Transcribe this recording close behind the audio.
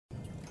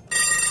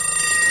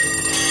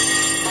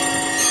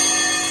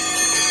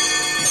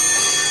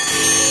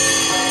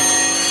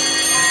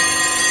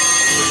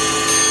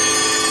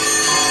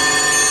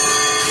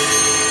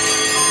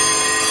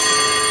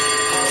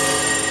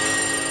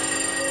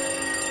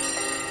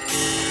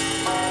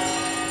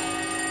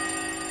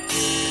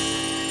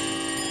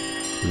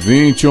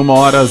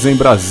21h em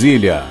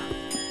Brasília.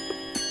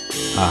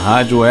 A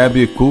Rádio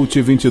Web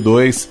Cult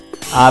 22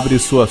 abre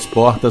suas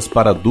portas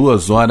para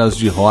 2 horas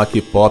de rock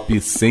e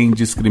pop sem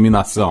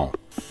discriminação.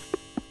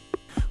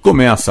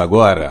 Começa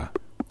agora,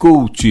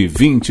 Cult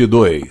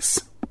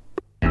 22.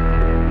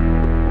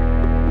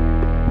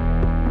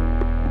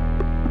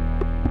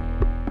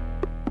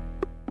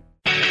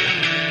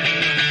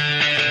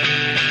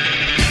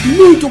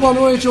 Muito boa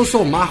noite, eu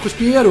sou Marcos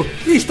Pinheiro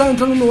e está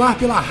entrando no ar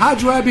pela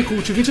Rádio Web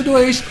Cult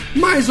 22,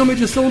 mais uma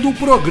edição do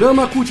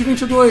programa Cult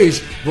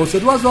 22. Vão ser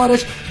 2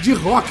 horas de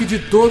rock de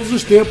todos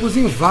os tempos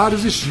em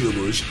vários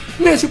estilos.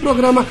 Nesse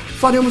programa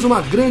faremos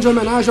uma grande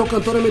homenagem ao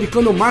cantor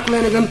americano Mark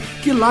Lanegan,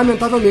 que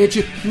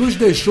lamentavelmente nos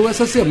deixou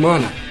essa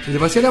semana. Ele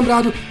vai ser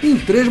lembrado em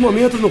 3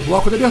 momentos no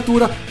bloco de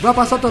abertura, vai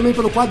passar também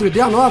pelo quadro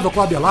Ideia Nova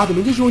com Abelardo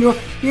Mendes Jr.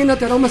 e ainda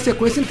terá uma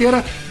sequência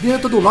inteira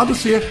dentro do lado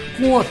C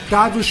com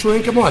Otávio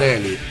Schwenk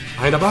Morelli.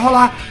 Ainda vai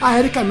rolar a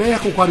Erika Meyer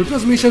com quadro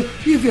Transmission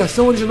e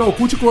versão original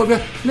Cult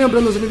Cover,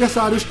 lembrando os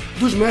aniversários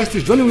dos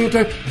mestres Johnny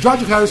Winter,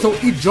 George Harrison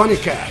e Johnny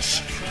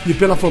Cash. E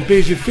pela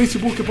fanpage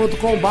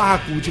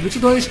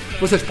facebook.com/cult22,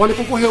 vocês podem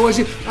concorrer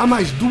hoje a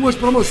mais 2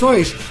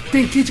 promoções.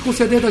 Tem kit com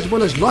CD das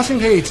bandas Lost and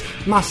Hate,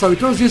 Marcel e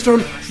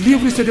Transistor,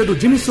 livro e CD do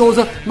Jimmy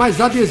Souza,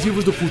 mais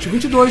adesivos do Cult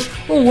 22,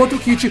 ou outro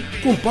kit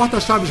com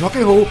porta-chaves rock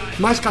and roll,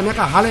 mais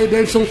caneca Harley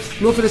Davidson,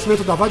 no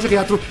oferecimento da Vade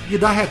Retro e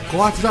da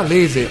Recortes a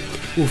Laser.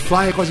 O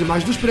flyer com as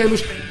imagens dos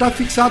prêmios está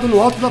fixado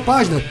no alto da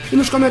página e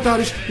nos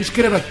comentários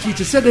escreva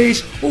kit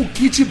CDs ou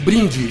kit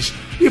brindes.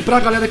 E pra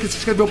galera que se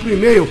inscreveu pro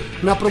e-mail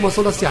na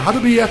promoção da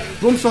Cerrado Bia,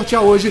 vamos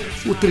sortear hoje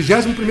o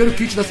 31º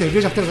kit da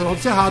cerveja artesanal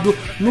do Cerrado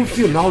no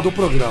final do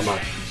programa.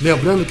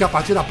 Lembrando que a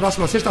partir da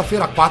próxima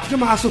sexta-feira, 4 de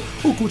março,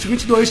 o Cult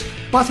 22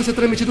 passa a ser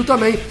transmitido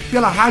também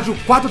pela Rádio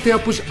 4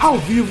 Tempos, ao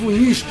vivo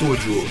em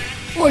estúdio.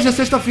 Hoje é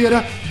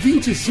sexta-feira,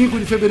 25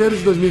 de fevereiro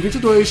de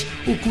 2022,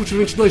 o Cult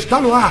 22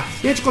 está no ar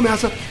e a gente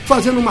começa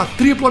fazendo uma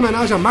tripla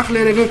homenagem a Mark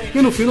Lanegan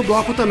e no fim do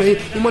bloco também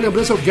uma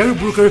lembrança ao Gary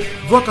Brooker,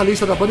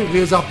 vocalista da banda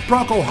inglesa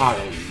Procol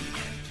Harum.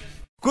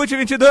 Cult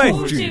 22!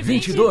 Cult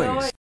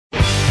 22!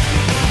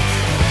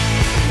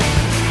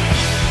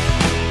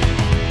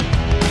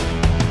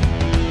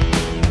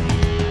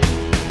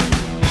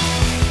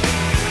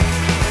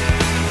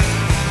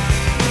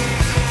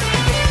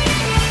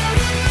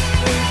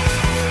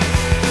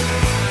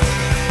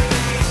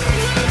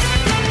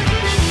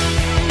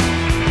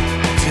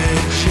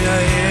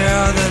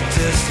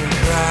 Distant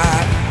cry,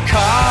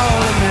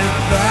 calling me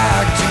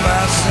back to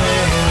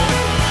myself,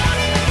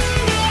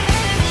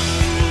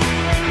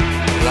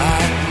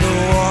 like the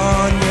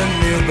one you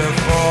knew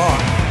before,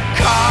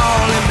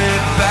 calling me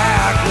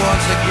back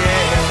once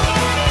again.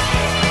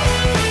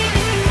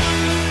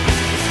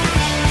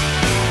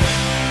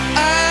 I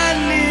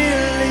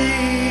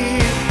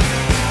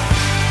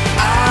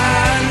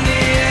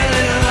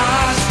nearly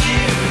lost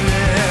you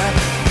there,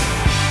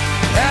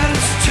 and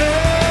it's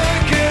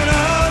taken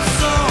us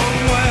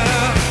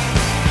somewhere.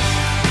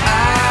 I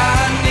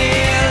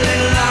nearly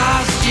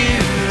lost you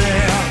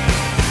there.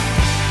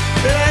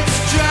 Let's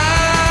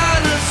try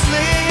to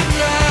sleep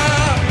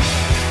now.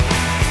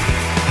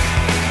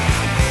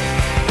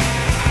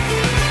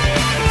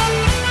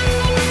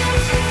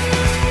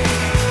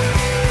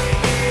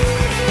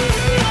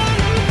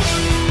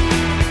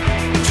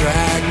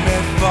 Drag me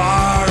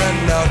far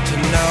enough to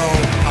know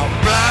I'll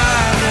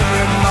blind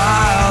every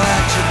mile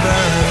that you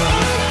burn.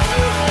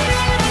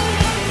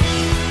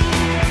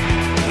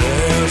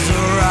 There's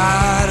a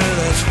rider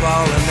that's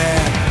falling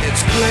in.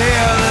 It's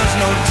clear there's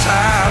no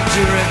time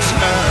to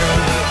return.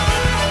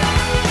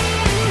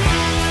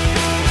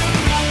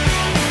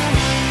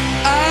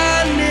 I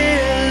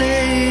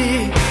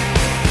nearly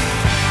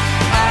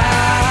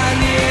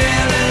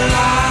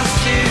lost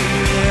you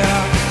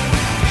there,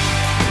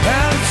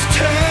 and it's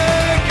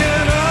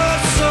taken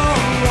us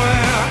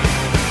somewhere.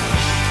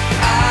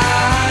 I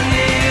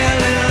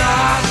nearly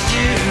lost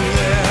you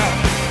there.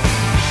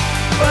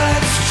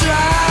 Let's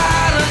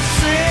try to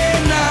see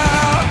now.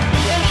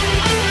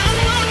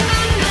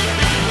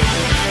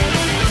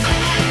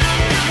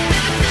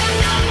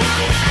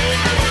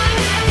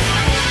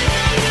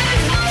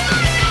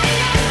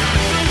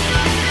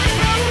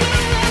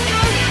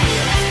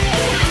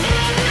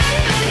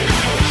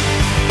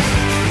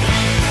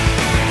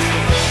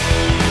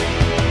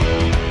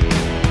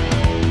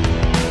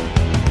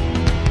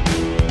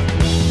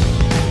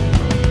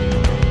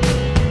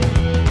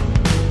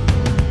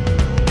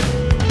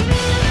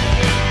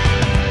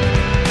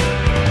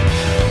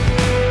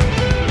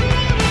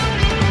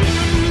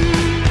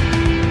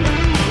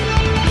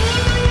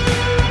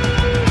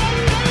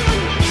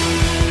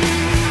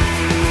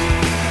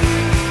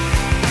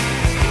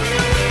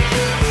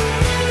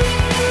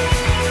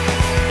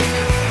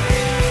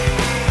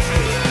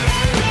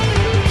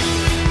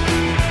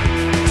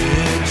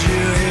 Did you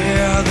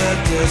hear the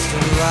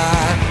distant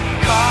line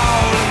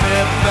calling me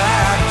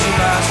back to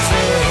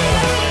myself,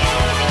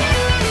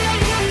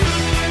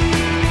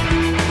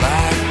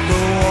 like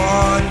the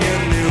one you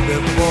knew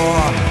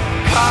before,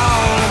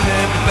 calling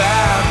me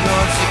back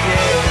once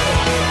again.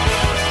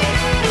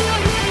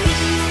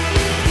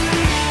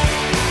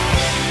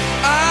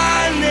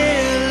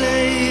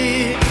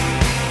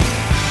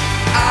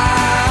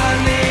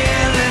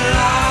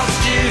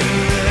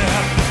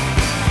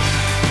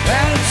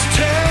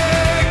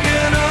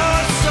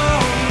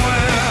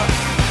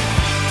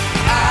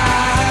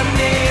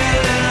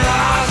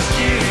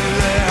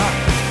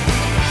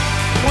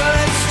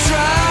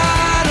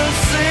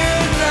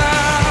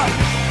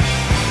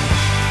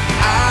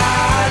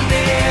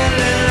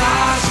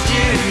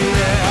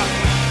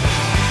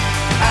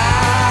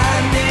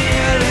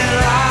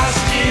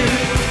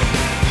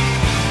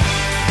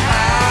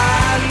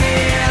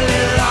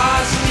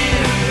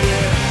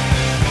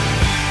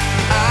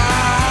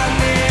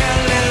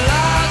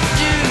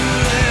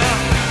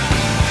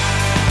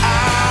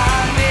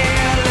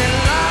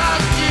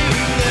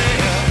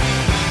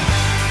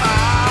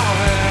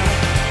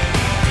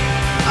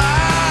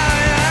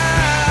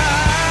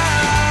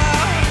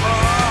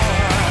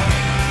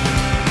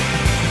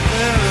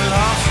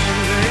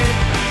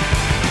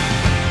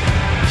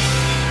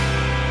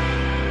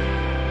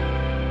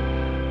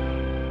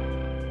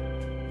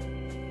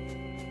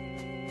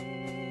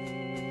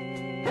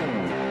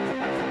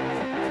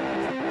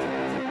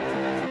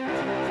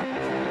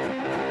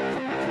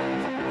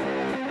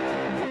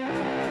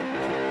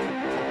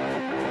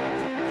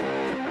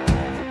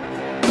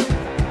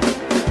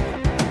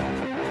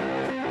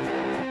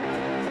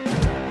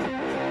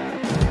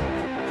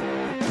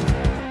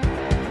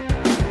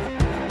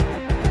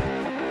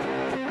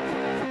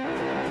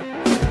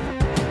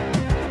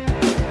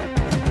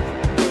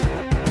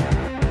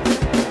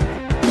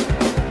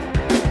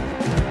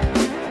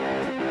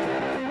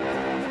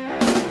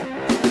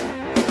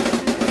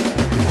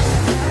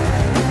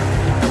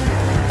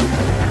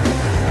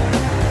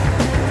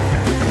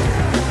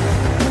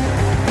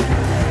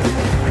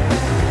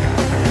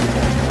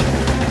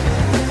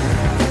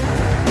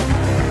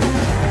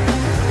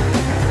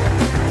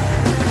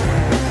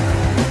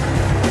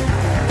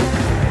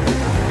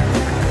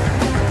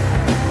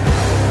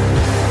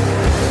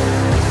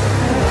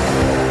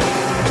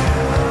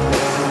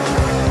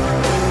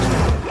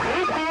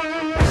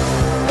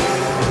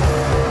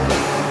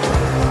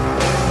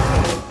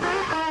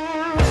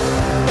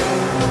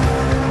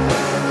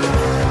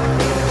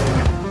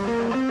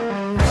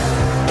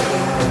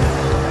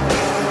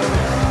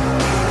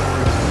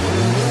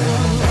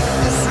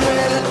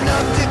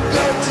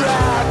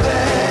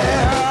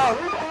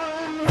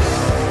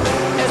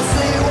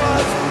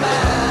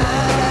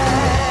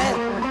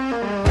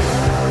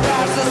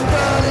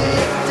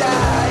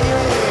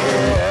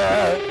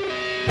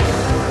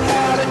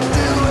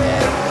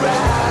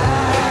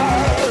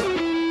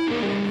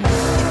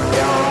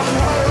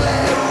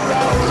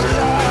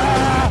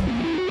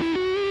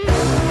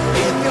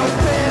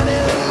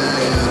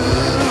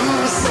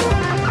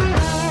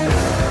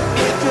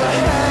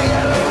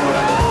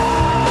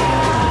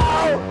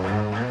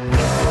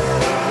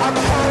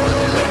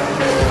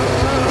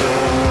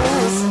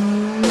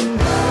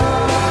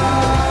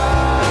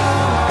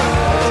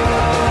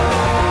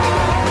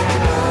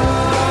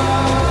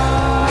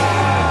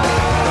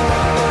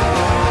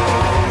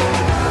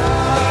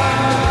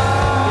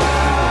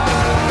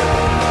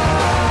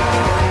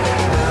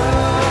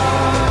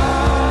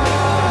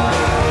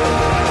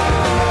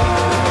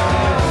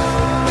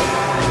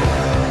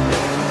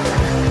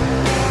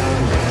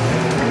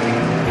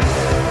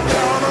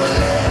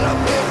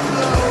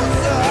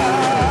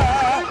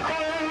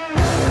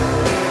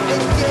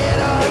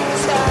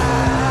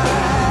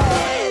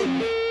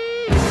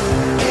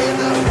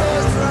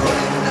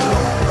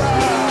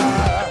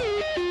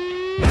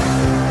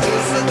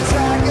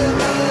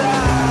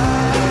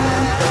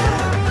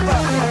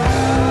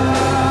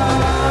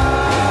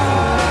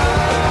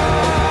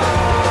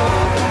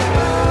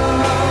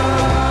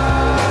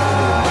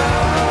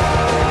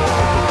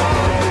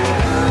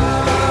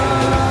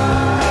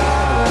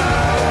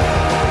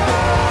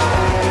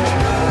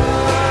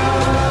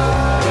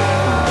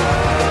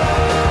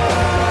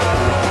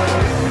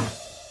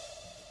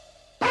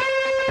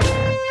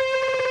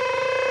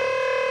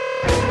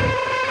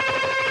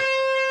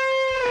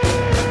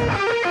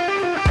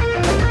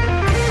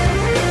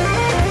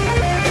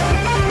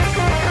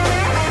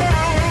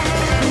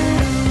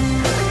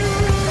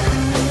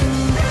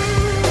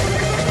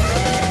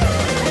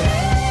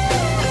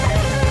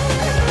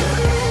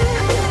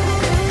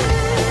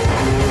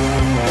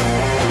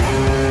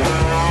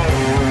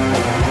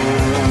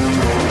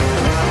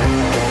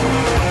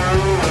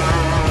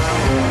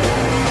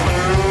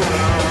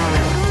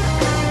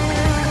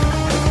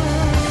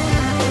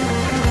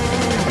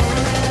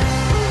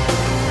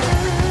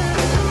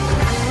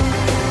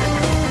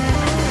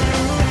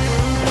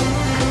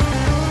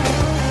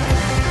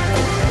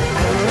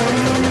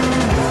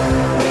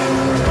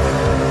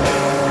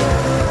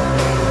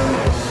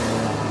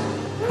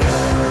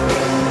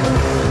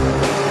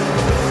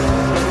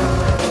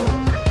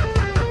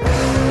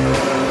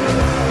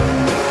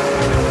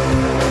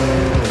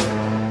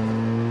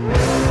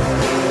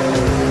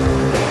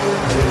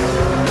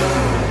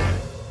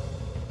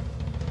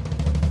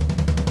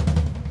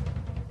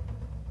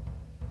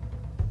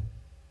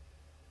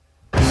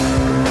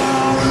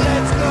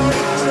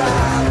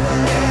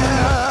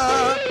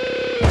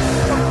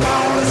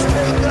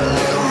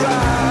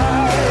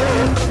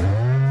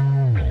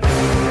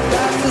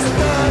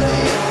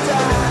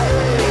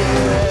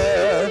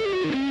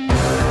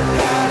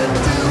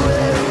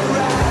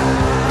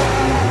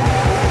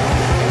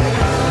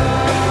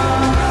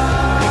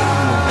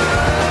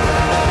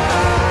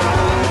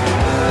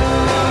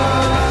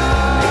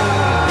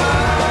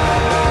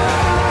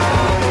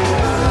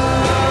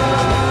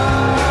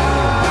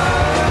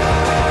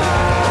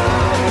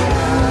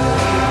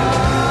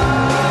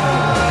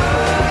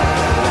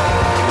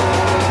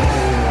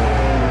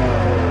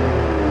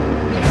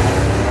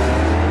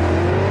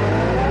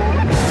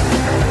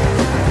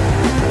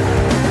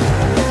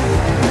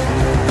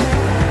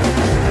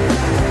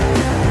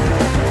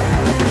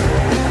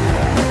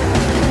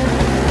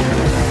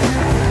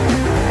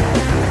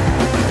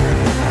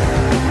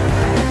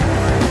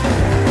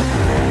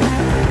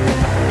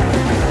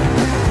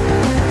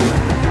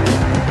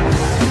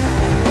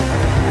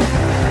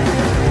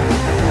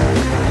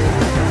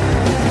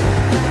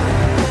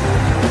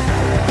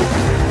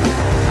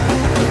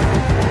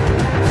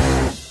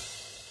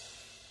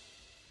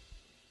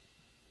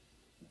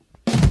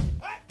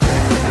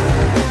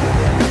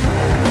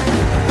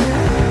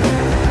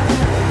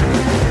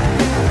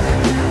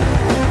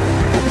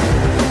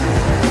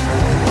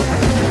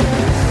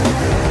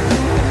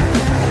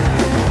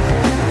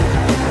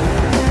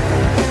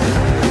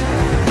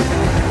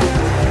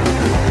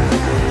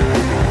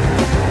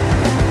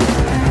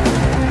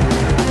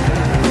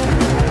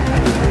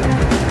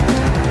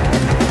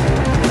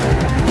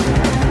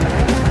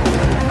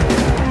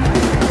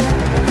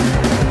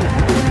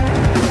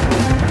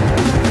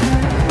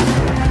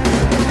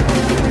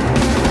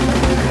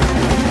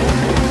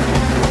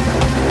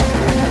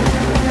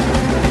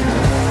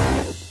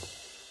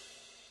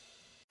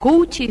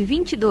 Cult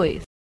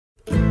 22.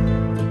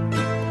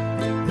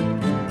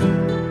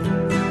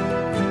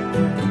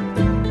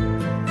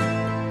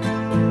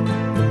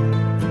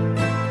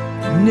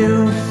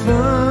 No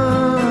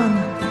fun,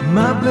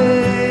 my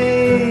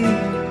babe,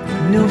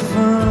 no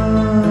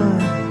fun.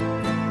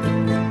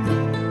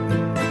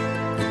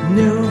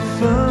 No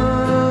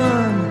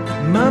fun,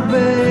 my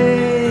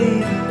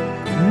babe,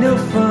 no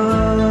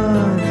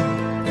fun.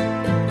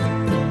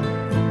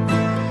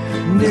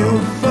 No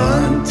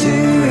fun to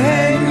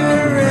hang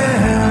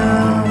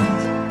around,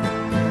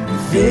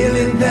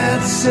 feeling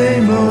that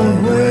same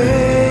old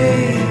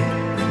way.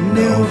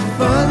 No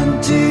fun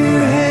to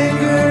hang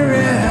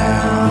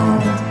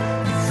around,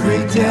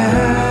 freaked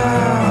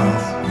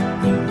out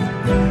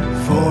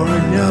for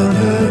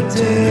another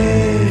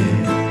day.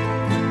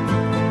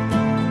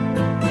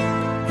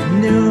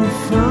 No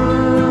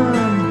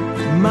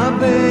fun, my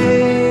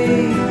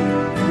babe,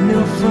 no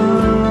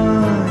fun.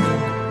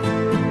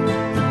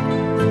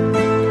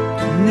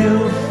 No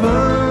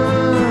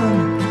fun,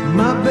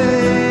 my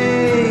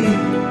babe,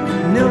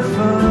 no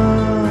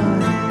fun.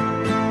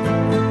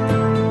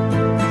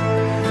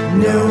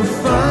 No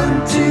fun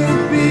to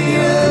be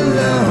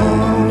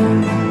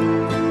alone,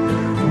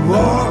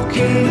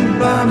 walking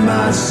by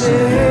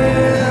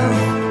myself.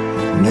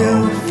 No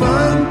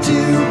fun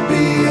to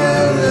be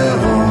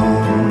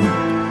alone,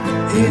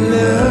 in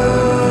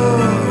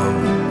love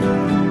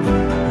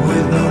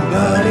with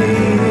nobody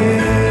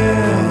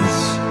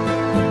else.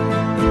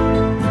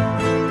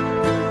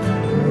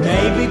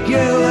 Maybe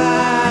go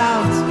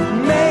out,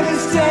 maybe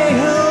stay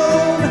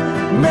home,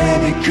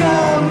 maybe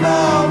call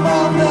mom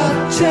on the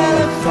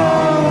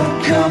telephone.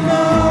 Come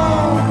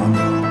on,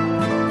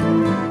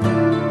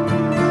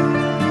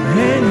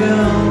 hang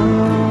on,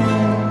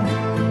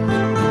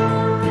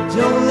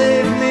 don't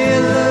leave me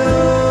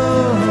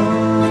alone.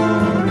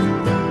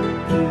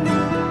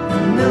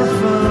 No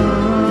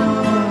fun,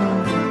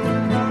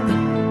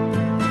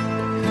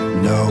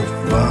 no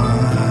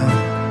fun,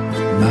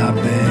 my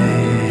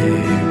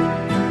babe,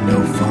 no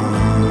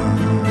fun.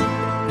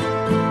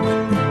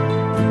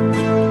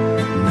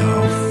 No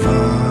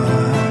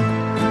fun,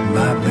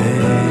 my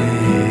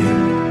babe,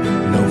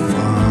 no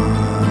fun.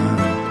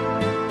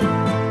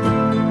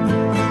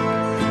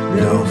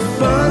 No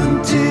fun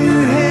to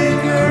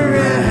hang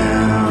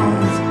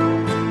around,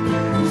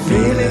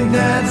 feeling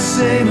that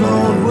same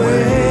old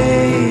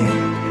way.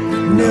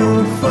 No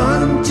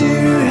fun to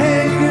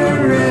hang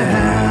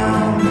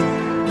around,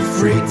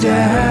 freaked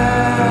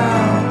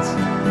out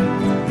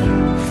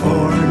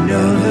for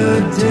another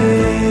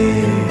day.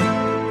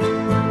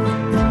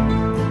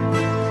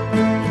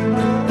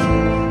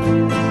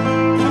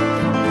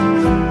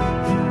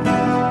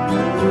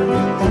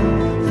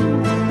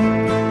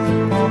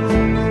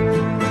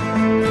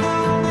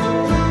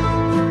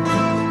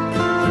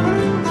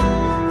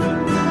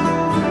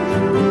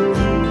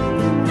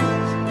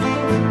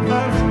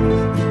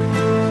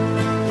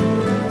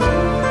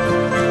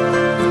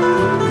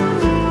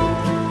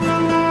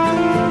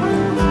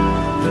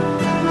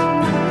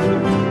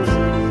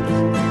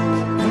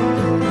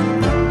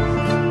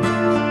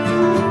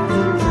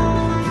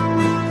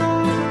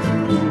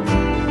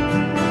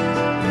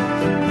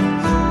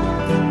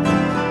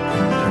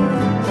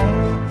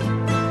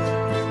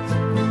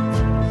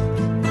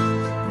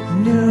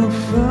 No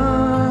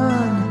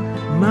fun,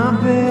 my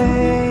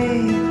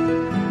babe,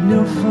 no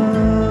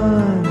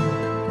fun.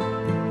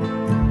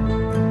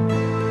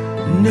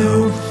 No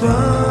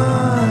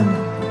fun,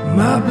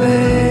 my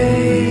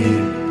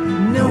babe,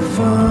 no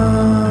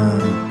fun.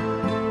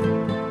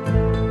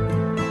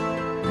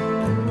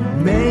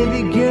 Maybe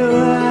go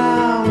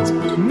out,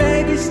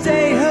 maybe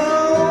stay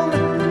home,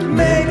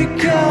 maybe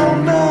call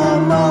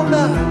mom on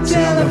the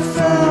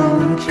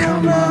telephone.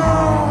 Come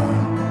on,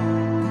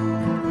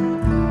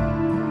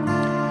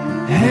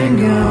 hang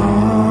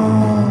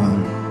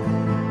on,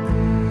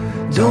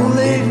 don't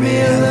leave me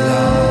alone.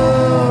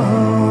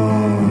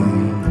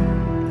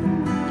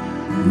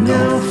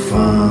 No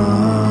fun.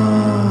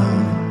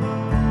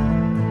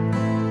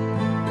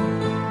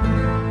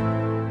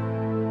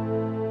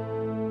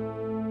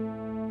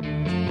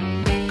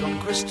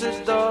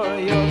 Conquistador,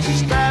 your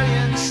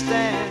stallion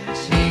stands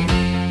in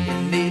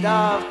need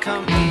of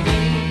company,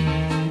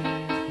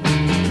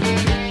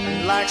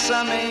 and like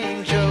some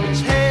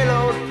angel's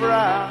haloed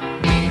brow,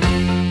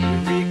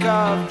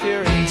 of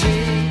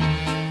purity,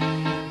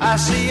 I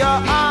see your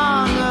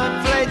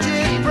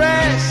armor-plated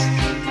breast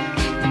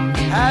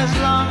has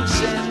long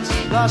since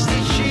lost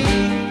its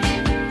sheen,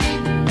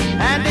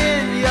 and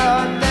in your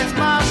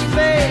death-masked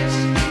face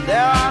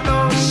there are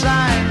no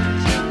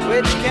signs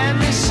which can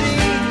be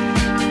seen.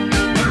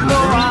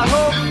 Though I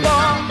hope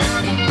for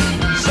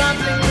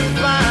something to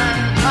find,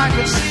 I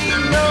could see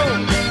no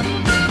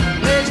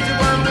place to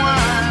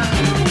unwind.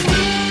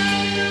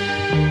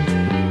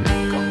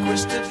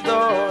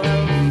 Conquistador,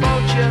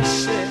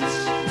 sits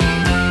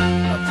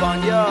upon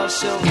your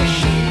silver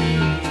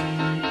shield,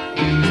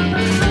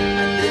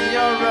 and in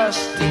your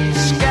rusty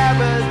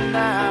scabbard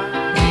now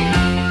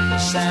the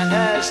sand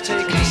has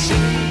taken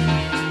seed,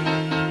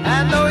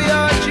 and though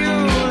your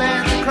jewel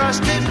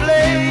encrusted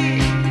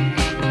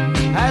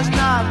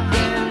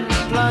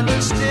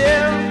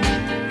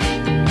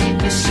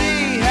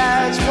sea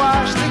has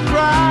washed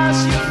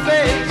across your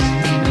face,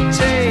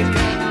 taken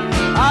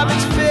of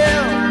its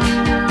fill.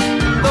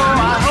 Though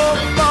I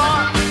hope for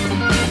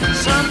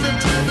something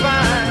to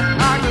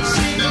find, I could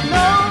see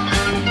no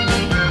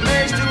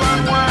place to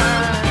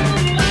unwind.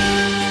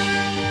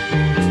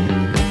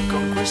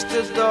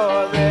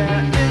 Conquistador,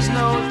 there is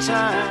no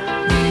time.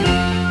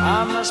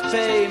 I must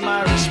pay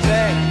my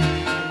respect.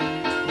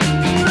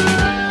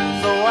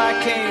 Though I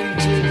came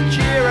to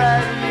jeer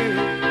at you,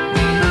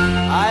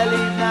 I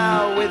leave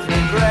now with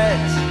regret.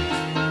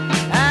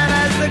 And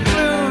as the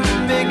gloom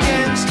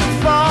begins to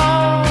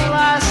fall,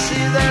 I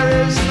see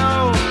there is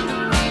no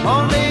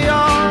only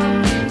all.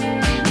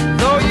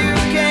 Though you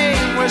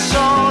came with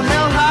soul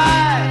held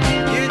high,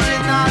 you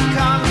did not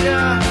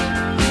conquer,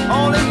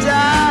 only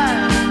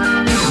die.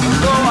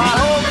 Though I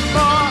hope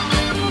for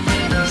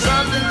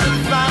something to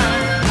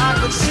find, I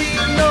could see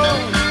no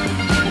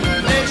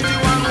place to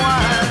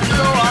unwind.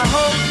 Though I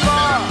hope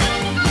for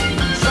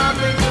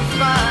something to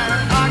find,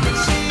 I could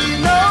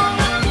see no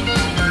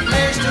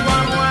place to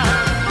unwind.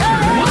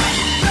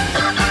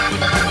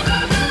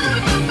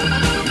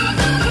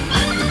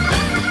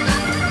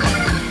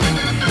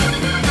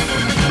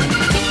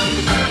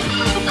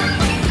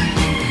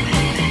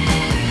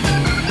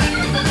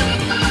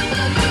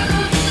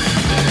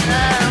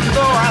 And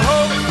though I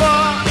hope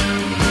for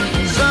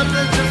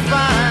something to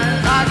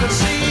find, I could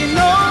see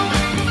no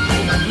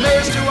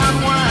place to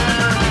unwind.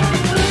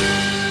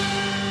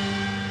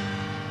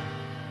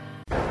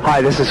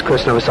 Hi, this is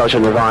Chris Novoselic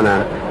of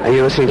Nirvana, and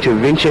you're listening to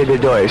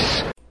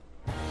 22.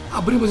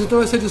 Abrimos então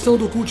essa edição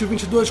do Cult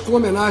 22 com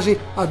homenagem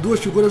a duas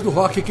figuras do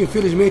rock que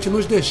infelizmente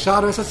nos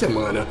deixaram essa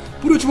semana.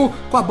 Por último,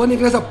 com a banda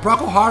inglesa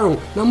Procol Harum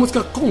na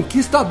música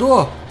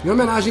Conquistador, em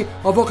homenagem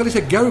ao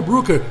vocalista Gary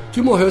Brooker,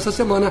 que morreu essa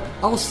semana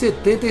aos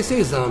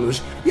 76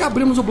 anos. E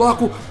abrimos o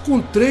bloco com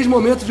 3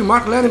 momentos de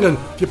Mark Lanegan,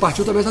 que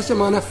partiu também essa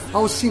semana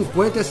aos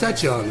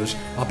 57 anos.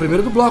 A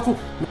primeira do bloco,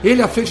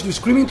 ele à frente do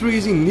Screaming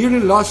Trees em Nearly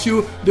Lost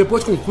You,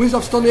 depois com Queens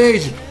of Stone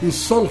Age em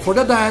Song for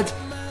the Dead,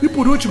 e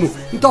por último,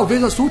 e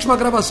talvez a sua última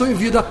gravação em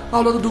vida,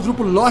 ao lado do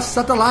grupo Lost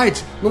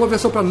Satellite, numa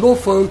versão para No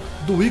Fun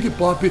do Iggy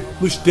Pop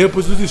nos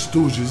tempos dos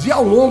estúdios. E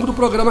ao longo do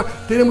programa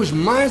teremos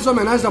mais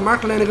homenagens a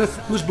Mark Lanegan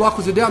nos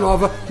blocos Ideia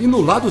Nova e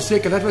no lado C,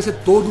 que aliás vai ser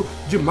todo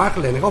de Mark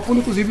Lanegan. Ao fundo,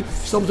 inclusive,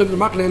 estamos ouvindo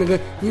Mark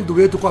Lanegan em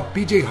dueto com a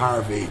PJ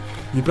Harvey.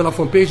 E pela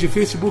fanpage de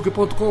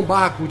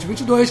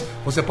facebook.com/cult22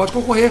 você pode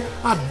concorrer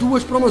a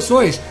 2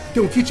 promoções.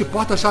 Tem um kit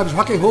porta-chaves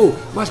rock and roll,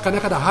 mais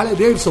caneca da Harley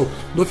Davidson,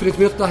 no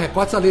oferecimento da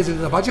Recortes a Laser e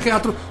da Vade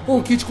Retro, ou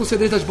um kit com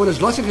CDs das bandas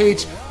Lost in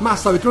Hate,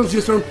 Marçal e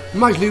Transistor,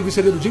 mais livro e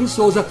CD do Jimmy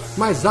Souza,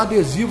 mais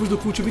adesivos do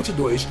Cult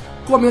 22.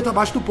 Comenta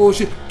abaixo do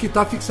post que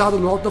está fixado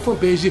no alto da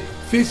fanpage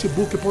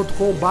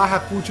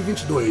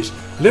facebook.com/cult22.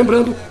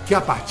 Lembrando que a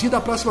partir da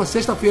próxima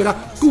sexta-feira,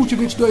 Cult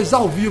 22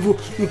 ao vivo,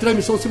 em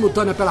transmissão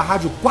simultânea pela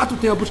Rádio 4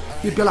 Tempos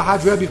e pela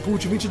Rádio Web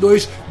Cult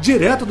 22,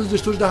 direto dos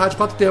estúdios da Rádio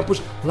 4 Tempos,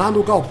 lá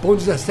no Galpão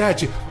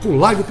 17, com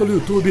live pelo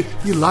YouTube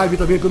e live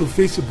também pelo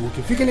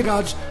Facebook. Fiquem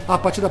ligados, a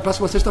partir da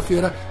próxima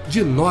sexta-feira,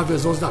 de 9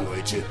 às 11 da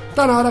noite.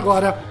 Tá na hora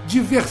agora de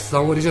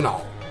versão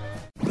original.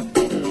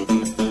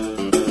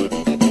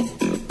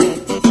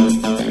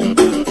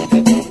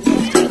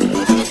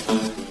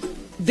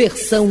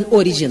 Versão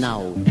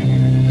original.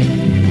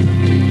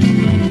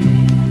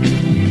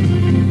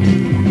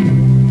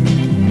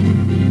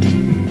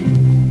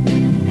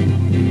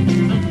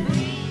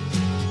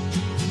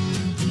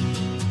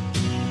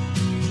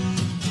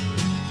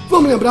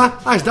 Vamos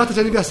lembrar as datas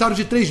de aniversário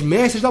de 3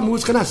 mestres da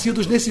música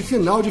nascidos nesse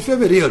final de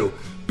fevereiro.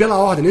 Pela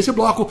ordem, nesse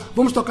bloco,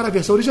 vamos tocar a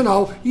versão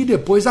original e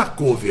depois a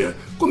cover.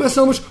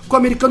 Começamos com o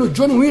americano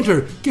John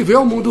Winter, que veio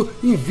ao mundo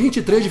em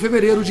 23 de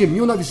fevereiro de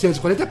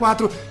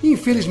 1944 e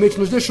infelizmente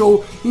nos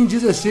deixou em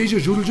 16 de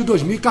julho de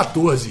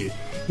 2014.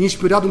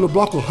 Inspirado no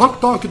bloco Honk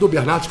Tonk do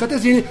Bernardo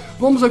Scatesini,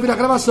 vamos ouvir a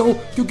gravação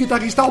que o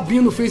guitarrista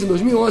Albino fez em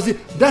 2011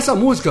 dessa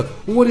música,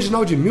 um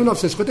original de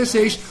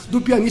 1956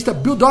 do pianista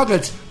Bill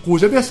Doggett,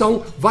 cuja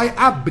versão vai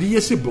abrir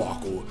esse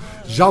bloco.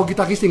 Já o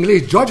guitarrista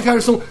inglês George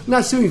Harrison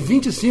nasceu em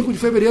 25 de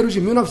fevereiro de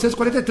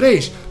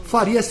 1943,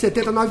 faria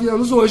 79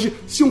 anos hoje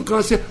se um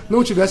câncer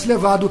não tivesse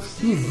levado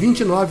em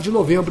 29 de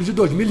novembro de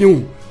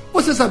 2001.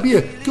 Você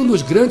sabia que um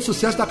dos grandes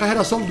sucessos da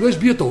carreira solo do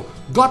ex-Beatle,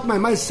 Got My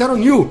Mind Set On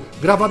You,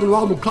 gravado no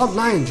álbum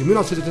Cloud9 de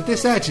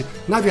 1987,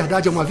 na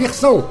verdade é uma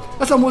versão?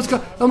 Essa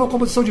música é uma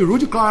composição de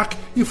Rudy Clark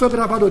e foi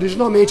gravada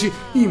originalmente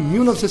em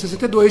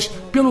 1962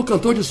 pelo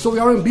cantor de soul e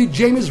R&B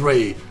James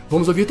Ray.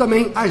 Vamos ouvir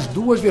também as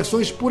 2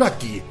 versões por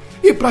aqui.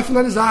 E para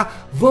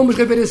finalizar, vamos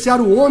reverenciar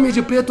o Homem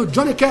de Preto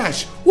Johnny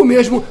Cash, o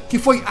mesmo que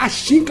foi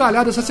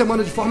achincalhado essa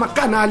semana de forma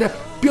canalha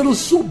pelo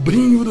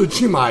sobrinho do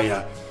Tim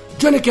Maia.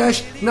 Johnny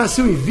Cash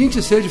nasceu em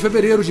 26 de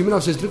fevereiro de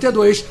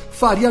 1932,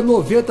 faria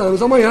 90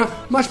 anos amanhã,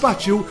 mas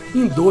partiu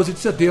em 12 de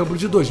setembro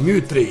de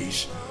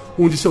 2003.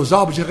 Um de seus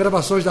álbuns de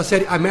regravações da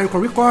série American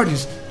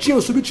Recordings tinha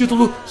o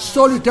subtítulo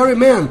Solitary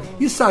Man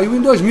e saiu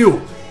em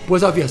 2000,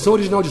 pois a versão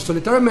original de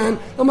Solitary Man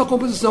é uma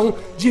composição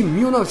de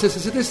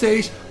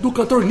 1966 do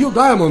cantor Neil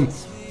Diamond,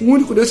 o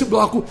único desse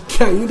bloco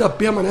que ainda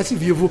permanece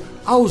vivo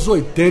aos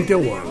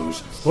 81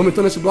 anos. Vamos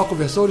então nesse bloco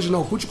versão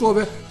original Cult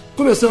Cover,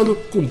 começando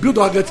com Bill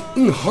Doggett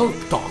em Honk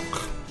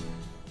Tonk.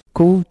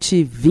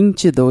 Cult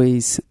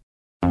 22.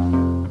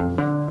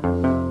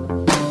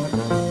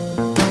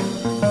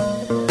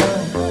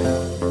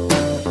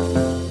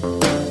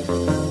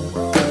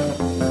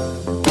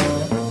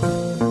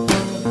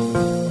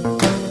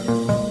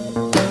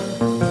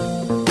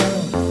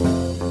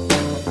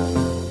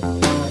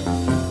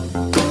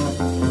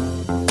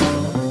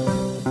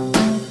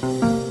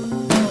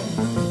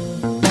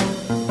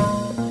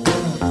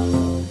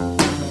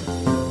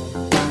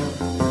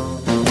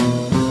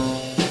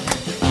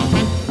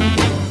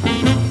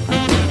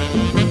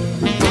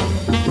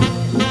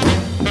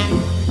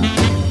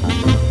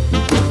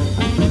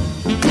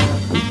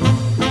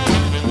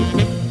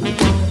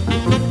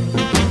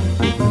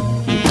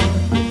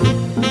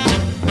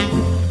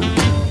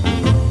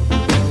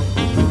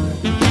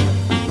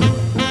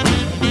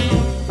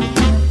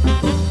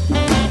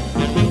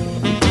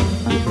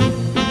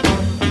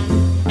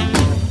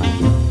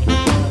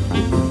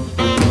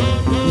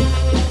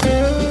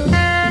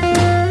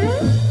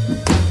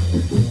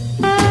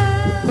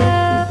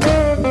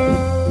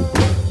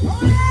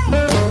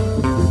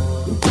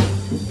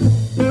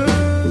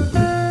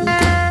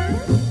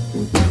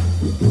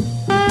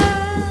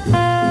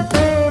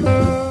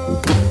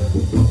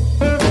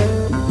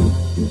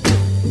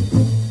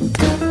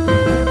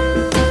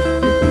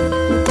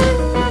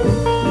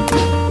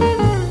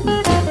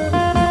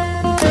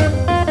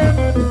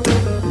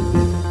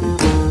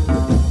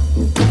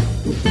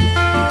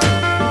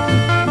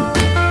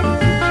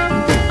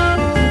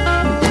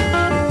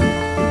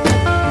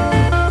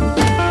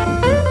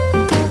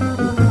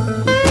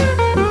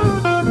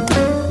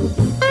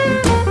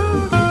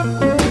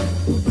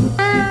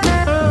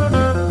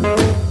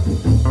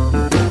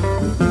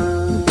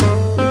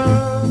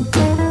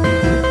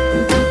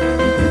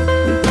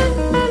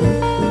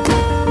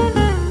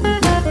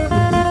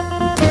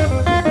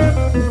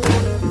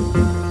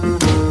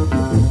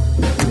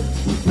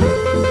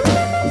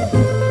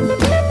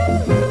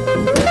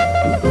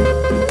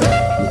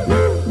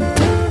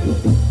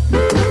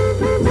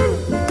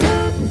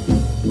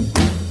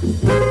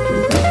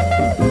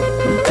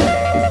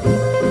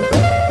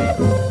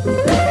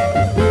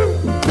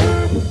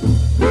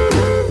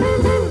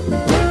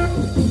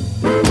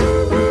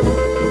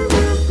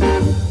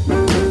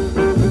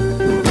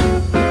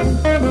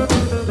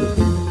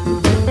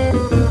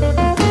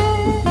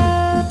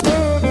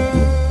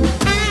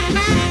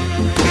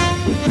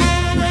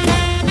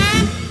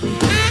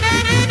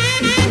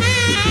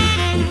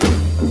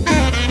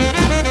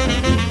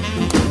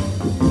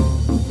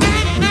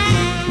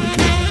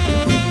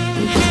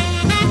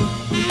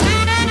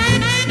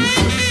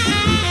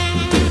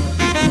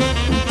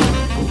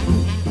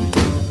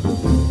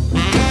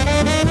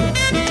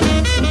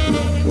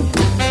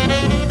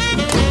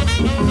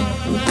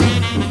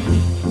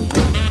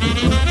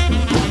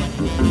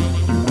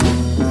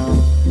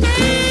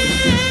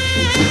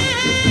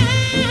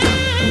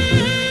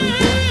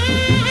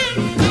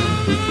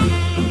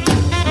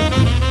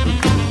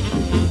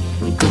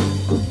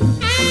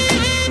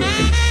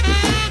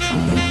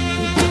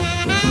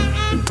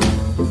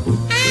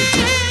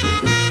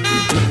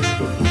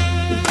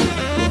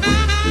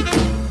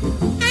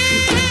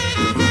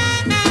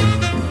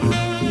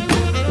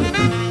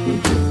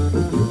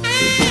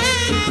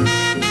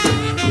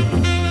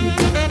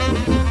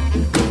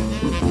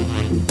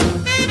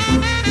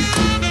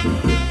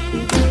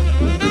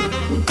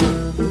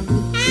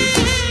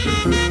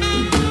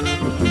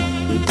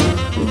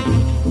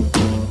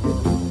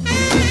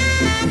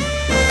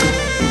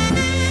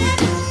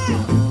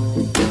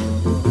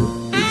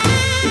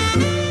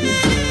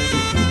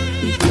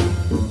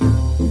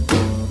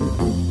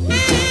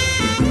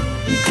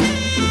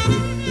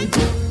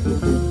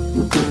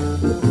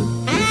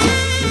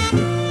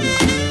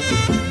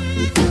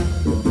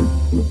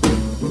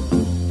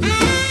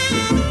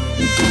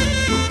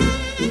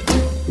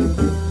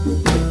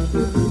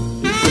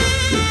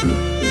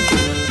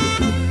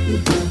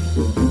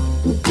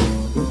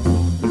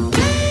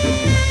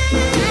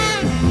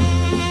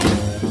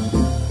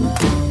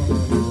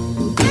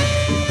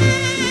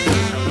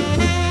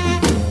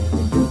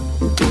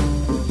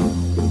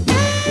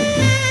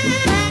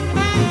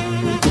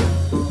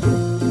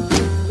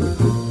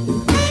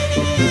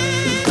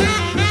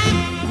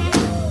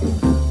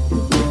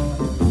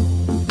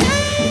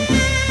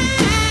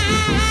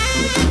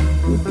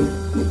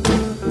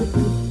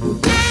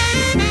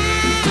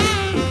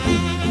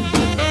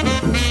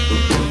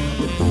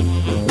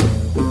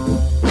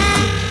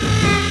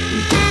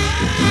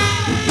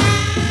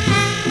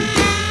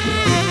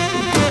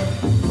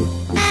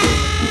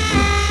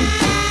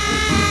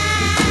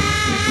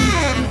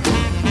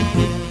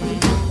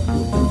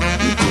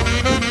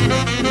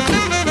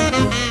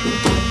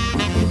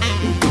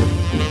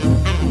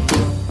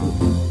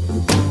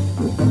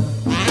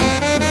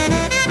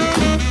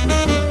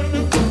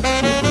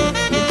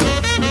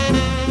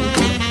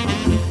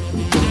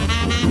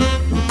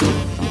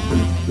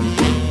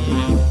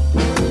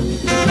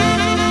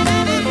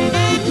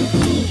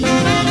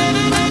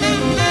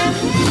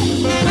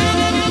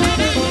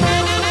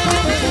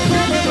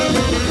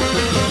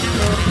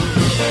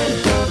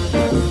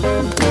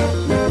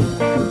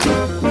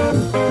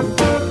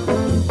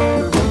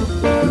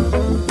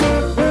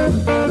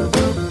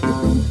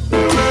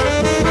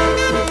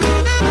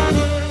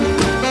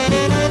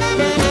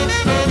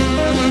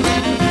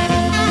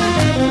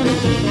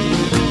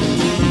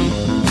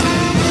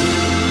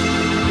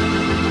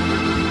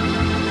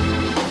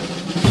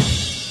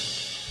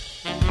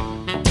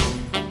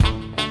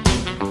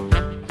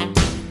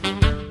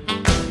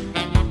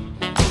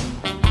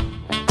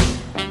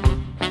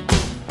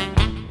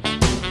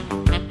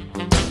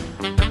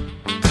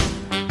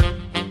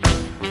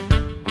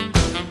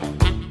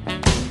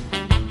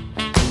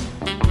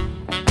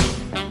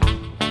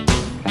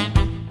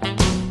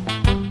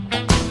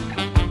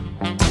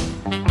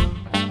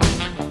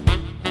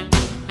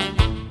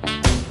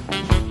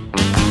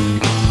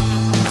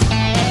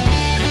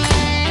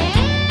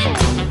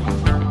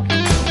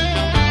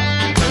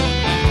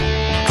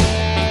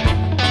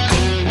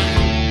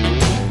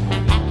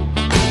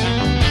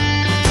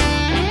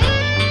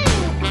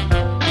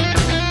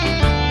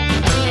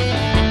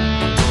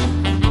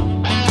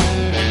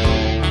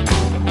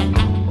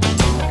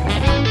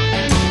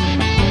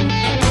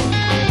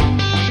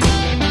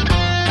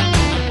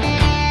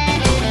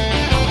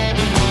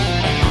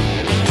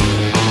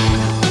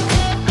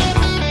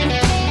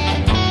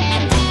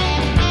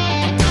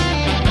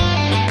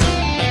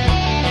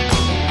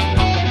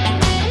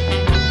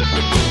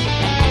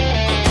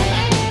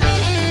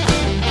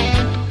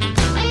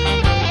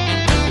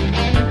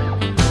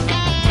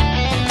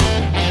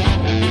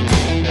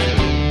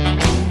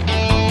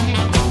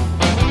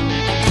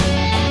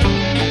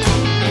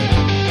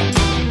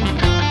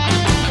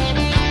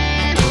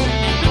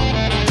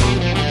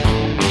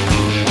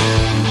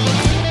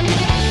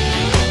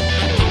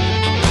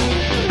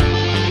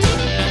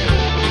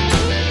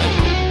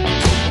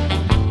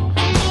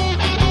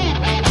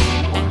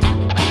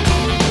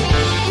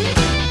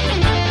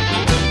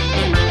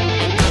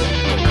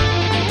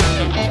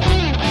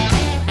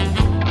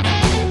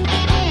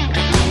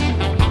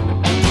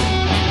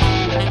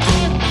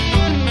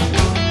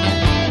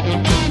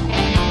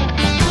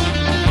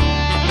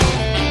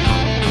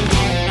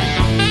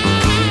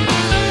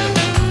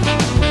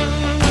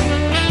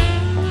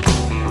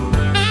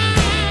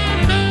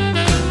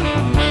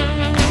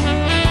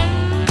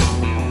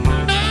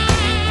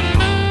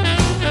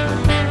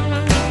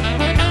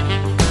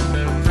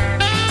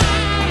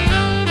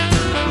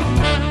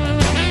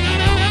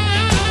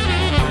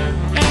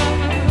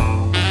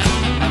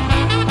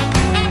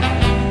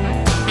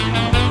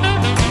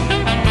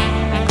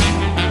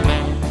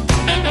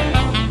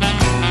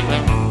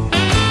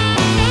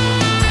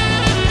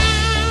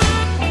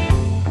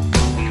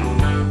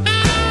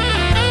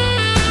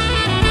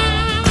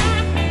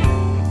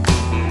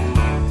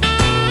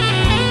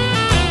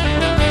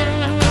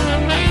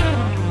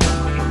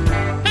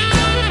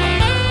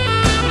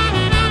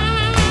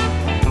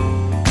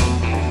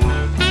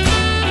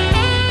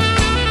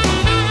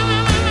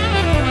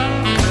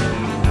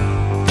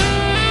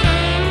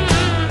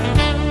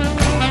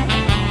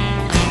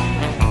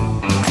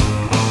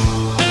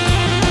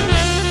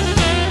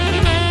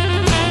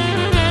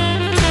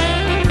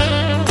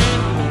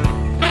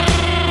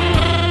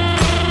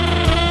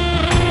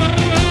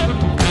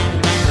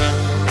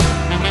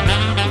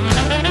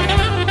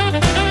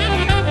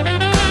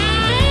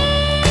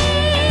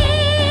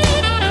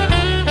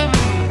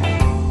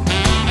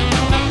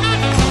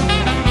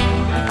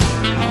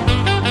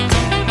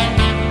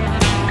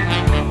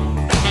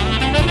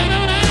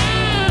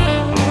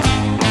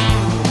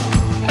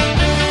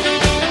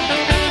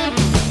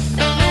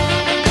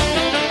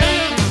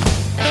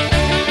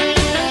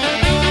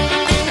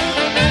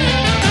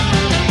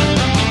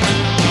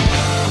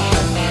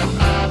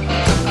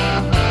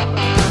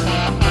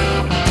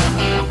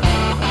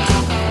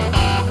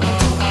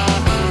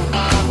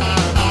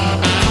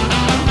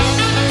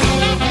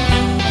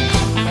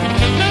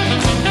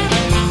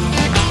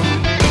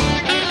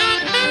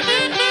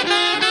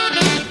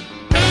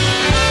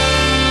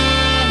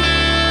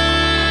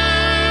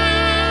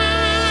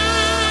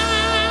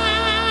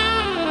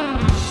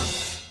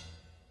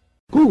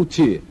 Cult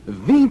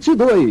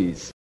 22.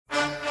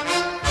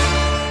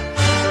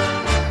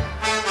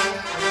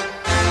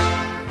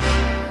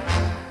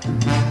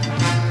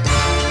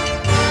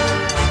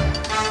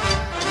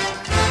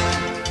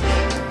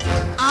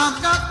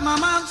 I've got my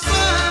mind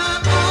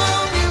set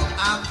on you.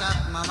 I've got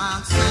my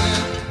mind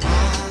set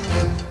on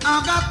you.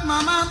 I've got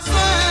my mind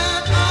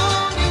set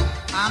on you.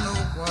 I know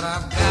what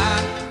I've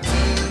got to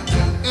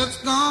do. It's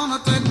gonna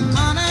take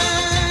money.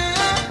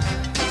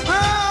 Oh,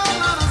 a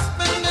lot of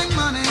spending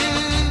money.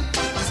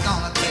 It's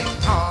gonna take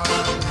hard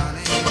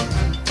money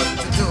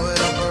to do it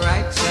up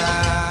right,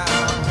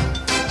 child.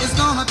 It's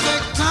gonna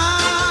take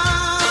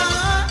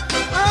time.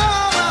 Oh,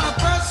 a lot of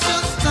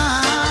precious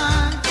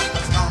time.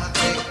 It's gonna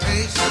take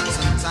patience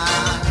and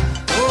time.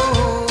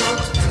 Oh,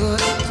 to do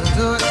it, to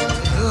do it,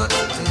 to do it,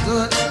 to do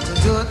it, to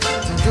do it,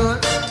 to do it.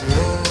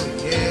 Oh,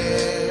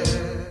 yeah.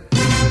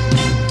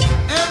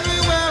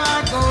 Everywhere I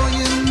go,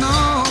 you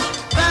know,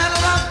 bad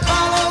luck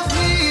follows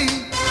me.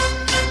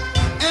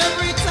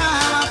 Every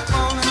time I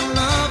fall in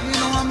love, you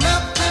know I'm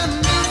left in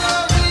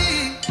misery.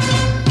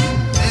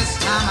 This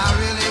time I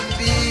really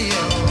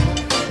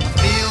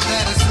feel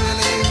that it's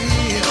really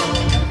real.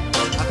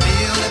 I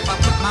feel if I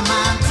put my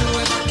mind to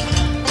it,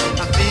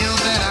 I feel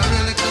that I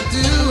really could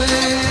do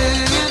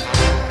it.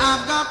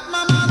 I've got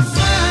my mind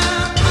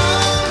set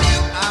on you.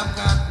 I've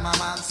got my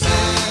mind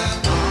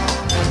set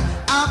on you.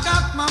 I've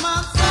got my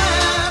mind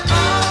set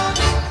on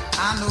you.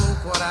 I know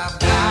what I've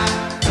got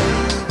to do.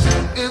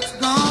 It's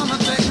gonna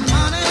take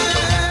money.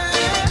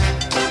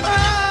 Oh, a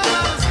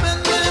lot of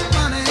spending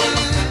money.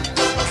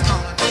 It's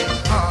gonna take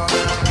hard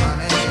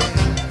money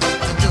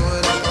to do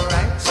it up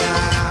right,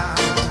 child.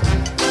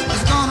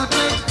 It's gonna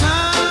take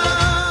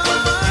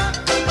time.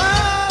 Oh, a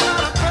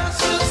lot of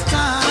precious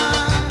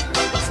time.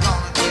 It's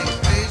gonna take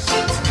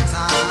patience and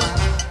time.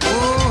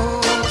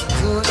 Oh, to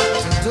do it,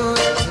 to do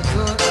it, to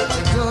do it,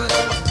 to do it,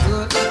 to do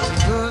it, to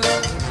do it,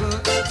 to do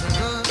it, to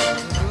do it,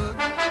 to do it.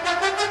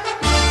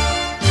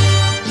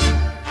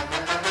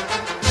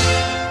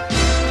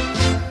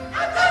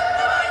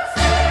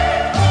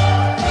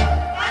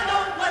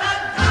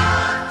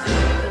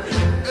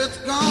 It's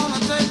gonna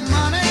take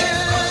money.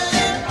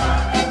 Oh,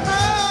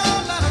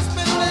 a lot of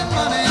spending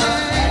money.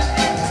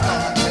 It's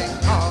gonna take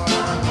hard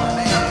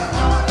money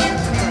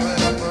to do it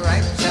up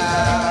right,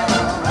 child.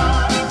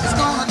 It's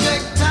gonna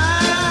take time.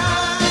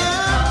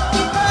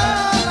 Oh,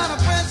 a lot of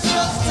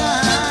precious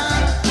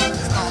time.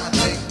 It's gonna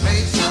take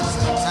patience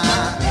and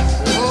time.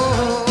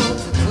 Oh,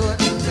 to do it,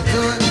 to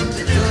do it,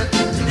 to do it,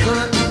 to do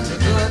it, to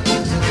do it,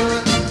 to do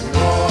it.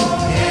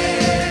 Oh,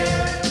 yeah.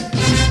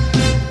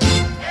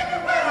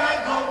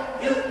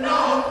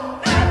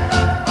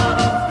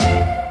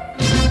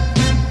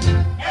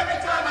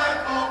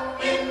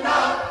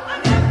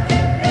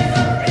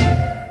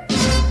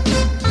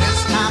 This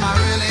time I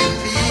really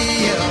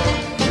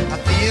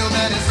feel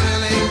that it's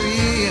really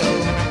real.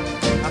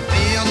 I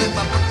feel if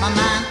I put my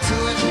mind to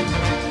it,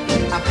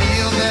 I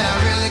feel that I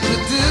really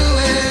could do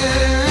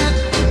it.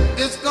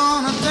 It's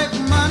gonna take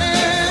money.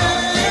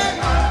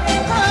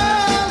 Oh,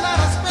 a lot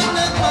of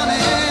spending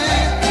money.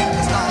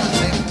 It's gonna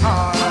take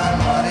hard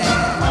money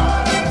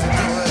to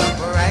do it up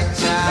right,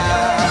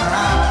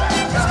 child.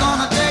 It's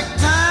gonna take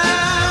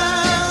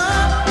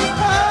time.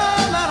 Oh,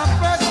 a lot of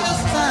precious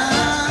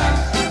time.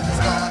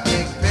 It's gonna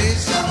take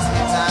patience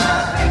and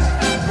time.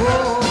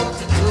 Oh,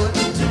 to do it,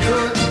 to do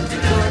it, to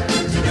do it,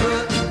 to do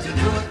it, to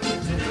do it,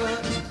 to do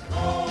it.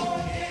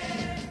 Oh, yeah.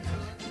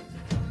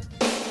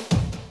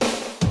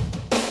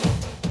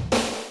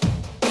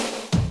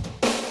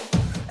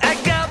 I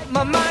got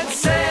my mind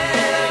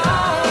set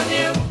on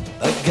you.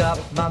 I got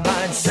my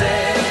mind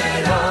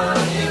set on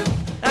you.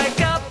 I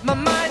got my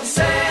mind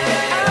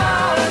set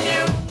on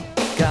you.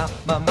 Got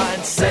my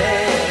mind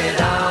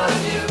set on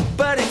you.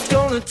 But it's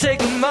gonna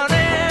take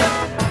money.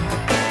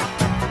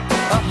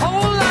 A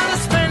whole lot of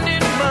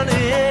spending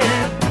money.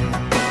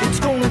 It's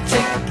gonna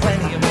take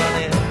plenty of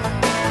money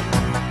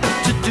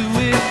to do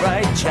it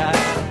right, child.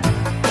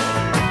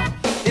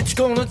 It's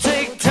gonna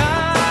take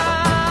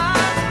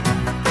time.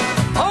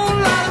 Whole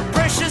lot of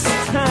precious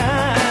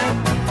time.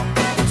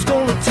 It's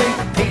gonna take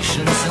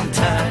patience and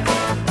time.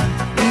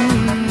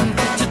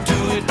 To do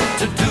it,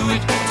 to do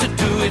it, to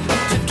do it,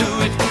 to do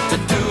it, to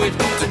do it,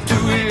 to do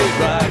it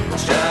right,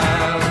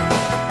 child.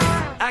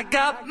 I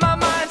got my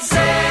mind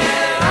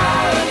set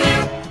on you.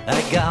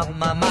 I got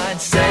my mind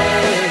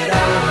set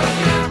on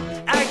you.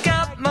 I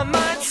got my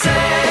mind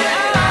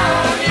set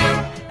on you.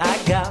 I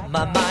got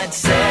my mind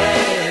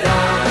set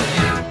on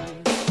you.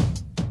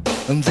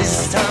 And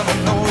this time I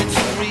know it's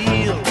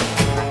real.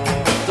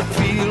 The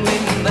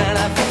feeling that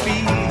I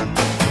feel.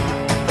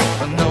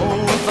 I know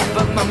if I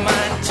put my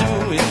mind to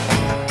it,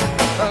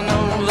 I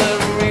know that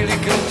I really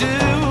can do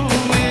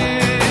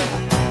it.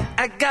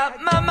 I got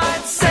my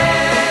mind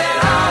set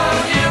on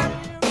you.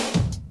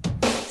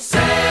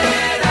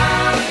 Set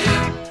on you.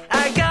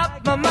 I got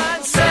my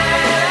mind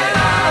set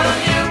on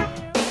you.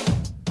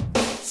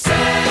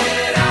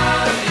 Set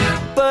on you.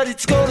 But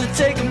it's gonna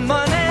take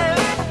money.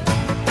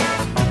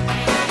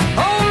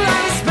 Whole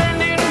lot of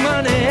spending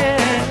money.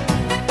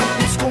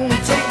 It's gonna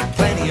take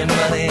plenty of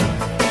money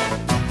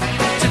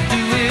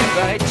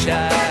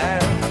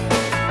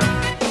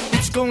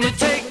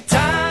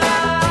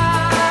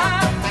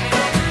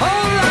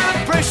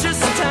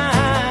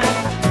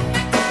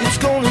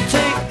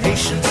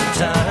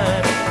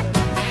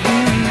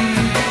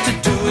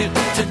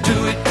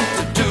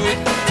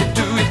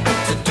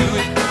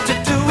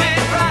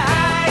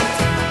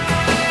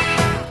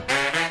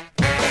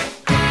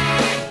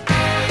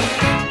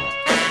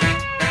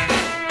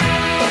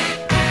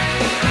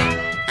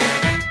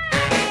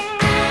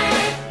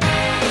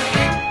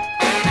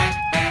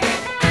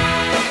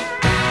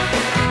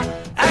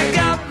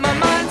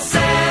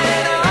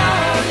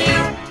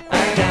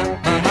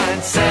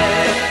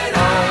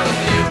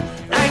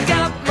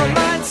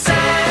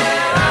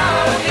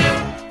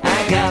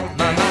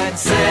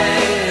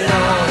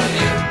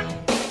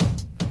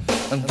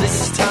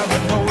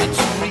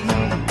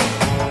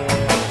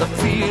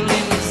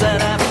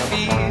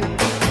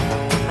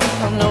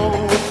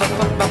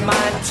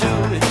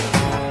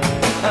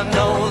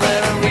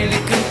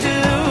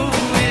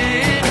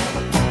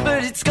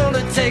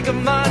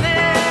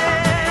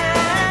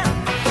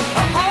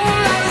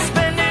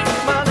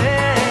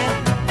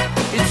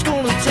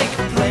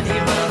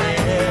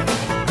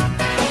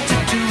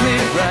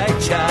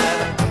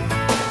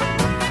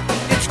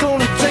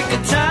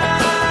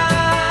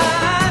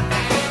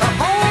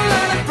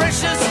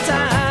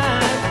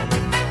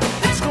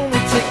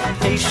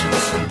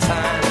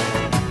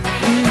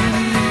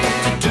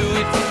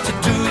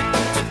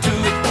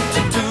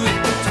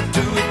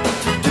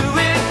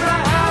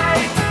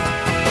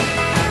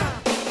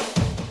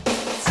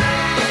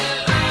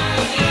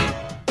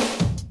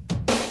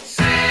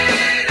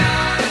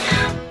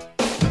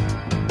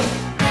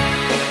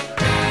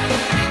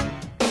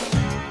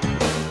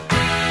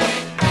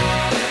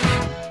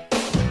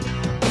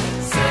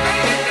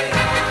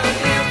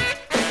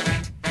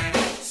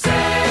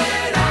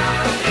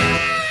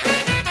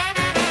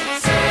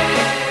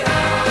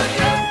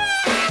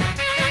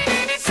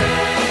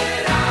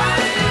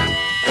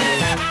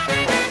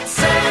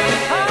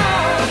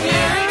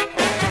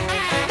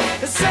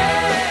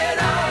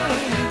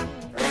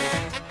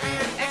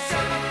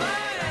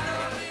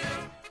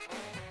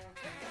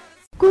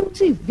Cult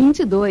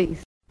 22.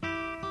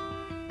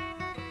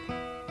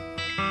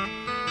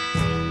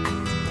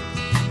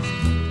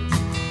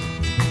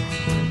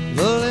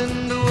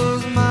 Melinda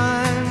was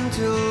mine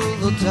till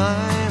the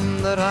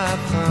time that I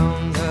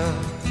found her,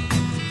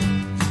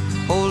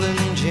 holding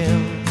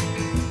Jim,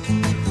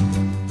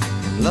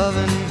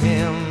 loving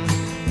him.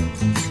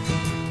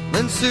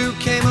 Then Sue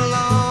came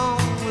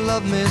along,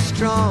 loved me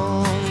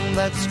strong,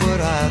 that's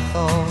what I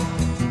thought.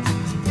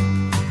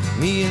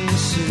 Me and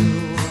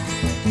Sue,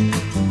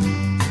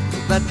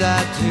 but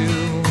I do.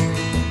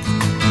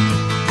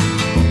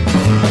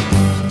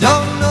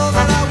 Don't know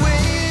that I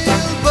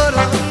will, but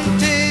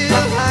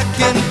until I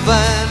can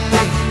find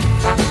me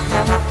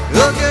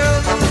a girl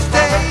that'll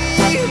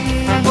stay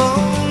and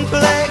won't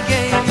play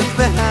games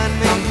behind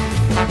me,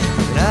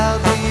 and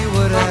I'll be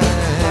what I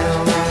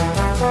am,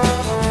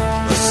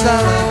 a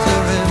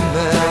solitary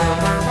man,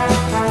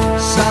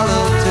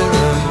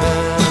 solitary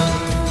man.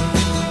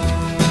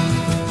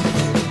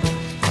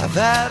 I've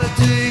had it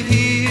to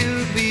hear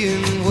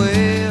being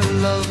where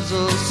love's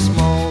a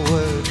small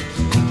word,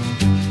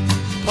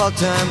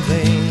 part-time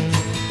thing,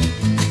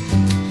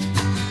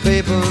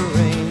 paper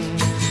ring.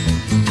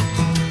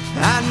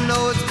 I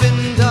know it's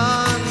been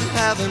done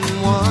having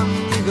one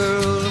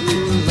girl who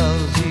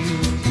loves you,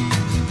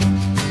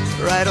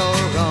 right or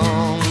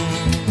wrong,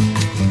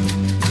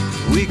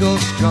 we go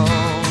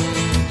strong.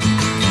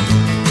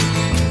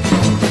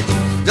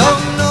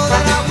 Don't know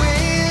that I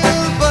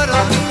will, but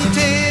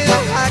until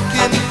I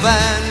can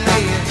find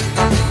me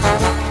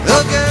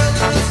a girl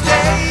that'll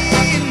stay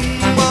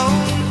and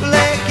won't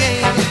play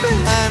games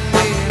behind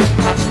me,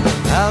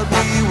 I'll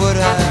be what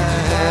I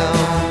am,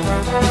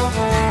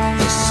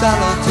 a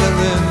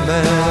solitary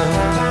man,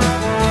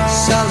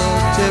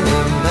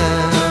 solitary man.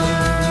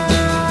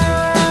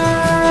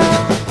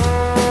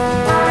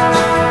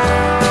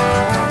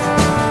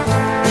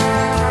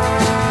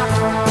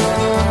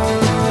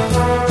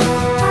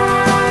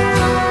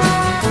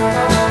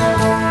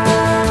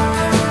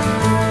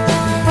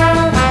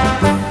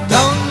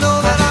 Don't know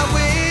that I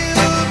will,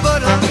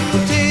 but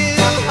until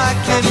I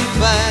can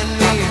find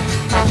me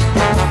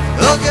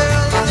a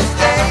girl that'll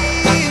stay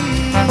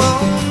and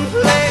won't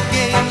play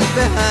games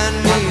behind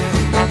me,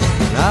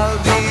 I'll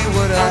be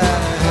what I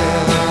am,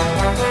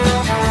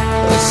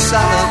 a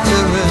solitary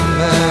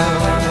man,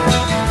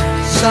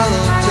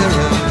 solitary man,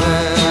 solitary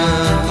man,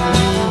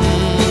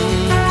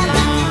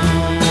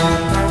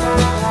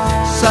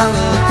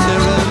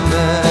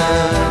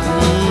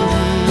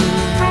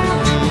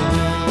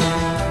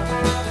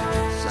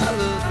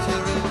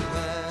 solitary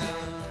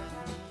man.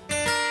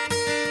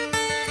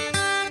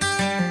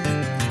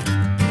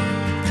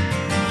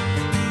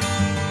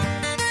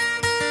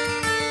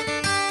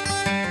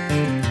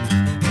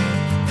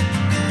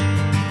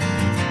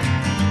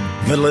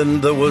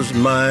 Melinda was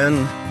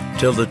mine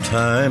till the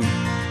time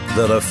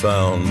that I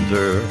found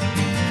her,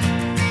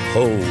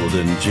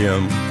 holding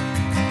Jim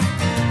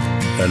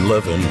and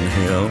loving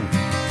him.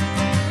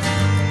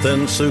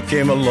 Then Sue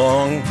came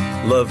along,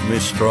 loved me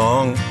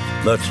strong,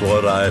 that's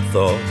what I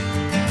thought.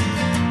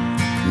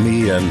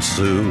 Me and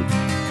Sue,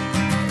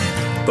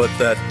 but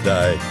that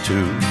died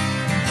too.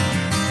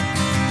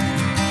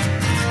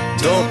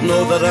 Don't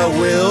know that I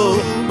will,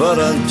 but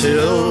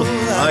until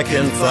I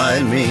can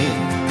find me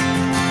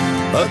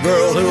a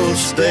girl who'll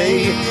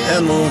stay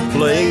and won't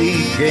play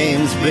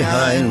games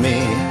behind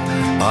me,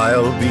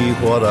 I'll be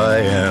what I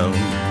am,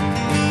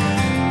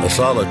 a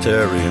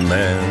solitary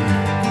man,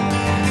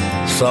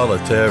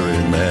 solitary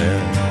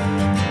man.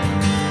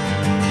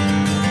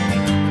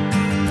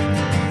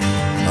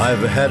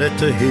 I've had it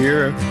to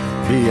hear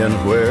being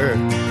where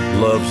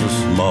love's a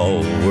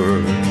small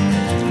word,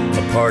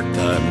 a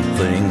part-time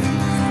thing,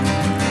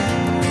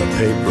 a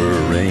paper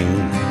ring.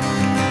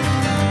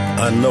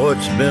 I know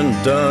it's been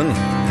done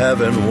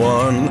having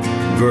one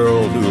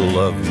girl who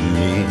loved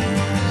me,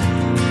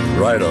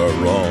 right or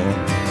wrong,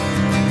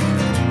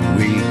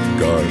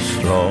 weak or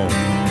strong.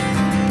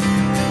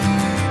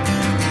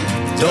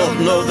 Don't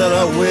know that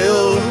I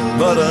will,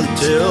 but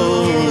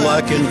until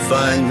I can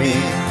find me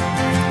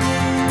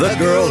the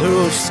girl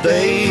who'll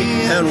stay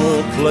and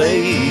won't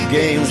play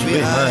games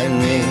behind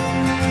me,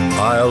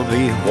 I'll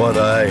be what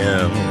I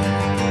am,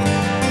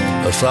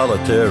 a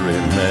solitary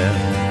man,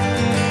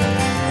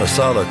 a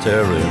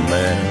solitary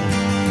man.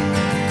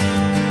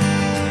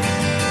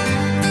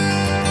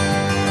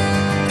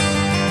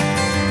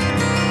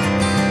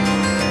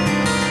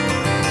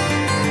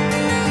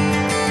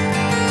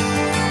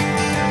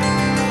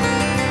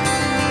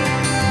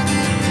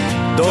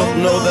 Don't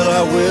know that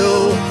I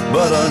will,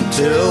 but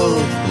until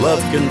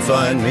love can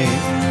find me,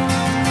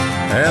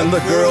 and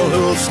the girl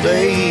who'll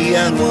stay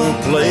and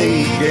won't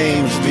play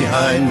games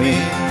behind me,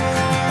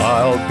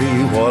 I'll be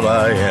what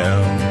I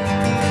am,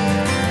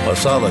 a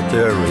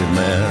solitary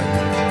man,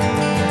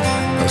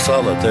 a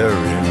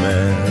solitary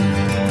man,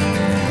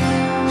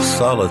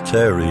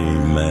 solitary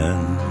man.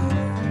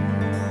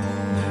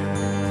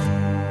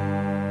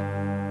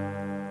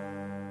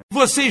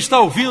 Você está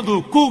ouvindo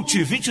o Cult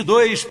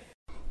 22.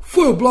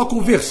 Foi o bloco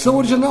versão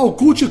original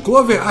Cult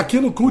Cover aqui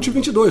no Cult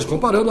 22,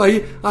 comparando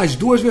aí as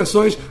duas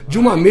versões de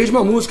uma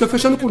mesma música,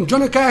 fechando com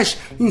Johnny Cash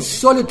em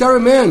Solitary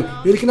Man,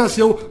 ele que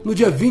nasceu no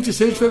dia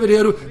 26 de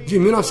fevereiro de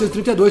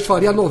 1932,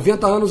 faria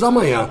 90 anos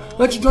amanhã.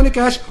 Antes de Johnny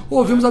Cash,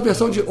 ouvimos a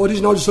versão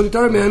original de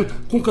Solitary Man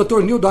com o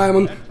cantor Neil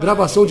Diamond,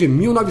 gravação de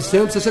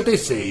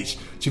 1966.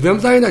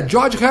 Tivemos ainda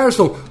George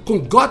Harrison com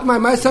Got My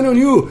Mind Set On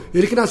You,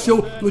 ele que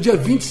nasceu no dia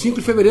 25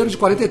 de fevereiro de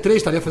 43,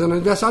 estaria fazendo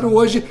aniversário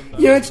hoje.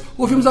 E antes,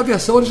 ouvimos a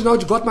versão original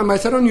de Got My Mind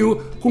Set On You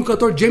com o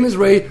cantor James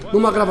Ray,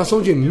 numa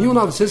gravação de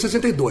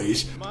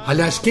 1962.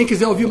 Aliás, quem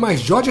quiser ouvir mais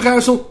George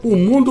Harrison, o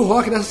mundo do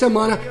rock nessa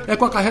semana é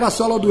com a carreira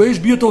solo do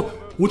ex-Beatle.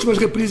 Últimas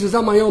reprises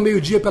amanhã ao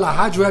meio-dia pela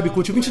Rádio Web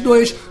Cult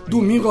 22,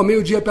 domingo ao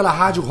meio-dia pela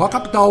Rádio Rock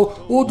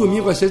Capital ou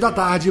domingo às 6 da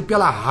tarde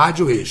pela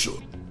Rádio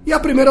Eixo. E a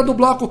primeira do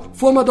bloco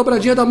foi uma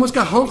dobradinha da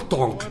música Honk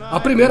Tonk. A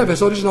primeira, a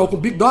versão original com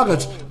Big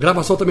Doggett,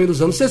 gravação também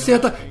dos anos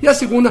 60, e a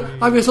segunda,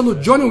 a versão do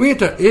Johnny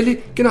Winter,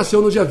 ele que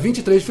nasceu no dia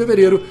 23 de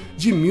fevereiro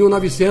de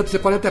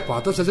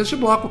 1944. Ou seja, este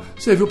bloco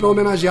serviu para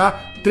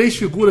homenagear três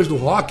figuras do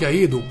rock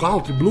aí, do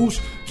country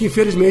blues, que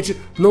infelizmente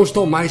não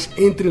estão mais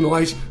entre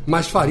nós,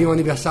 mas fariam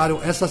aniversário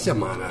essa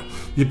semana.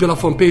 E pela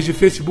fanpage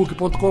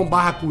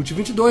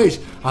facebook.com/cult22,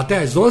 até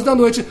às 11 da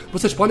noite,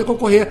 vocês podem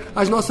concorrer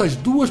às nossas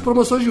duas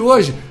promoções de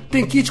hoje.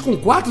 Tem kit com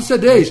 4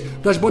 CDs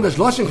das bandas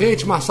Lost in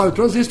Hate, Marçal e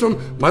Transistor,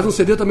 mais um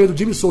CD também do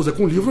Jimmy Souza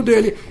com o livro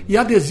dele e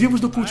adesivos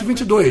do Cult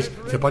 22.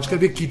 Você pode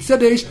escrever kit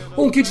CDs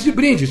ou um kit de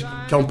brindes,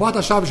 que é um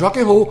porta-chaves rock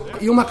and roll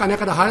e uma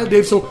caneca da Harley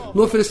Davidson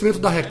no oferecimento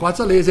da Records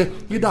a Laser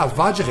e da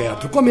VAD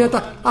Retro.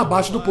 Comenta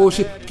abaixo do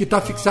post que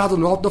está fixado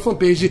no alto da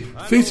fanpage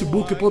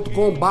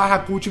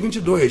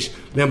facebook.com/cult22.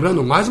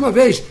 Lembrando mais uma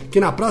vez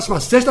que na próxima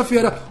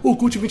sexta-feira o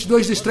Cult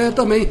 22 estreia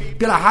também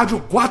pela Rádio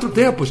 4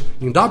 Tempos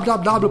em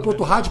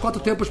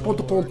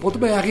www.radioquatrotempos.com.br.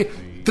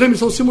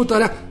 Transmissão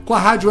simultânea com a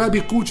Rádio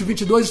Web Cult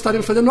 22,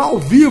 estaremos fazendo ao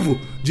vivo,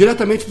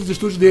 diretamente dos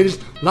estúdios deles,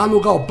 lá no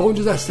Galpão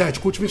 17.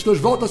 Cult 22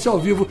 volta a ser ao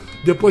vivo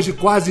depois de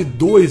quase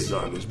 2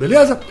 anos,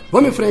 beleza?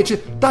 Vamos em frente,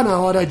 tá na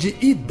hora de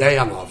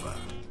Ideia Nova.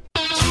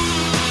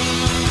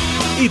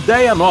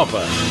 Ideia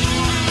Nova.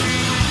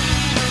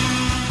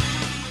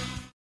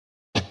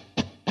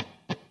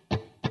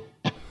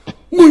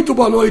 Muito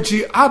boa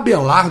noite,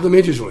 Abelardo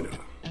Mendes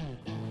Júnior.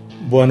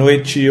 Boa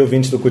noite,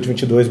 ouvintes do Cult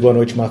 22, boa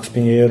noite, Marcos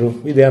Pinheiro.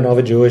 Ideia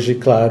Nova de hoje,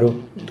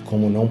 claro,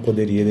 como não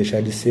poderia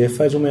deixar de ser,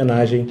 faz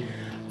homenagem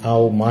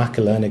ao Mark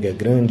Lanegan,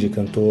 grande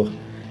cantor,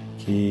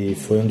 que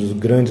foi um dos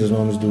grandes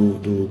nomes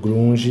do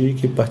grunge e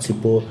que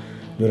participou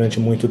durante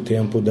muito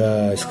tempo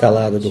da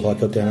escalada do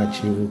rock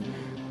alternativo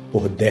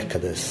por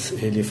décadas.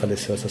 Ele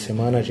faleceu essa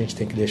semana, a gente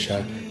tem que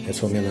deixar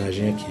essa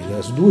homenagem aqui.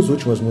 As duas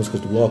últimas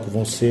músicas do bloco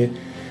vão ser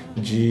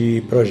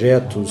de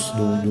projetos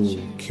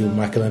que o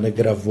Mark Lanegan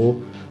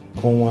gravou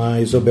com a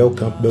Isobel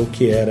Campbell,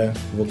 que era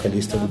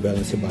vocalista do Bell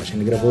and Sebastian.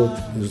 Ele gravou,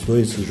 os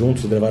dois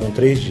juntos gravaram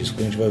 3 discos,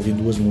 a gente vai ouvir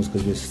 2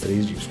 músicas desses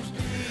 3 discos.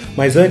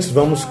 Mas antes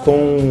vamos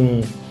com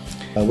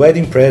a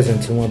Wedding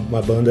Present,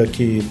 uma banda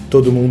que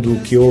todo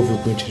mundo que ouve o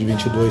Cult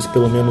 22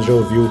 pelo menos já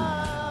ouviu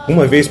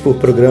uma vez por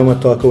programa,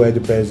 toca o Wedding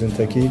Present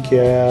aqui, que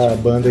é a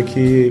banda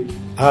que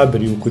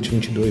abre o Cult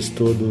 22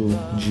 todo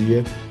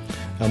dia.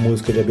 A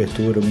música de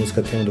abertura, a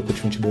música tema do Cult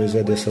 22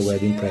 é dessa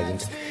Wedding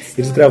Present.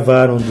 Eles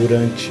gravaram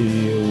durante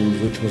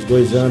os últimos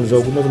 2 anos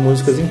algumas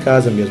músicas em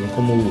casa mesmo,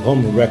 como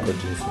home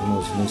records,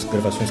 umas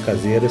gravações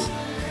caseiras,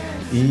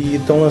 e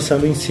estão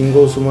lançando em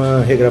singles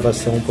uma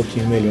regravação um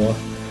pouquinho melhor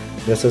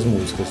dessas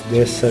músicas.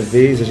 Dessa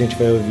vez a gente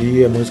vai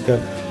ouvir a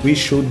música We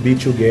Should Be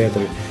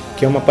Together,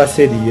 que é uma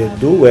parceria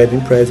do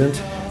Wedding Present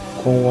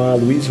com a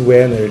Louise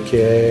Werner, que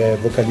é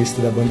vocalista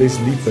da banda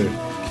Sleeper,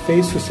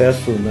 fez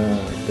sucesso na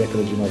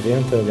década de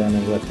 90 lá na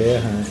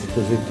Inglaterra,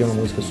 inclusive tem uma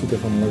música super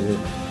famosa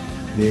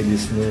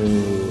deles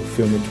no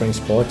filme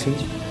Trainspotting.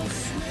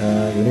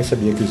 Eu nem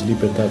sabia que o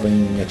Sleeper estava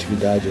em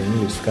atividade ainda,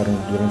 eles ficaram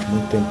durante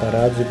muito tempo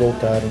parados e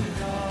voltaram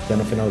já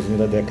no finalzinho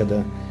da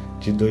década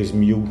de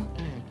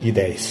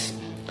 2010.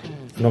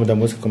 O nome da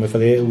música, como eu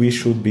falei, é We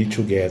Should Be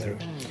Together.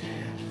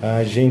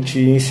 A gente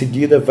em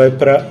seguida vai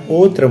para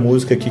outra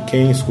música que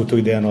quem escuta o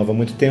Ideia Nova há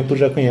muito tempo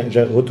já conhece,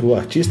 outro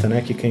artista,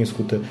 né, que quem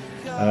escuta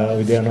a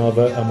Ideia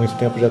Nova há muito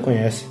tempo já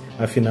conhece,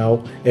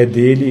 afinal é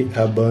dele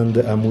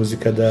a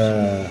música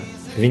da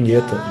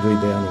vinheta do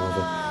Ideia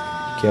Nova,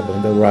 que é a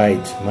banda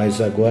Ride. Mas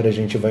agora a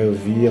gente vai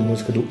ouvir a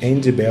música do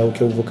Andy Bell,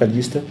 que é o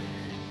vocalista,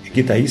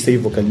 guitarrista e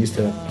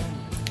vocalista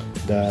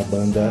da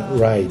banda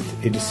Ride.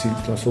 Ele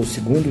lançou o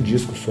 2º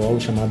disco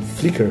solo chamado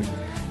Flicker.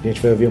 A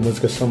gente vai ouvir a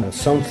música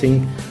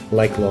Something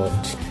Like Love.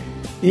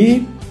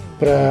 E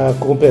para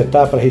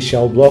completar, para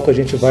rechear o bloco, a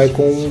gente vai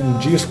com um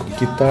disco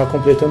que está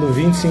completando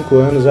 25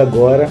 anos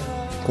agora,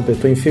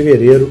 completou em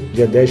fevereiro,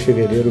 dia 10 de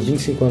fevereiro,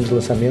 25 anos de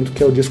lançamento,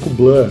 que é o disco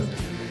Blur,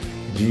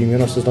 de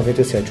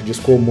 1997, o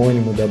disco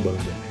homônimo da banda.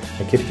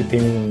 Aquele que tem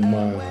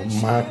uma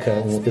maca,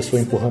 uma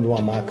pessoa empurrando uma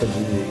maca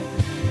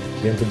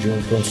dentro de um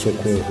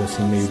pronto-socorro,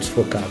 assim, meio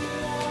desfocado.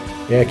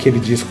 É aquele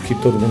disco que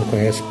todo mundo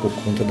conhece por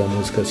conta da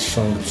música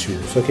Song 2,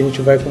 só que a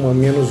gente vai com uma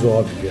menos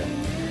óbvia,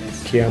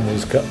 que é a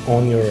música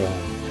On Your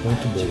Own.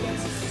 Muito boa.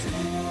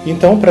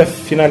 Então, para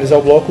finalizar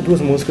o bloco, duas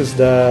músicas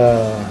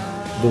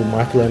do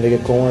Mark Lanegan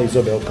com a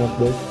Isobel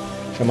Campbell,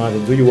 chamada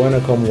Do You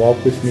Wanna Come Walk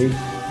With Me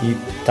e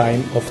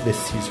Time of the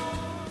Season.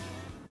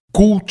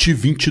 Cult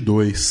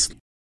 22.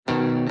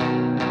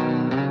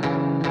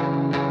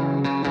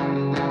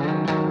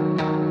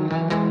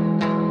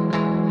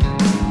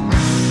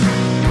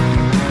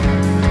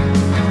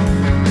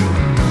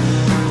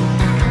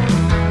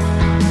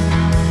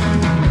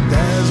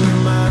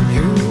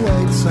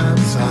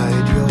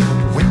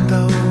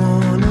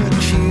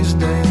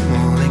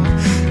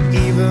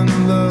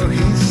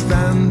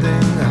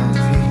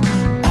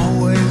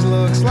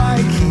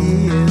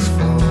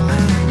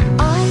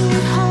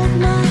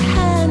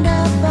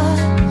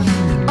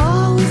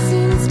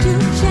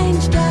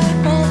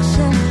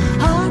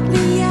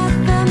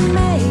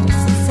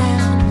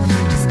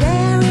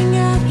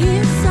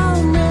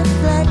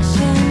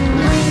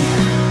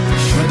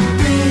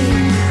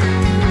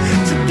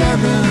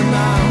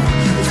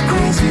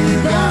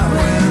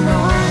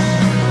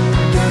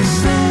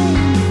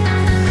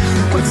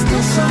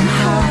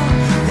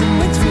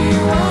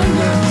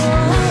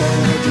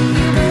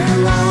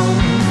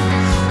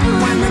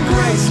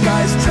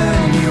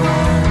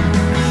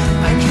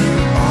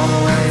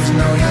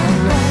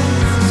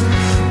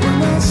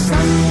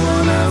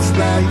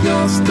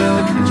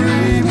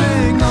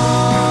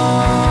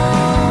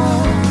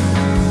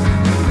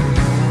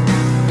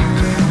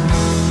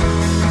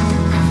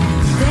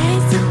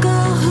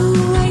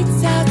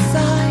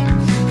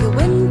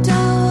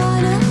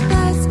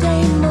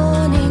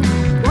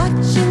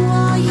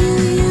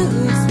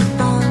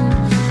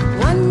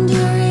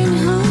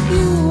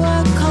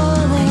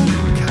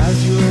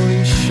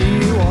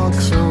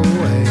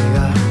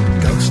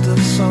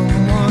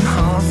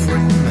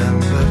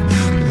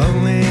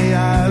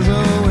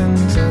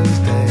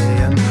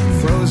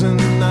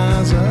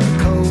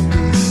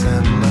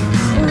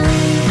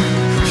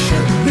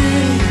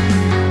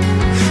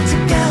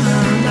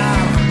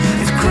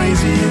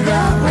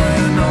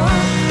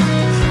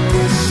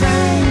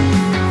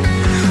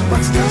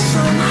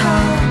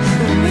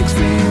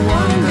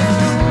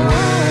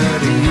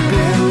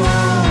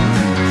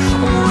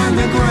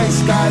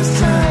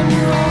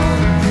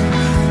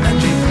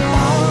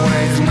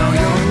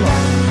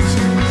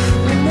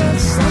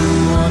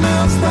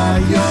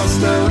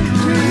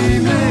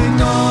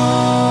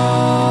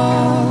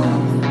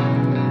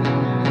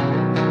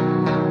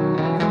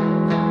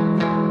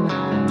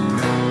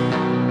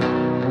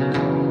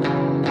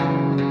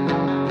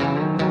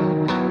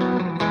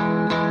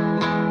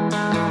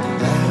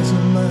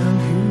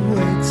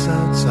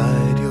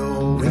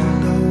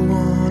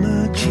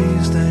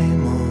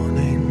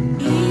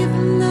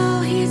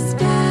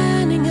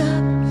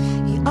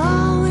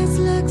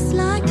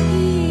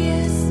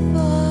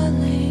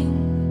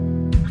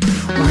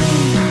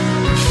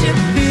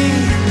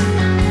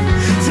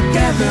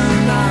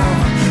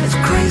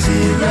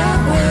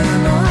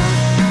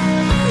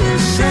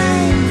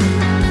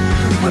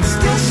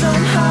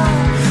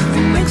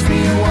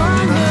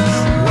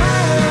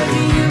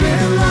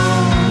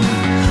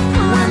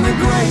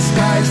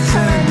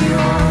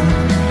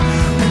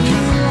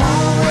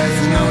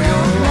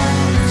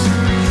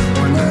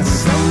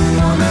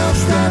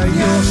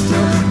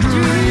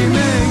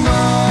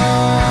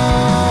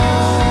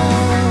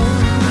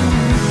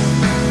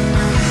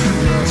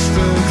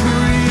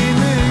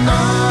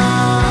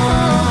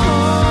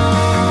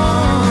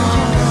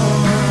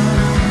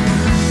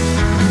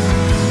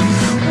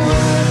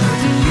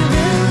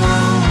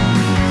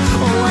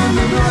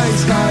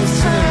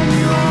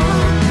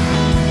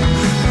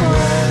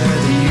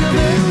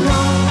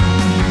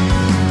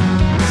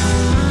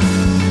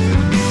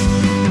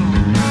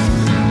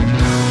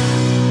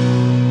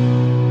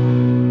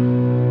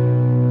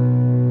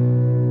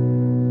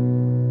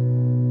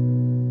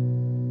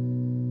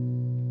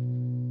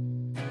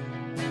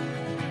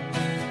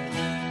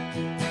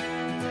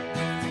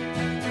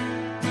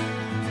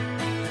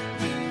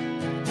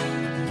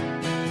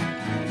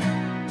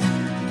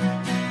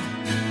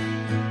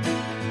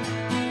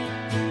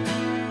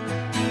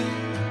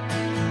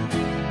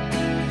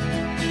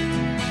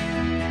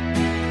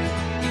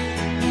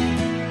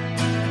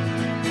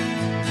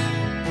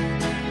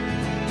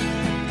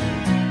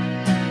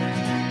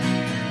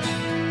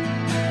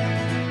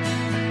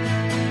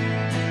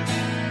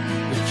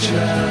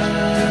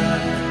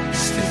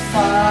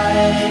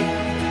 Justified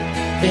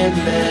in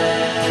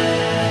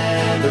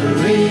memory,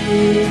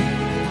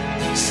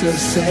 so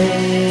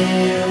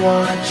say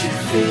what you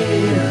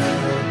feel,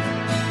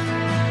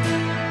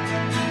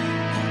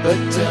 but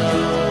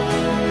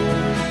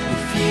don't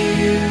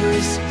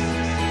confuse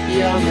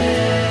your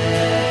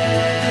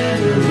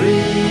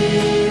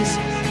memories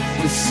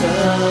with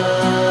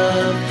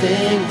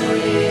something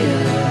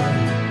real.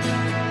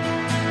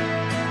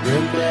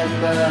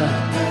 Remember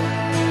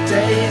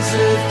days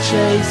of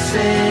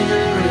chasing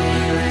and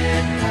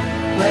reeling,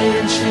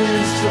 playing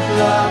tunes to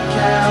block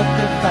out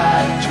the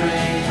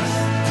factories,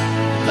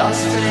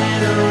 lost in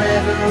a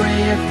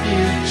reverie of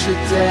future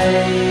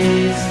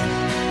days.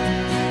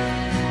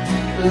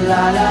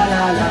 La la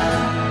la la,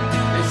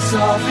 it's It's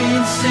all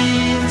been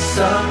seen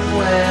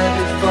somewhere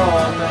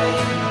before me.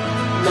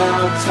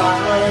 Now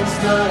time's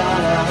not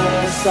on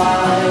our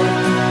side.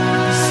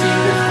 See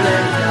the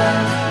flicker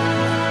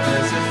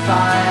as a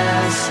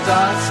fire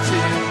starts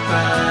to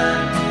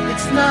burn.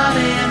 It's not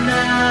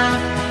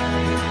enough.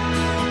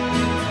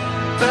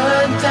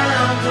 Burn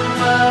down the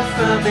world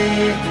for me.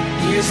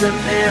 Use a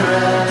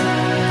mirror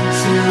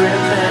to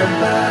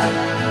remember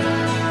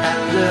and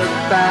look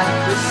back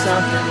with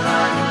something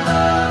like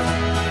love.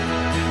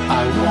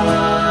 I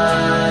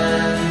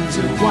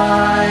wonder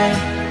why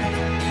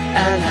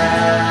and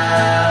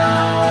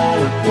how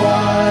it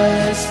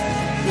was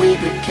we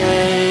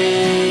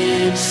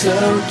became so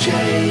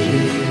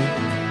jaded.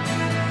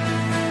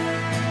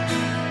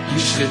 You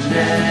should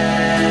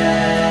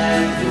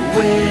never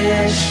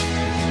wish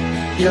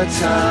your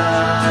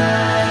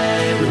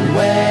time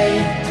away.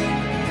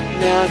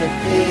 Now the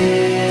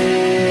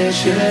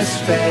picture's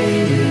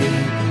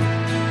faded.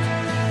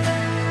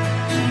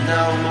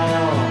 No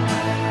more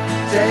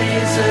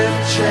days of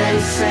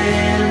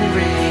chasing,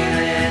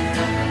 reeling,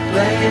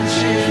 playing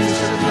tunes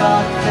to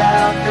block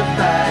out the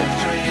bad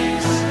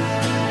dreams.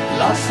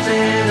 Lost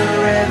in a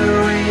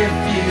reverie of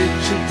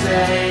future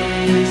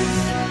days.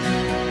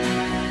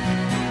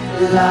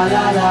 La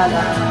la la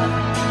la.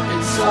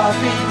 It's all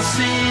been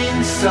seen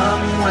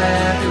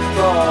somewhere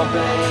before,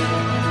 babe.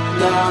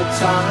 Now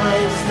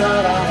time's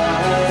not on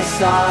our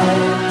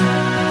side.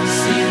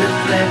 See the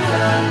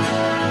flicker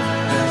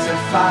as a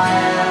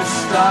fire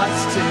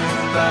starts to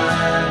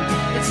burn.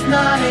 It's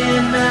not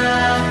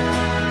enough.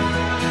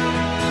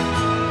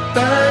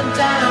 Burn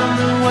down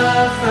the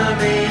world for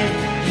me.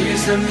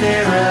 Use a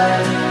mirror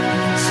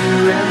to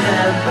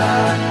remember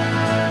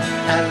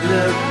and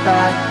look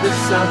back with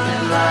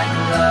something like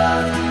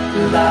love.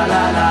 La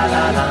la la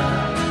la la.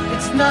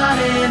 It's not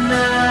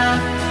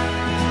enough.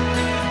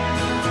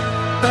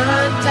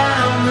 Burn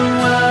down the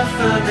world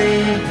for me.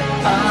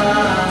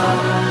 Oh,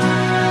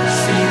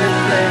 see the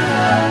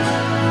flicker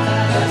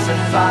as a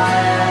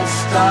fire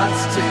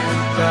starts to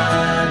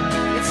burn.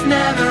 It's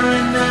never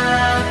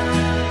enough.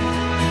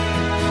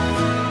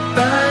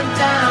 Burn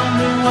down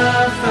the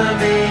world for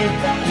me.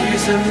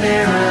 Use a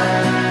mirror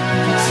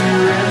to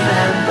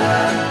remember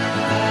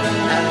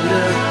and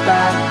look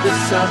back with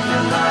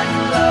something like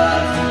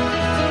love.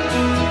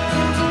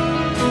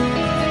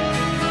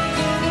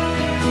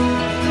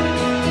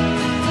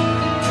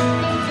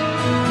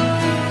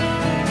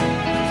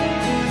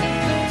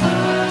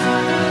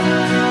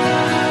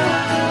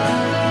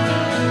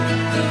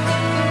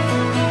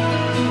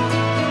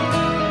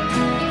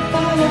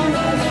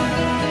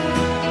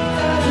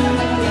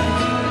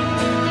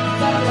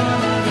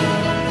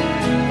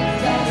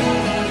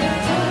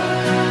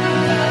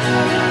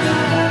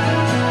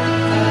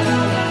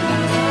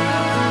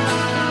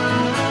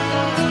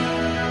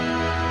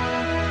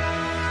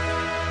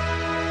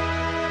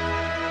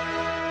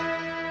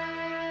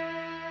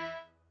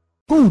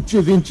 Cult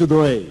 22.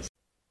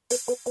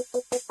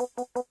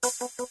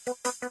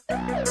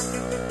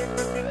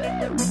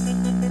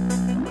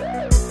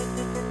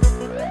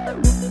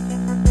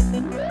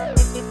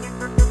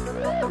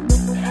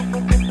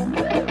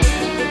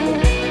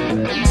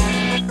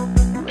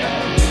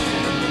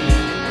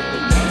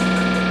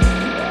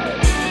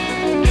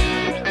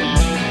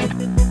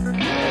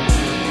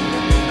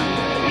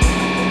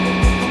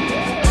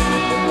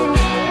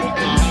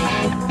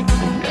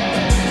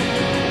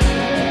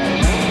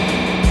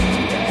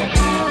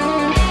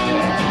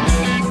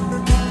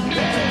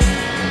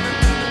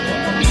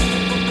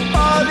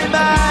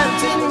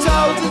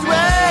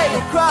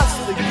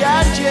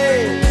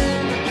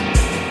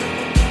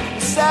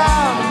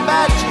 Sound of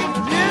magic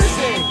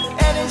music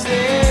in his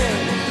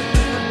ears.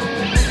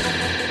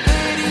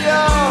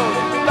 Video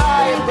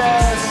by a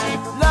bus,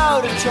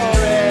 load of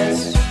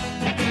tourists.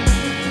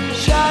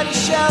 Shiny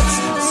shells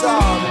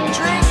on and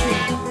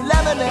drinking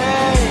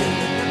lemonade.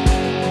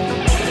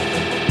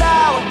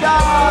 Now I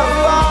got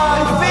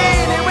one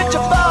feeling with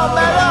your bone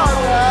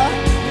melona.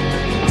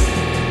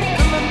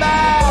 From a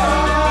man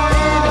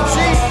in a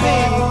TV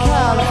in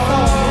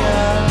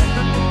California.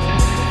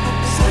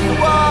 See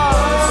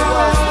once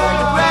was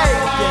like a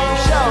reggae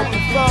show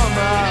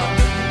performer.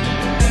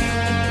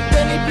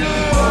 Then he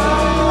blew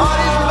on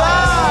his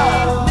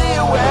money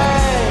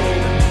away.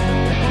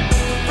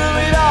 Threw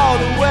it all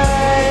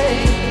away.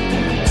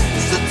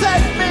 So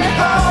take me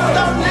home,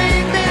 don't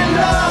leave me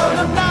alone.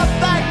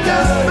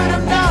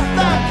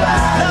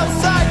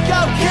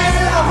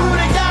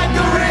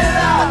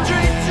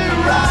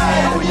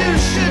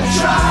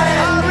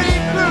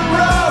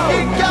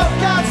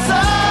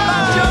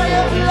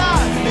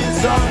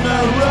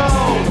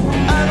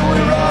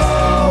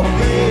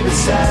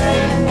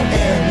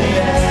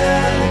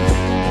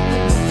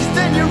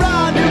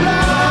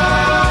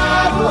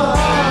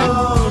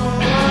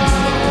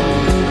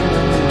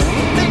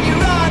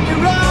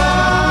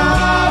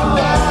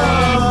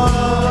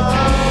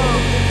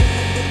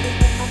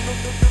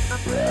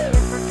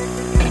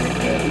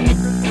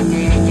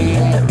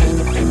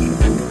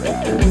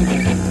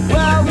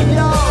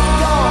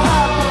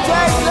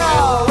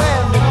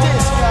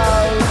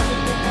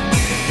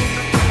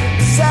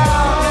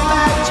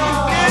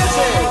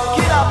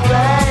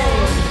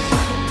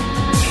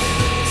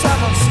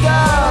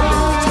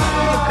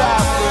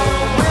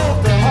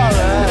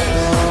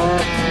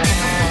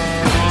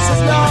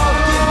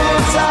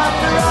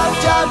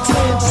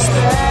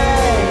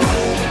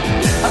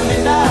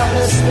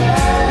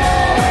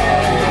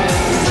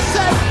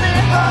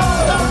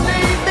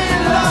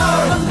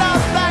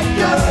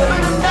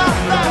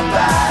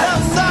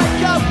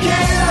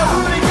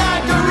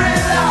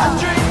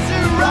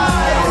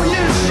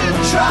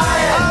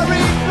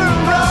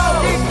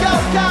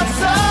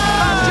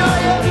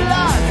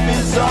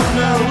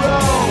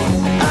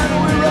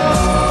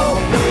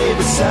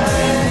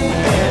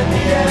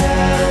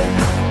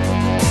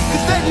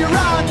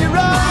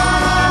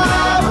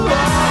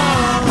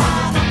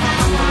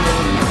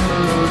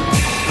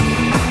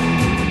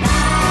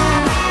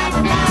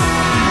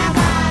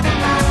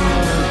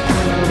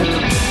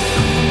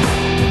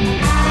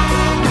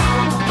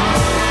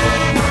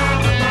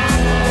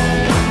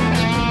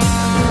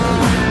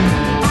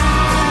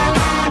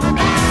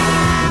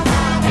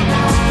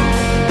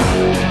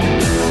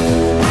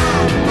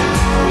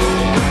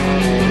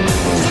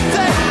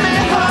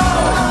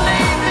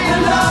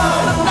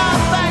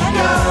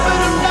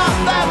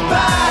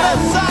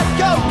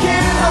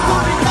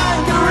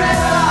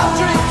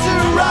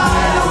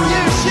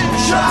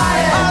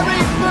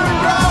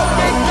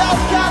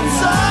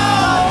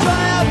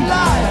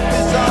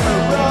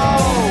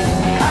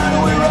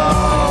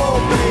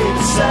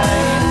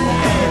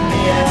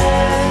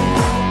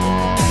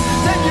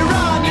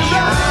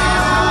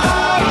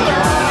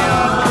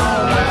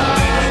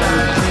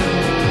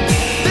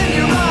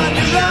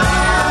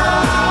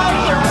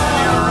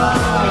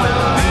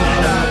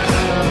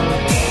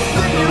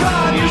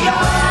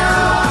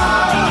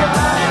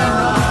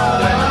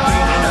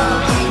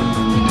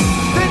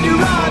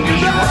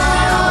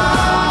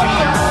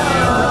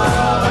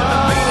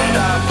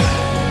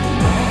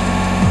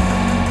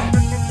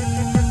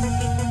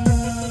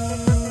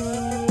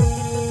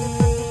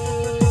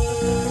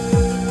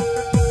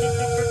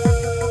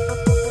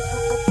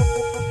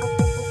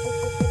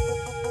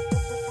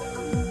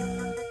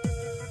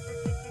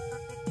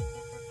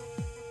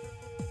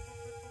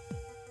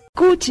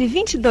 Cult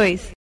 22.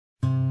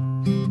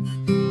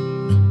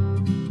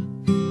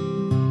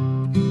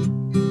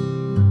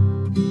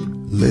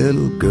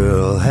 Little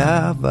girl,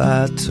 have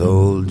I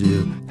told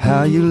you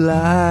how you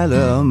light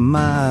up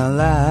my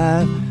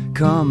life?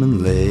 Come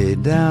and lay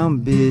down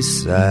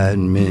beside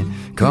me,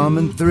 come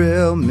and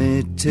thrill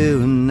me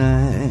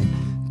tonight.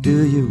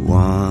 Do you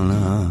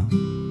wanna?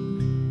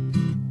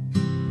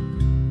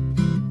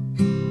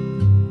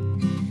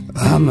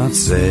 I'm not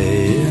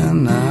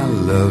saying I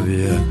love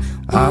you,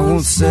 I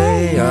won't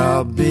say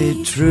I'll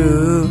be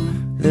true.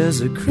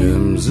 There's a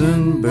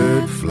crimson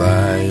bird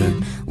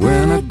flying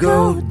when I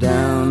go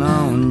down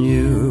on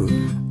you.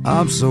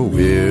 I'm so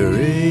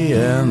weary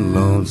and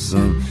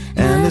lonesome,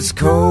 and it's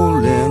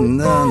cold in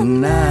the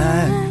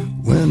night,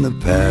 when the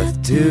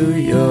path to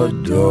your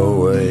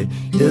doorway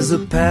is a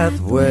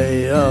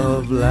pathway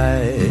of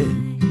light.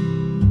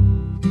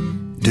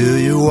 Do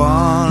you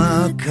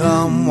wanna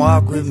come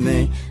walk with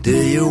me? Do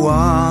you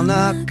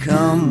wanna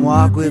come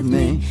walk with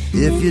me?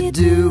 If you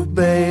do,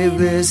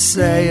 baby,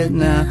 say it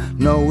now.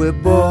 No, we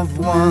both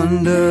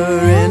wonder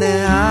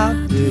anyhow.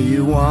 Do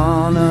you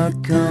wanna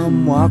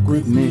come walk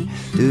with me?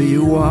 Do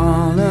you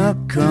wanna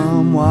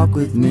come walk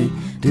with me?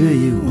 Do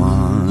you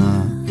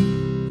wanna?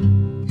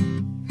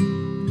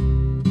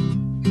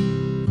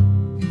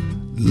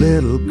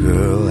 Little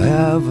girl,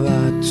 have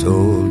I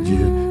told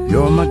you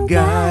you're my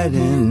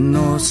guiding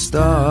North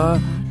Star,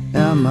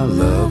 and my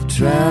love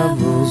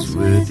travels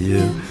with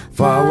you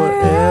far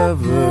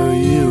wherever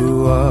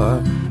you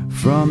are.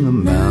 From the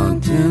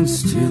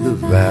mountains to the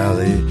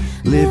valley,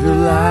 leave your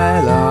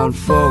light on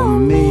for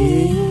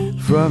me.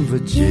 From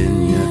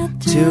Virginia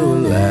to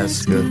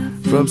Alaska,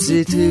 from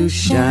sea to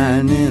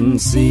shining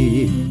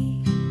sea.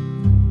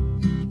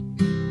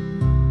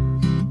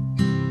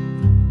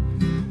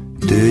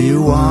 Do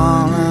you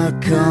wanna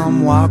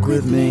come walk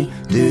with me?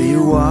 Do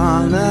you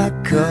wanna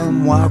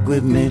come walk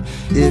with me?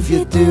 If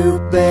you do,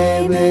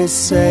 baby,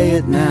 say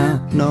it now.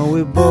 No,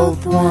 we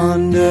both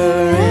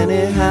wonder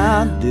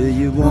anyhow. Do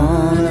you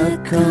wanna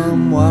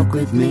come walk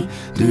with me?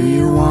 Do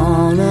you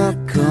wanna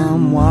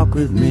come walk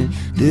with me?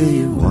 Do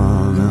you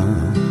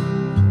wanna?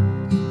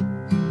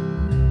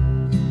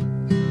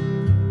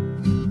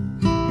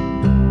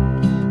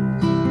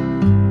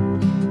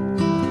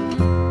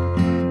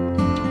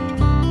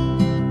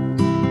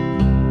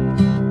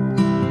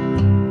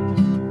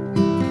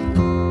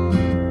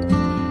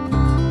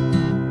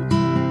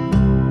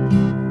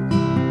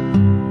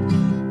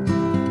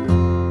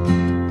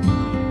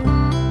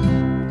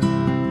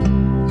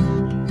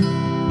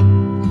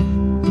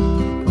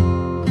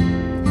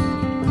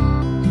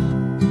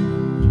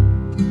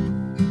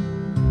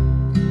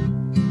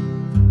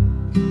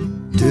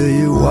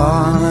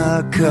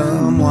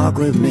 Come walk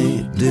with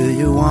me. Do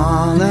you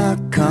wanna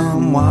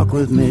come walk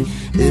with me?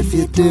 If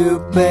you do,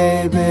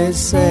 baby,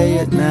 say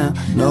it now.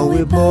 No,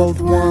 we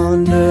both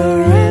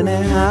wonder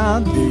anyhow.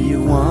 Do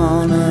you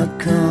wanna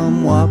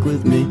come walk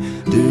with me?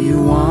 Do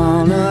you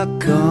wanna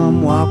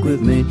come walk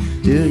with me?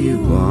 Do you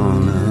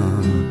wanna?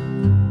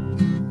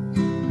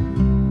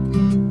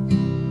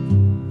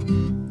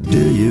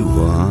 Do you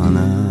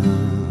wanna?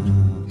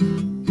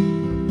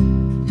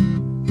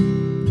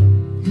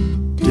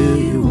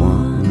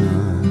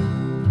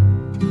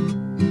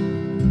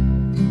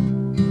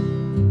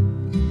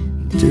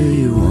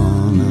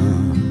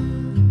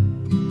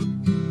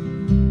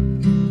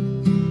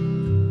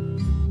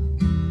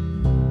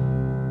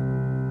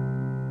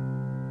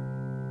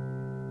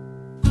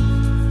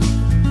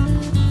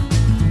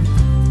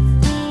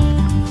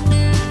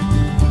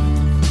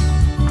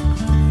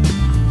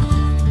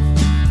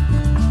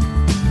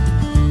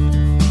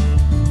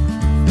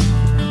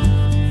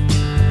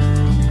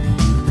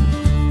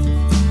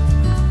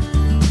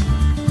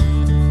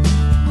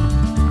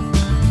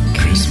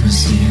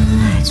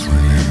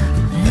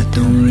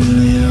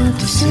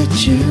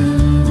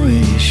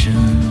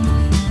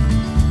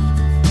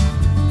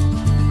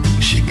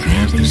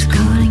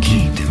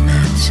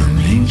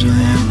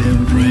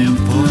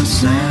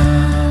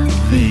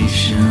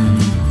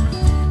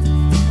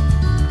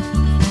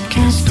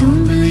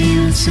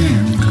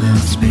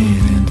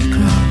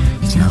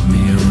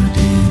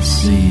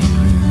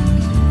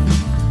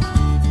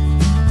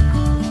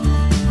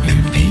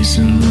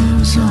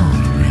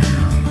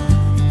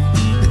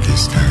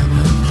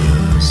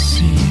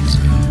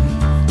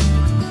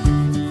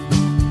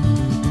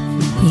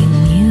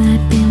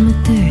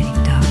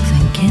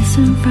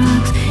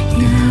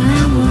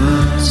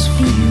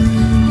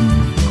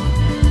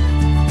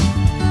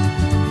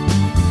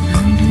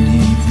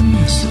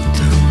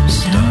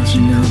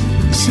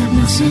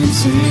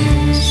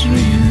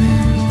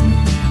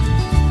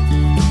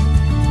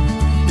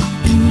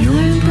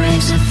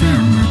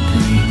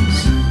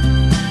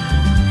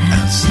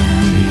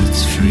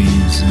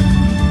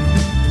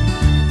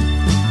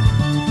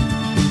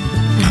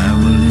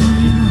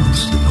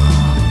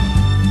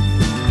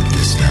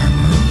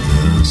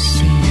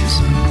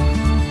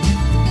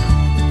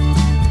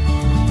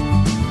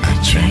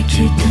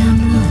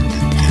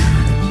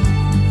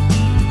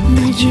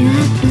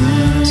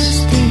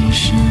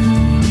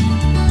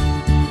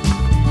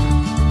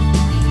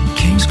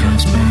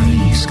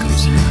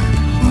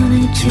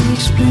 to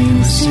explain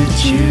the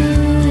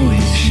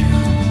situation.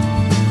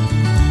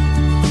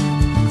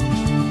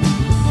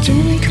 Too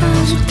many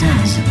cars with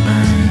ties that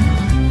bind.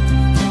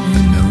 I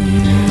know you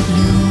have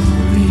your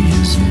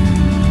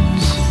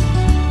reasons.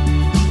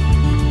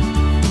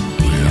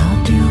 We all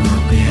do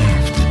what we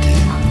have to do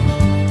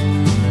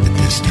at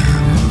this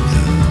time of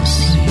the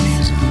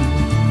season.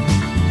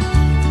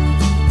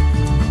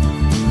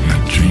 I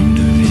dreamed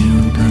of you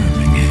in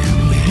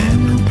Birmingham. We had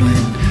no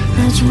plan,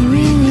 that's what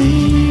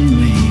really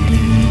made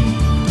it.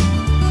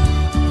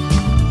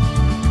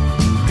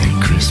 That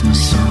Christmas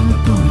song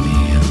that blew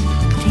me up,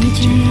 the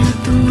DJ at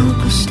the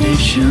local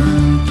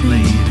station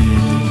played it.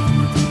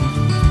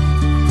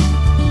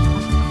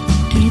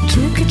 He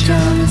took a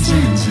job at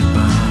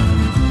Zanzibar.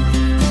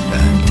 I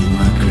did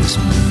my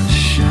Christmas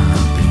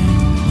shopping.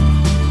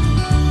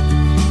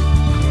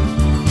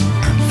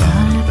 I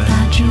thought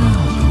about you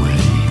all the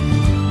way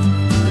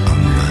on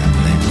my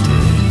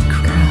Atlantic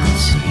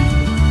crossing.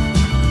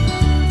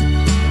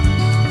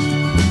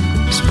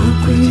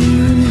 Spoke with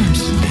you in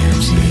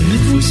Amsterdam, said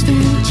if we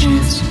stand a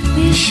chance,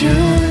 we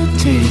should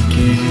take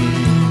it.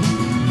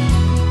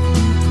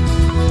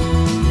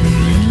 The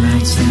red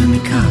lights and the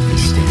coffee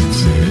stand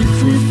said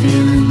if we're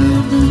feeling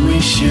love, then we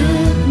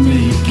should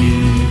make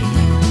it.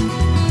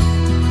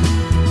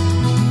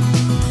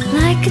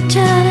 Like a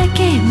child, I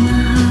gave my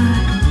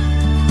heart.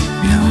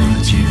 Now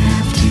would you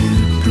have to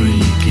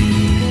break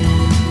it?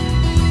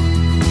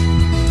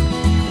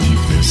 If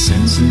there's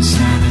sense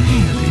inside a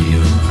hand of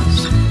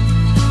yours,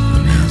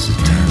 well, now's the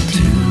time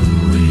to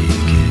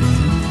wake it.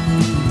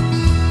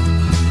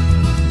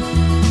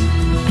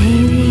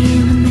 Baby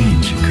in the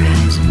manger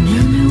cries, and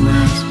your new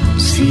eyes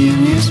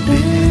seeing is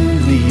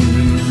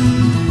believing.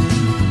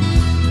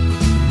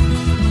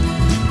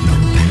 No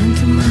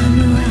pantomime,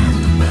 no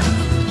alibi.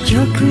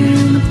 Joker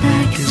in the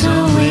back is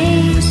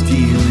always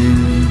dealing.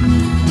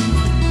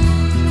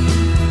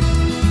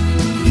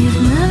 If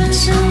loving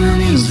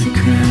someone is the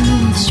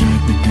crime,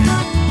 strike me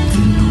down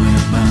from the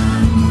web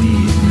I'm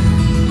weaving.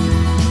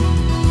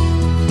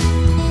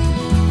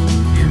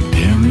 And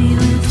pair me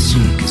with the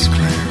circus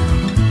clown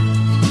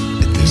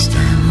at this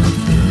time of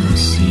the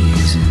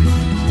season.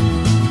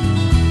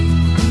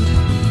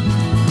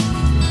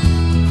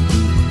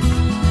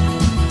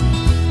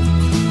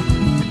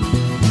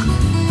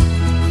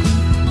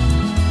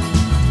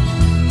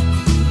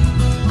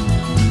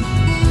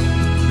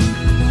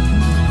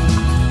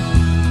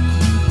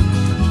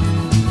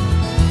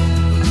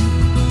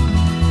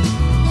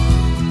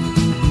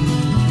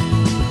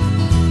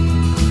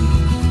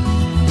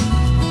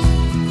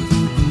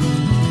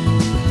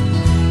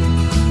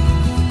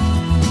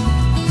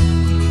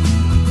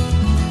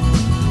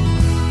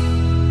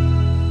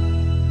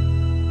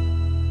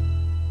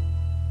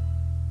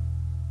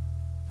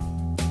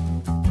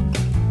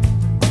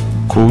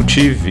 Cult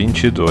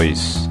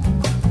 22.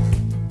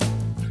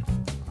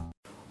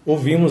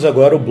 Ouvimos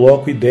agora o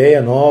bloco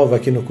Ideia Nova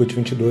aqui no Cult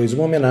 22,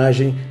 uma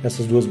homenagem,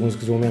 essas duas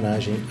músicas, uma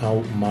homenagem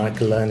ao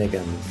Mark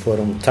Lanegan.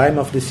 Foram Time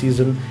of the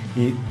Season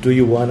e Do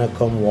You Wanna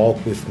Come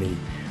Walk With Me.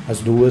 As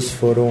duas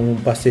foram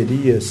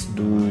parcerias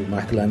do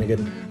Mark Lanegan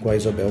com a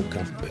Isobel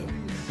Campbell.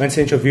 Antes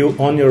a gente ouviu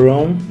On Your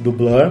Own, do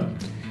Blur,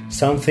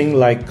 Something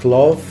Like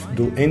Love,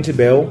 do Andy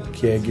Bell,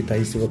 que é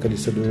guitarrista e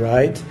vocalista do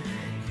Ride,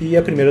 e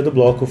a primeira do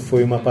bloco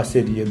foi uma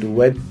parceria do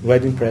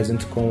Wedding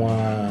Present com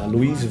a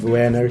Louise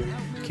Werner,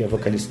 que é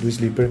vocalista do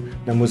Sleeper,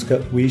 na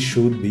música We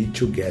Should Be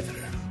Together.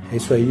 É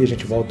isso aí, a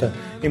gente volta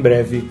em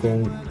breve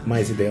com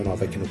mais Ideia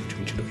Nova aqui no Cult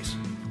 22.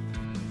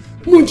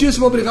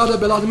 Muitíssimo obrigado,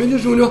 Abelardo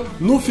Mendes Júnior.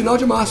 No final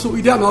de março,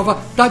 Ideia Nova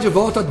está de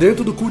volta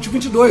dentro do Cult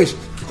 22,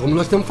 que, como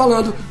nós estamos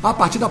falando, a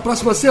partir da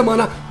próxima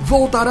semana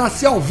voltará a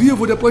ser ao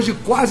vivo depois de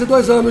quase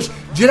 2 anos,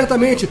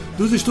 diretamente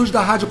dos estúdios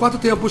da Rádio 4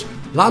 Tempos,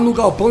 lá no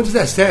Galpão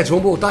 17.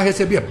 Vamos voltar a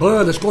receber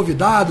bandas,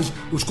 convidados,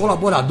 os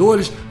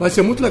colaboradores. Vai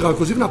ser muito legal.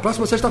 Inclusive, na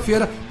próxima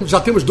sexta-feira, já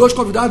temos 2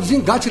 convidados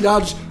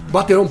engatilhados,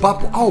 baterão um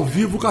papo ao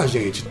vivo com a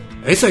gente.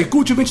 É isso aí,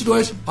 Cult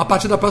 22, a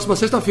partir da próxima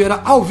sexta-feira,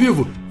 ao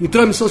vivo, em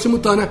transmissão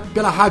simultânea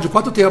pela Rádio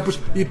 4 Tempos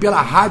e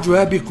pela Rádio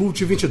Web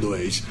Cult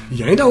 22.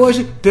 E ainda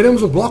hoje,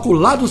 teremos um bloco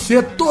Lado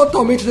C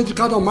totalmente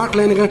dedicado ao Mark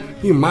Lanegan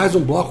e mais um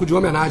bloco de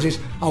homenagens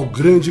ao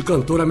grande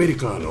cantor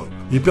americano.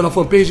 E pela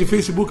fanpage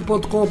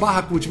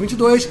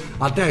facebook.com/cult22,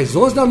 até às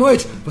 11 da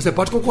noite, você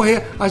pode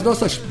concorrer às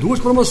nossas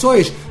 2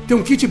 promoções. Tem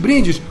um kit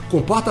brindes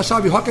com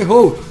porta-chave rock and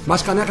roll,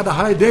 mais caneca da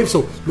Harley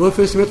Davidson, no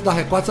oferecimento da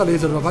Recortes a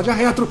Laser da Vadia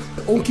Retro,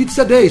 ou um kit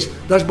CDs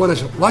das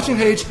bandas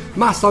Watching Hate,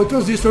 Marçal e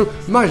Transistor,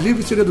 mais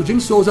livre CD do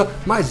Jimmy Souza,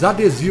 mais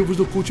adesivos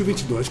do Cult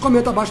 22.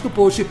 Comenta abaixo do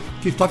post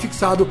que está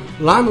fixado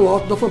lá no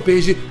alto da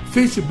fanpage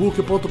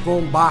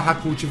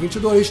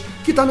facebook.com/cult22,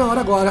 que está na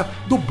hora agora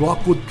do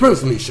bloco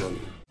Transmission.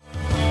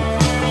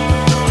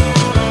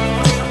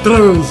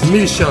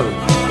 Transmission.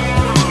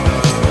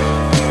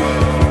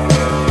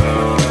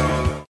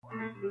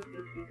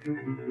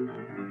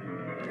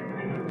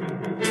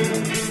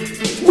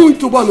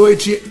 Muito boa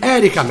noite,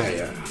 Érica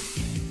Meyer.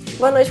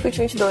 Boa noite, Cult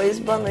 22.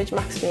 Boa noite,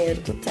 Marcos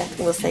Pinheiro. Tudo certo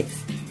com vocês?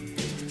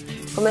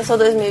 Começou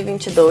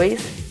 2022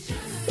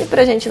 E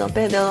pra gente não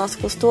perder o nosso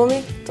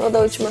costume, toda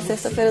última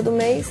sexta-feira do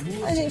mês,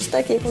 a gente tá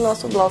aqui com o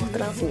nosso bloco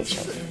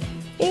Transmission.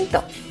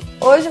 Então,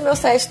 hoje o meu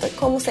set,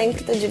 como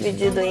sempre, tá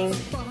dividido em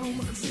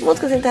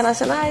músicas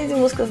internacionais e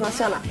músicas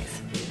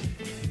nacionais.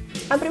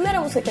 A primeira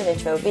música que a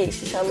gente vai ouvir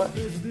se chama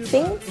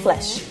Thin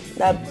Flash,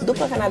 da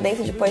dupla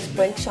canadense de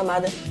post-punk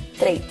chamada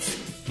Traits.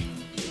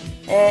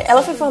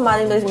 Ela foi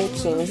formada em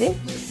 2015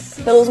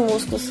 pelos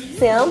músicos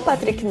Sean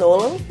Patrick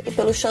Nolan e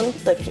pelo Sean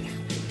Tucker.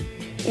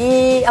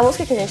 E a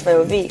música que a gente vai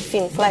ouvir,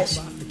 Thin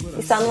Flash,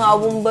 está no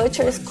álbum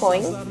Butcher's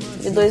Coin,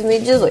 de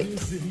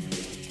 2018.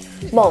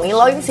 Bom, e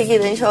logo em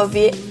seguida a gente vai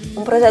ouvir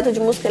um projeto de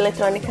música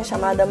eletrônica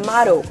chamada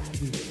Maro,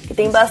 que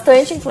tem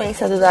bastante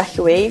influência do Dark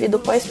Wave e do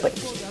post-punk.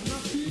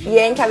 E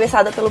é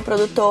encabeçada pelo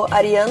produtor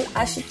Arian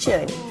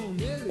Ashitiani.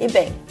 E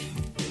bem,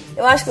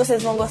 eu acho que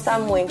vocês vão gostar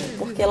muito,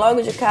 porque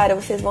logo de cara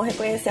vocês vão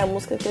reconhecer a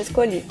música que eu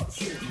escolhi,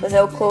 pois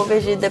é o cover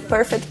de The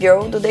Perfect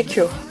Girl do The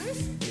Cure.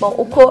 Bom,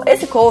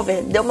 esse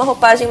cover deu uma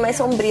roupagem mais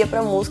sombria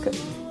pra música,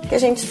 que a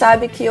gente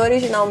sabe que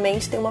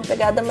originalmente tem uma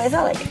pegada mais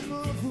alegre.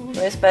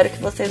 Eu espero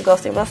que vocês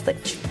gostem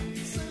bastante.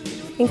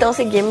 Então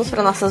seguimos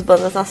para nossas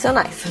bandas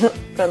nacionais,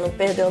 para não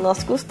perder o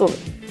nosso costume.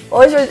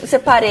 Hoje eu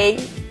separei,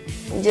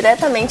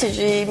 diretamente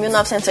de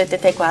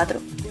 1984,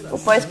 o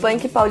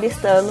pós-punk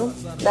paulistano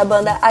da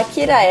banda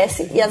Akira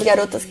S e as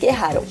Garotas que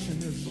Erraram,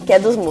 que é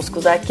dos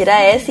músicos Akira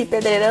S e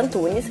Pedreira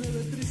Antunes,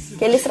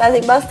 que eles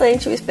trazem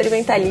bastante o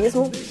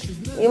experimentalismo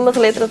e umas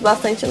letras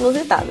bastante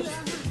inusitadas.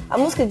 A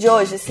música de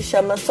hoje se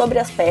chama Sobre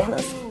as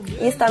Pernas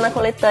e está na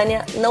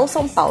coletânea Não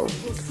São Paulo,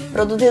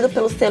 produzido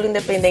pelo selo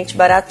independente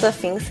Baratos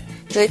Afins,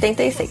 de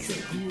 86.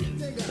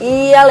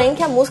 E além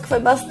que a música foi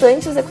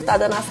bastante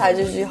executada nas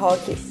rádios de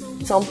rock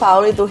de São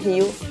Paulo e do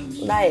Rio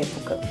da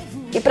época.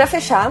 E pra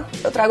fechar,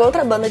 eu trago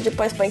outra banda de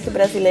pós-punk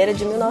brasileira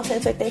de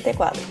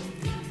 1984,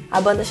 a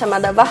banda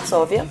chamada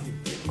Varsóvia,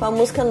 com a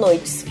música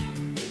Noites,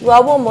 do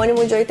álbum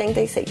homônimo de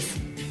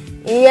 86.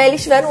 E aí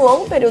eles tiveram um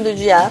longo período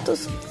de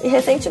hiatos e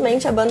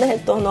recentemente a banda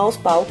retornou aos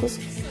palcos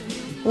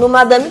no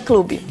Madame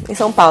Club, em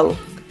São Paulo,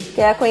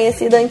 que é a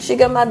conhecida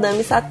antiga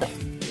Madame Satã.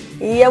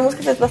 E a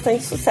música fez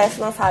bastante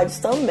sucesso nas rádios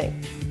também.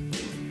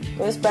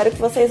 Eu espero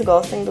que vocês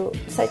gostem do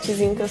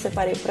setzinho que eu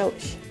separei pra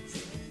hoje.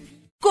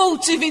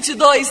 Cult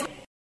 22.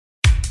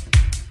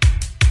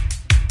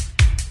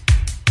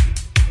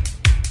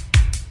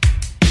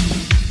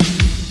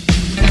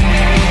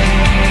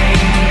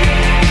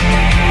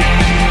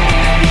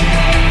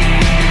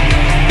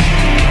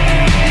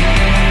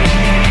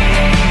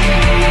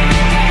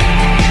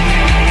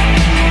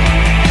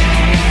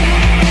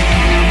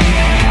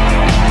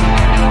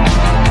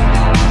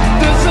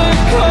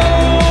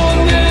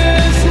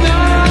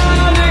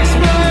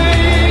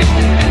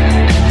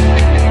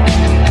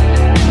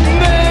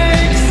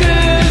 Makes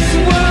this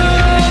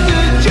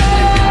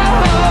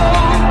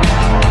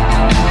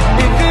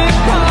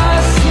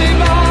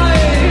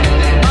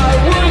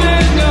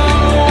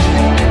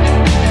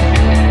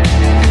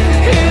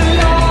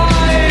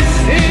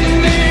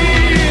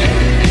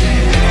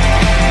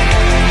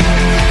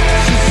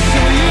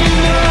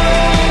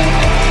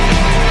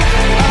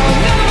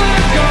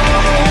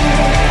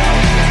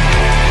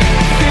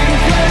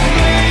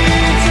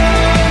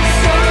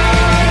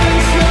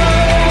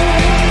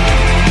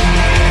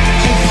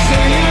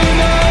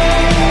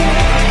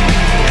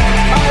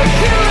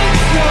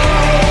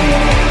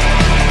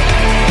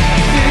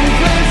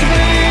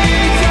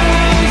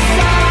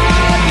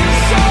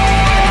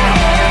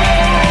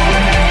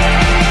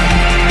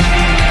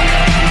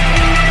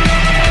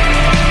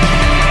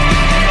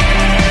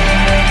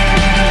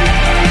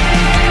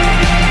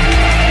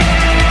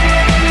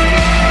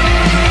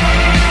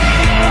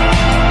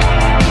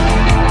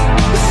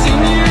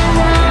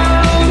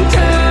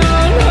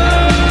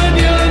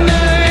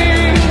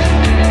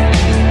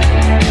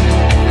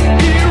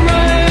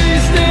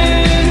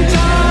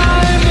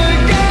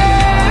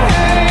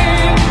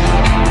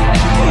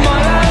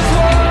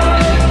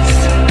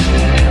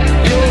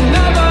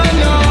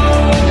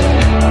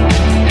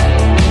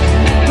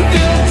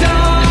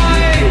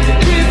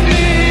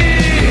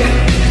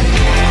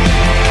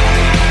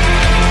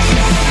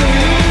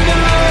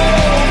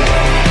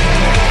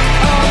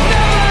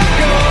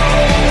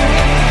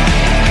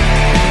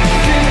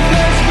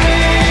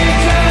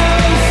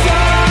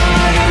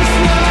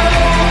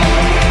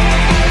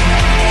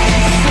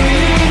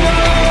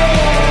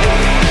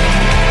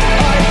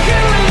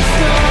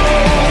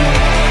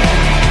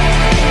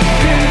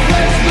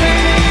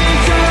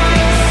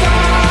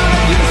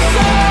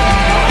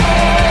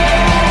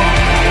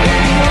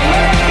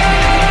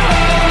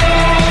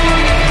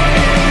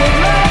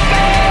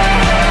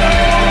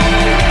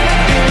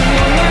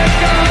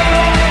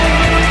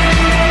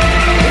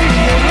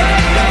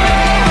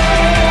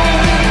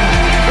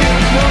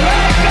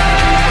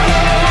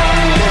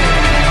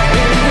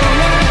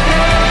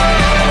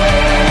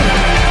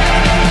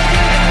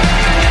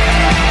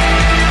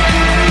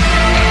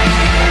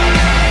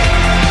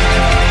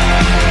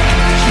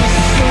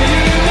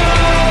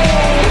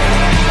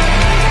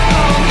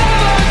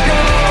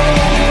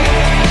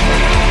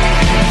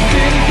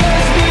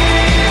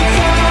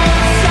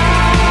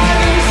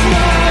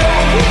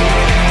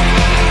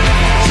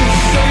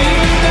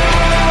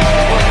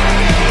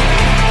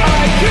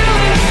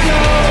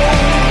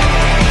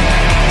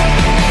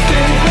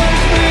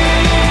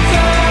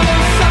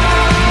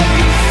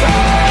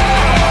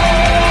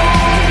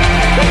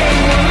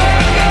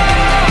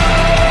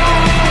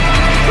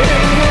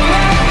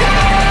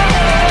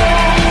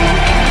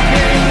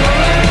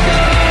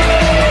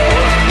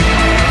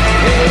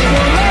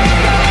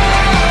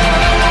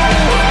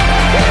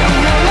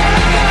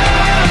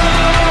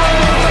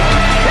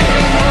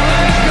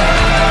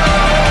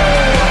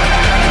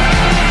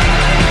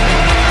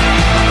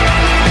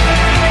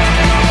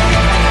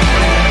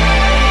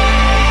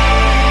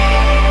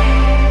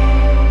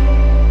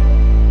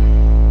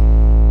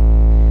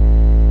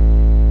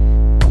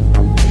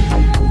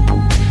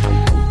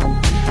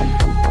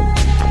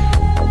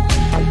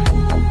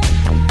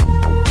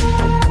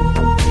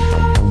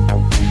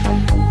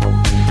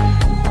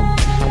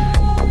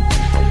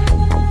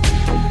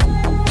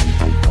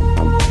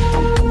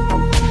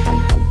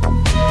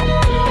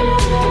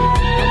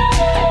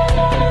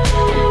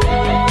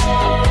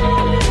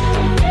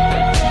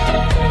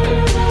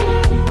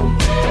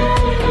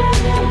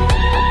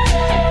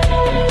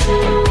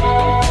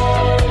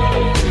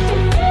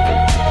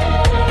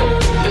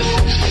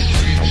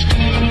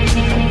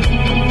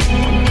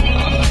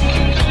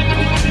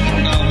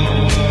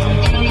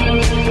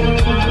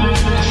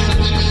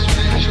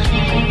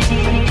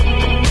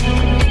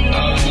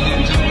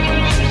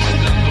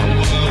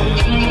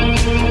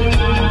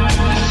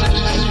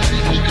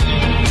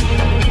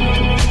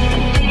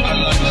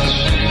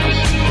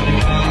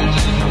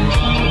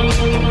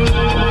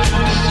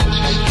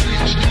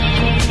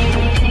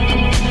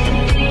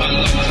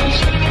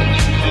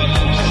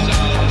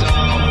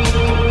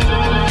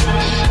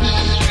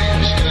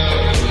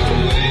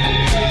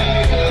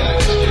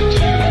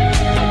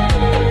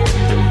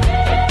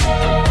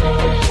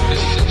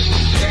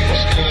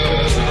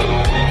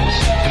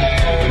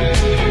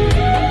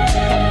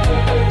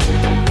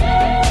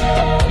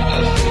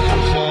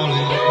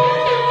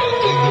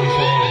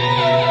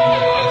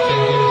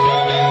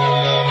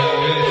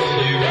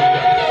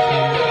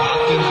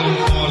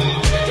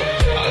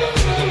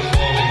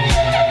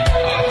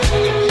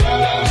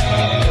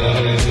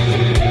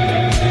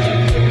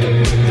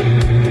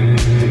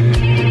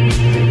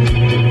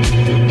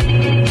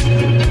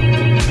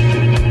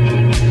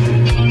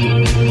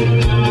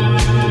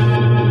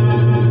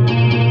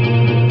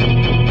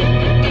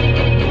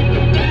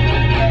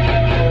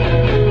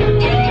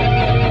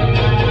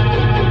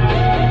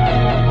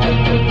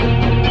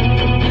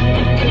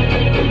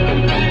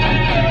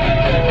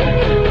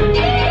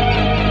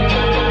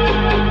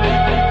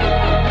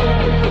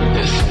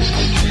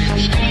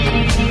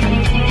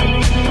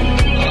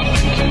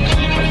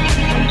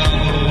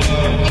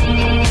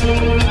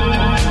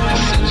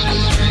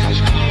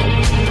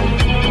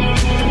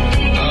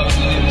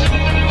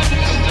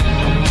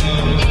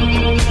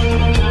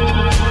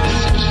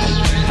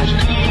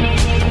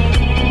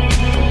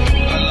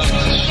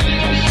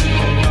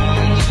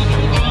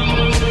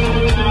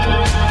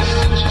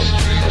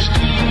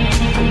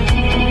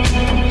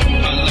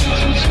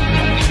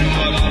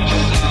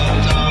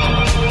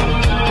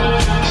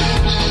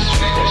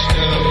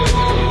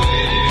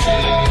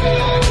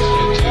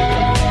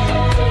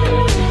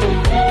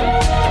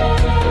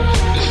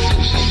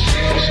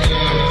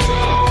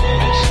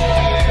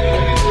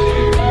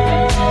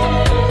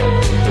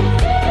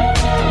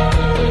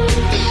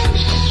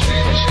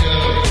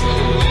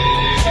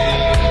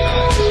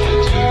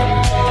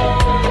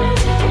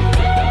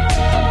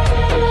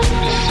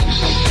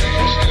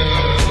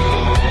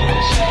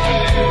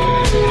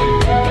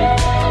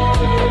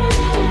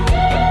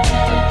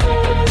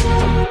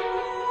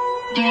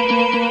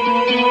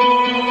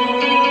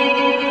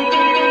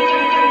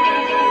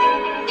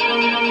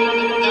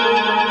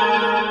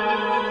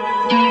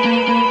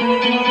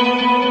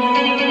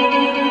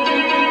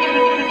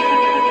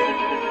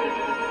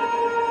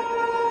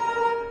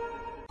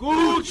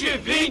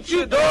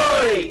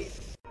 22.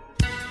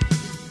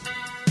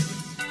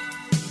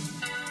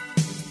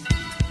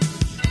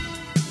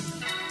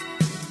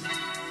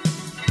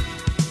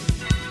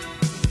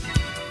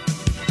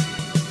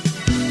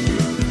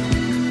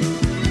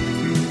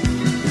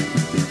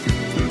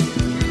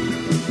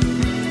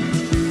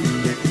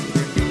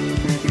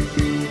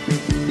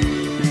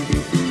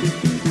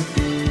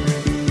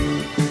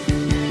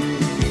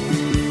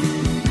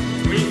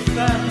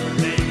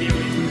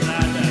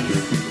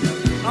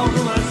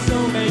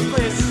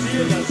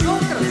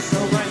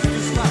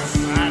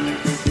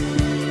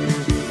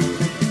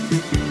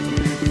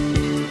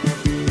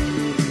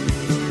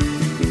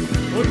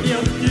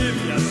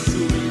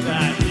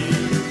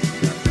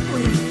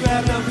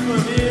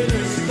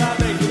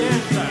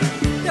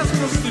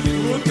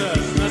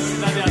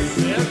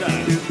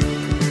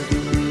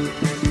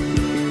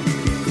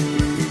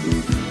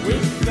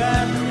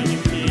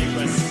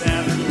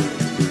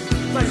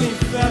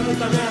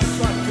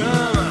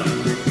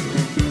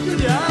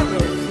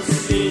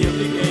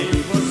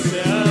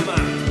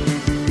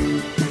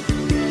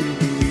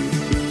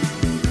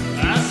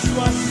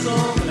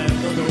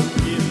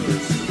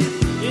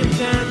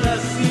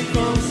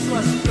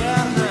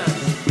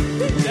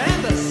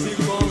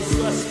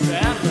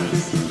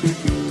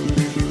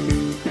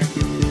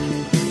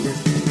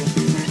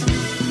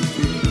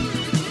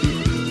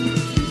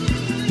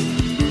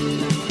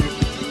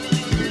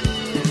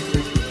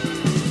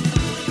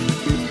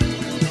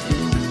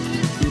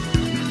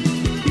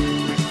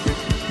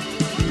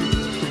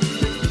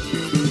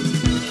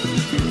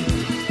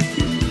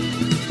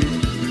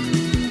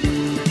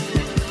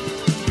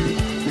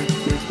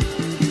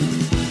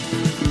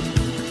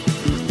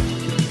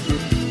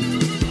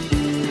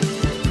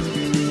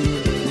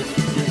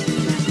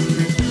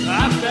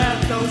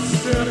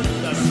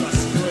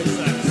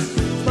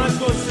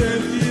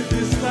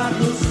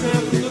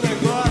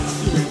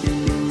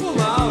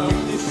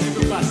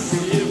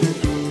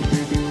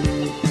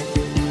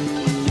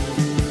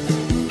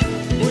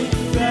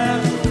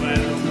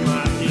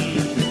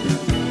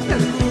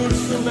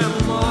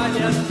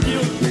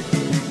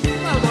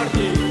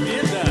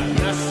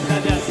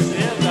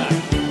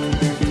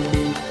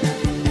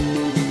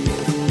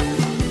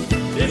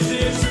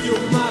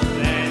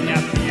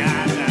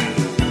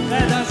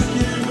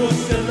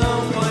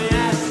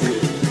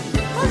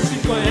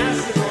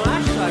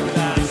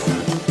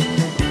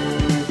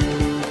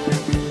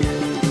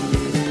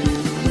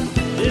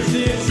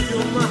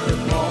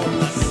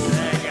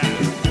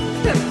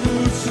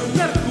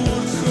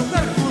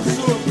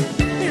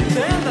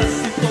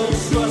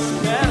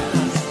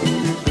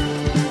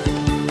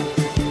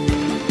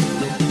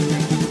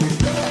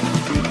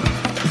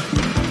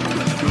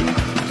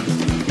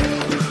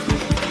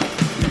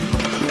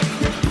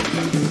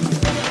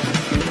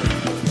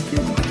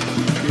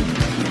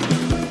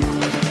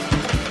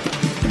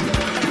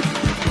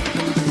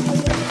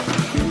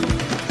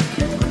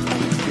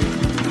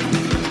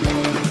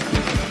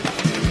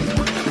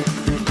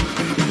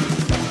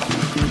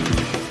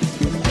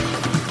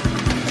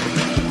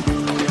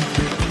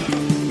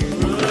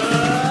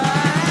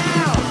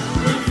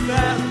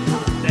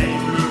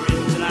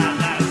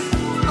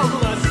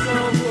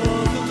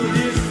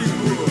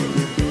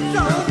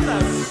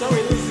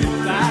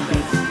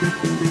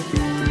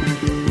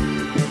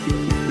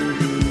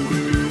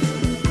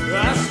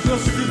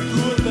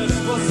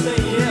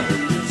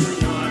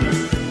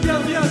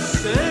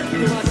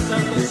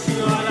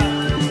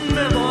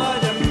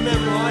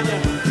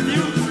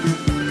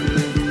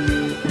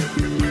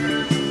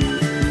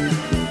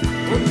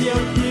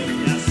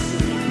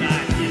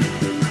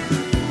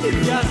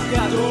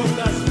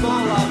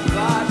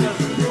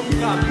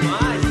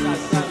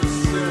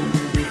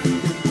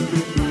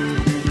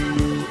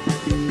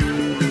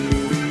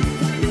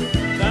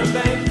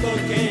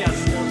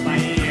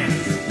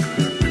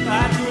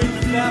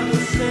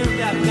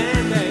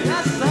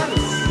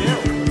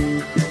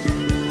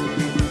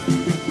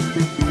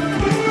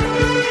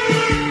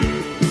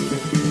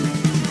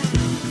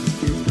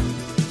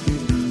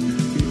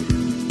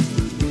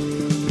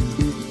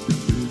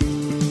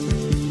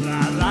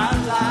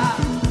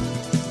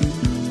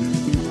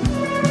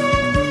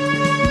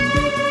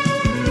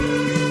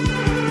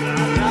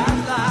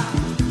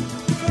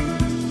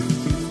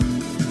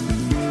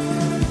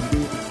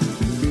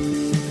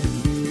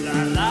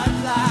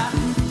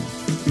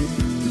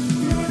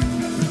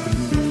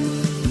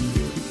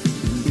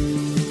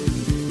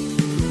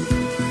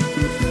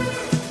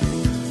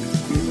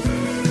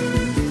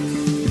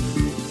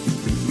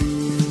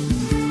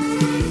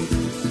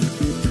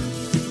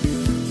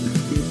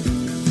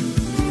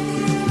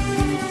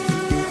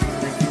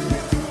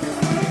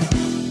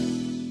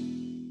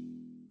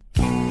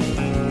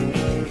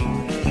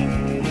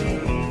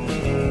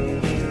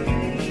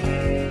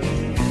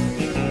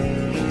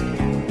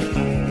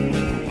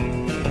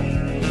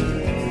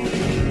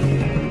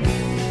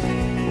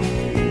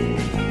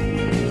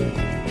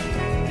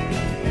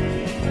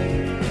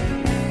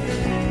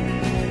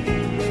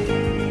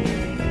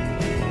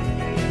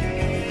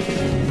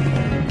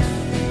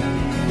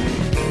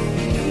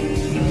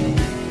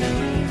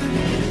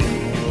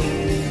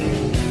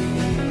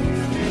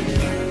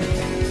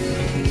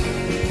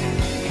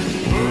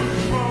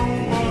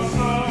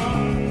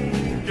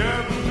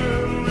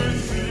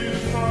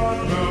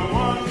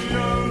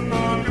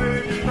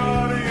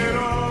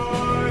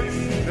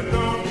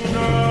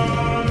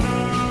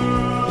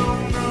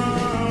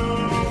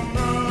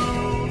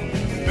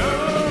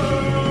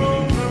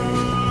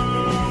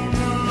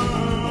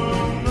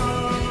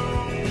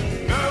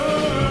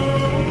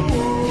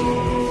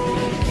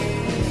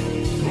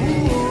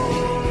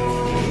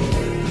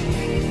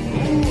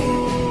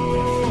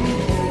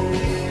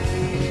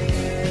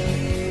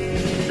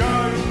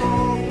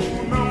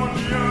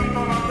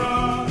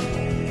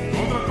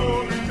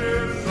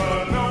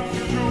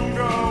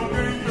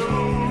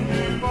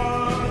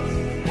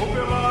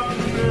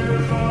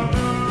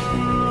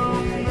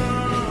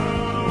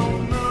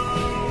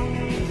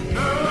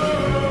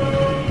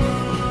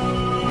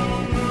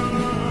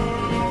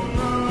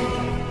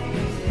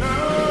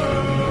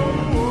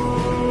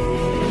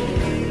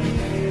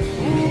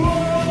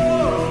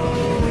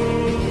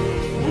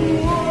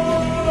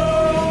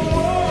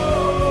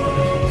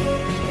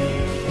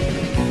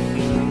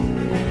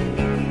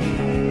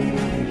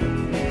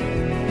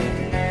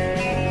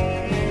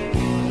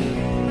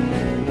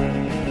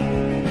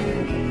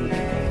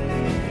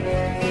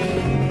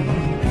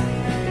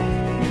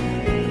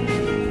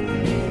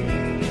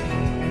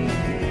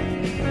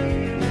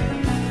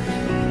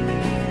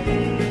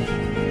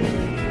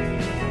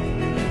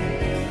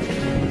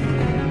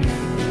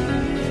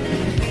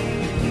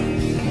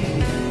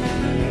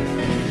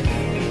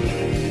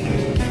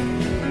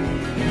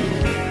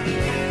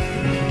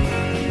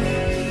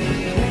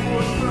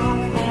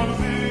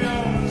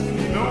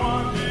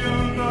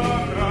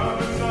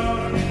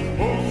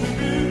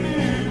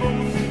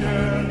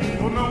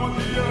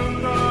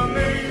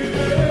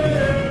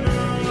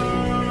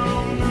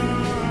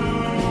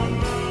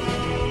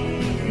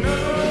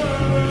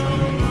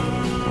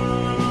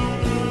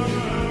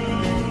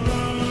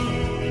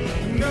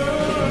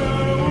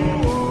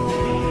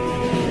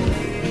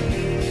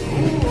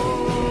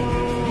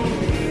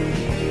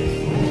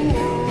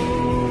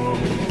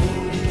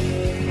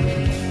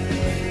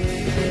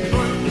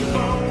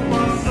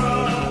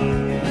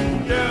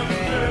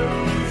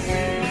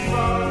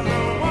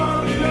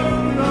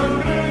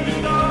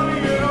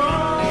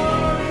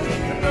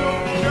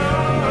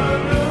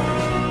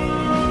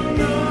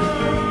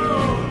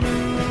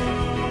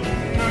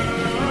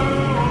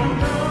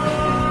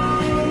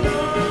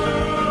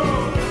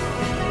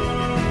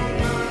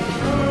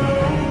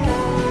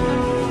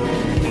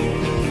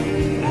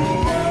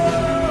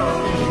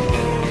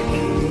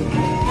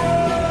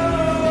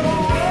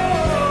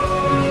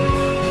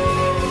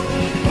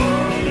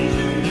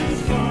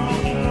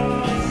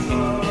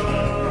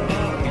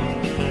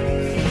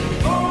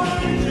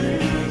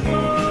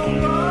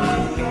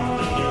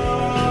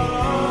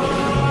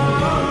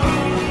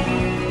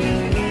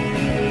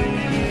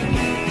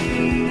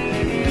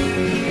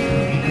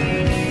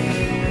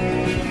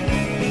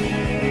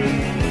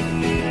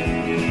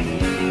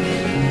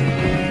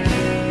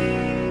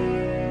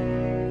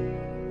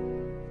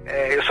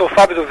 sou o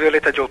Fábio do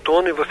Violeta de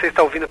Outono e você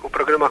está ouvindo o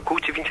programa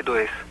Cult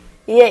 22.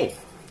 E aí,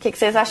 o que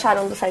vocês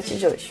acharam do set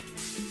de hoje?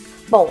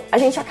 Bom, a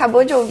gente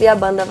acabou de ouvir a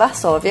banda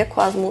Varsóvia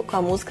com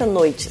a música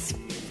Noites.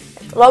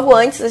 Logo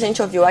antes a gente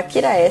ouviu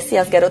Akira S e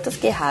as Garotas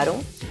que Erraram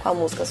com a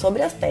música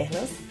Sobre as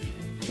Pernas.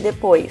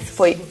 Depois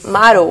foi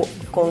Maro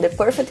com The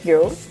Perfect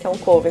Girl, que é um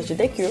cover de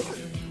The Cure.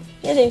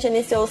 E a gente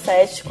iniciou o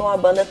set com a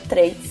banda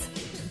Traits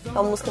com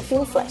a música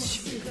Film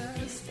Flash.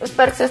 Eu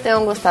espero que vocês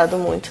tenham gostado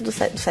muito do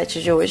set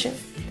de hoje.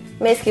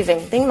 Mês que vem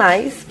tem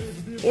mais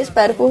e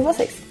espero por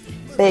vocês.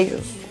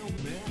 Beijos!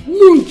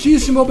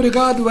 Muitíssimo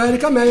obrigado,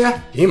 Érica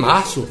Meia. Em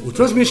março, o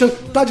Transmission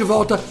está de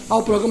volta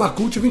ao programa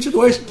Cult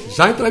 22,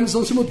 já em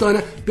transmissão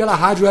simultânea pela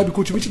Rádio Web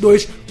Cult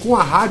 22, com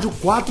a Rádio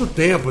 4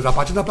 Tempos. A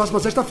partir da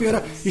próxima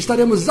sexta-feira,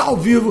 estaremos ao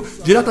vivo,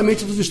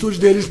 diretamente dos estúdios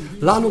deles,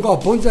 lá no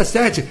Galpão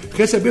 17,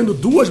 recebendo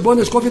 2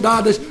 bandas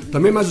convidadas,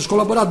 também mais os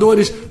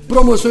colaboradores,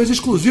 promoções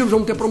exclusivas,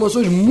 vamos ter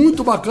promoções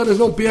muito bacanas,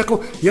 não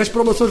percam, e as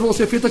promoções vão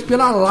ser feitas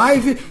pela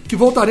live que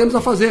voltaremos a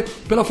fazer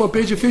pela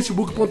fanpage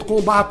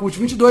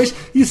facebook.com/cult22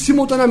 e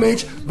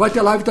simultaneamente vai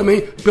ter live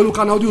também pelo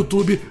canal do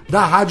YouTube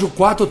da Rádio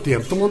 4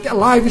 Tempos. Então vão ter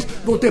lives,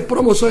 vão ter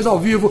promoções ao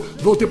vivo,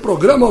 vão ter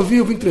programa ao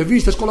vivo,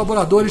 entrevistas,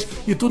 colaboradores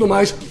e tudo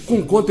mais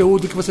com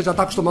conteúdo que você já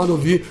está acostumado a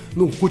ouvir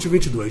no Cult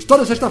 22.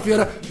 Toda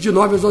sexta-feira, de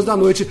 9 às 11 da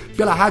noite,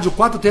 pela Rádio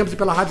 4 Tempos e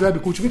pela Rádio Web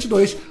Cult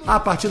 22, a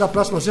partir da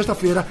próxima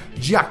sexta-feira,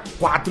 dia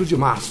 4 de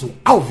março,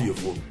 ao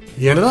vivo.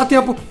 E ainda dá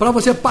tempo para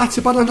você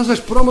participar das nossas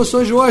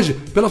promoções de hoje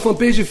pela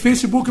fanpage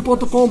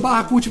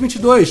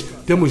facebook.com/cult22.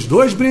 Temos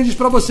 2 brindes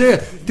para você.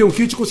 Tem um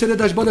kit com CD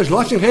das bandas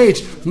Lost and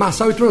Hate,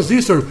 Marçal e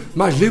Transistor,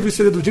 mais livros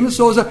CD do Jimmy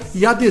Souza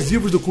e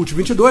adesivos do Cult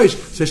 22.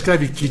 Você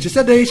escreve kit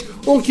CDs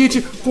ou um kit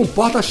com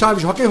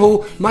porta-chaves rock and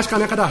roll, mais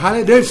caneca da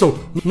Harley Davidson,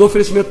 no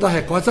oferecimento da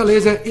Records a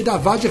Laser e da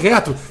Vade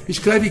Retro.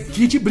 Escreve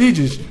kit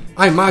Bridges.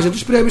 A imagem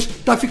dos prêmios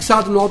está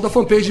fixada no alto da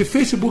fanpage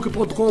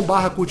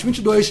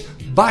facebook.com/cult22.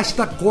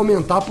 Basta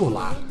comentar por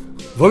lá.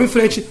 Vamos em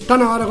frente, tá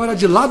na hora agora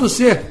de Lado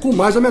C, com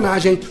mais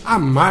homenagem a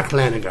Mark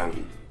Lanegan.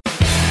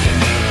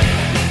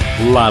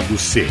 Lado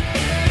C.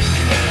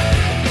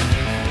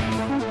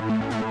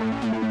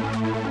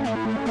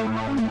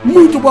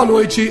 Muito boa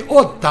noite,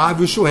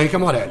 Otávio Schwenker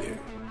Morelli.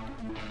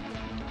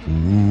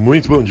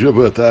 Muito bom dia,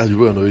 boa tarde,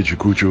 boa noite,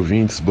 Cult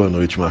ouvintes, boa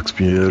noite, Marcos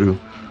Pinheiro.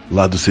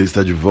 Lado C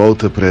está de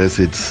volta para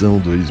essa edição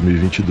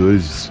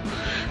 2022.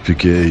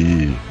 Fiquei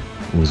aí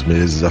uns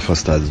meses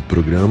afastado do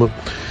programa.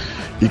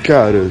 E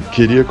cara,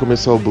 queria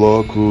começar o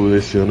bloco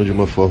esse ano de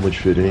uma forma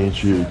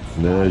diferente,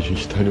 né? A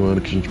gente tá em um ano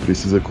que a gente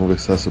precisa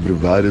conversar sobre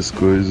várias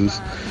coisas,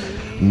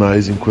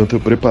 mas enquanto eu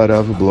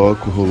preparava o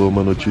bloco, rolou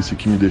uma notícia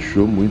que me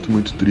deixou muito,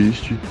 muito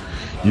triste.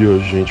 E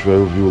hoje a gente vai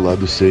ouvir o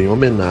Lado C em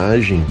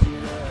homenagem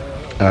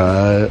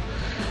a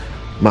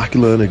Mark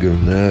Lanegan,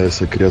 né?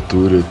 Essa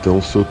criatura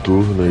tão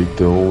soturna e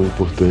tão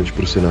importante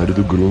para o cenário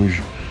do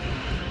grunge,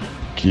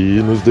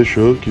 que nos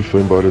deixou, que foi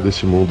embora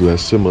desse mundo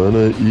essa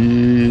semana.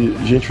 E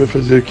a gente vai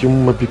fazer aqui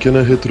uma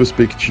pequena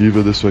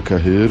retrospectiva da sua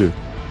carreira,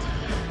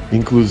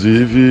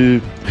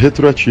 inclusive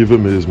retroativa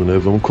mesmo, né?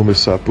 Vamos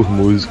começar por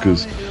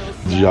músicas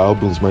de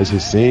álbuns mais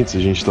recentes.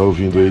 A gente está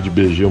ouvindo aí de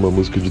BG uma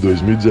música de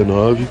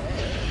 2019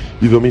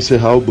 e vamos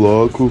encerrar o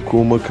bloco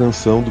com uma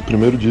canção do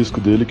primeiro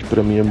disco dele que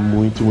para mim é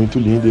muito, muito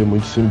linda e é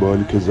muito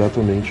simbólica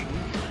exatamente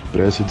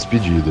para essa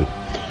despedida.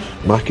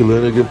 Mark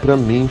Lanegan, pra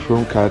mim, foi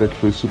um cara que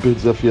foi super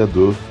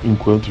desafiador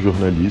enquanto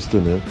jornalista,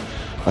 né?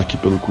 Aqui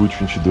pelo Cult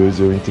 22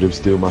 eu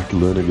entrevistei o Mark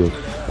Lanegan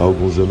há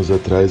alguns anos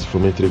atrás.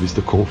 Foi uma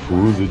entrevista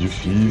confusa,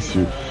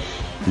 difícil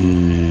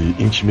e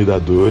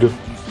intimidadora.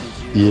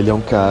 E ele é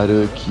um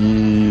cara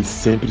que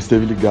sempre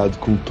esteve ligado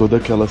com toda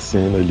aquela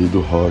cena ali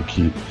do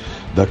rock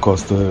da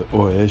costa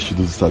oeste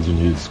dos Estados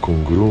Unidos, com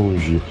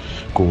grunge,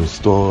 com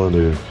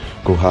stoner,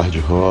 com hard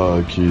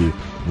rock,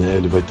 né?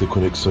 Ele vai ter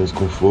conexões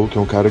com folk.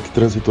 É um cara que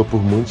transitou por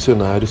muitos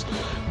cenários,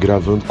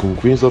 gravando com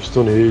Queens of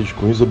Stone Age,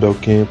 com Isabel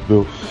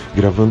Campbell,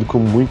 gravando com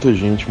muita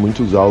gente,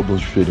 muitos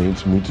álbuns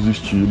diferentes, muitos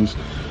estilos,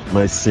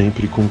 mas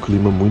sempre com um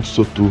clima muito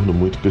soturno,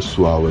 muito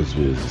pessoal às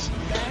vezes.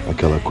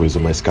 Aquela coisa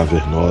mais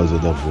cavernosa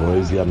da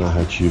voz e a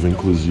narrativa,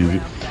 inclusive,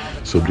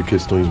 sobre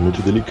questões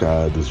muito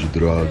delicadas de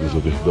drogas,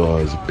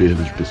 overdose,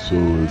 perda de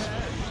pessoas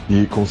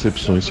e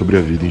concepções sobre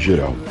a vida em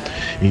geral.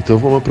 Então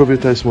vamos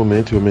aproveitar esse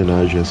momento em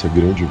homenagem a essa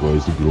grande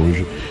voz do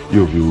grunge e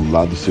ouvir o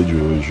Lado C de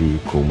hoje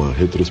com uma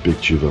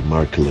retrospectiva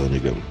Mark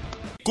Lanegan.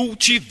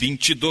 Cult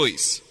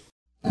 22.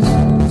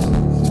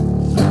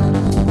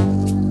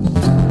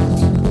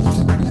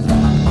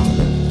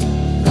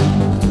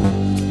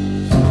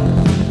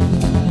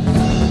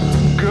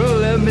 Girl,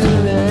 let me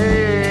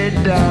lay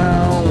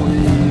down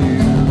with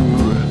you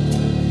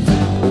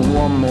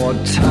one more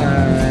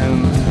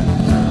time.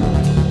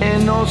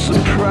 Ain't no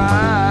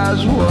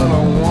surprise what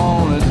I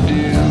wanna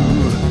do.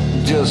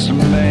 Just a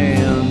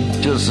man,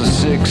 just a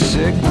sick,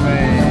 sick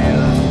man.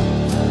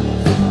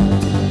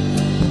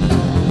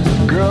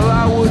 Girl,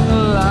 I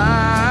wouldn't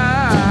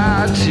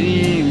lie to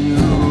you.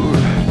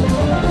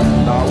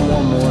 Not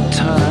one more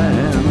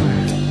time.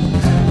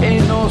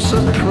 Ain't no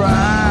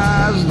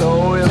surprise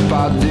though if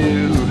I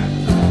do.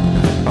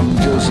 I'm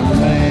just a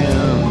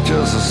man,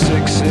 just just a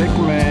sick, sick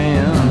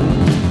man.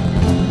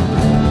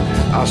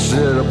 I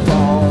sit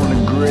upon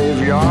the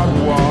graveyard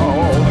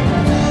wall.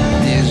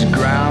 These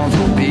grounds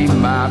will be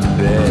my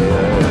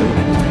bed.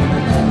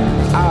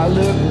 I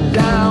look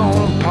down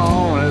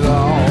upon it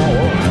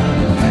all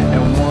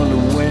and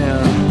wonder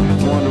when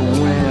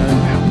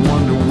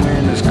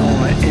it's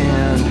gonna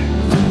end.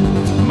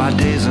 My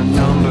days are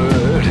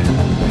numbered,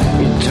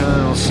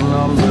 eternal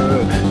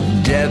slumber,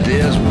 death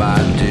is my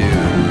due.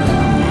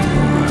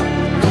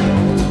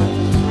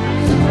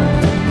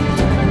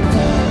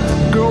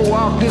 Go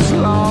walk this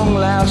long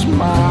last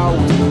mile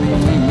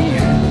with me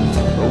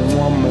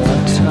one more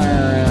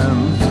time.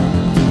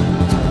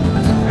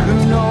 Who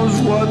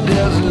knows what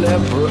there's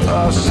left for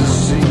us to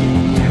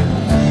see?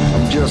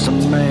 I'm just a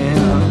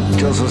man,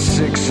 just a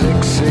sick,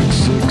 sick, sick,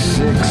 sick,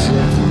 sick,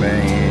 sick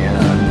man.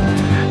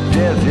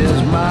 Death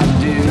is my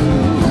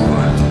due.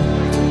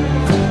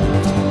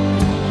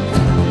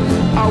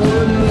 I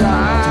wouldn't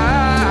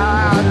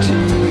lie to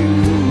you.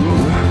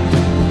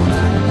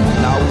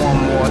 Now one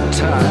more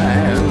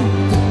time.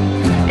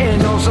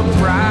 Ain't no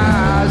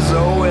surprise,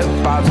 oh,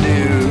 if I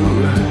do.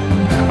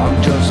 I'm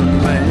just a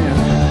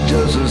man,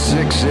 just a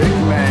sick, sick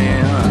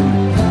man.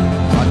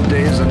 My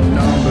days are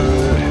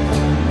numbered,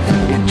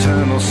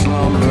 eternal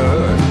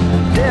slumber.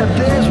 Death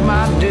is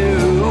my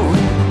due.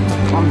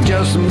 I'm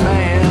just a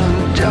man,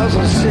 just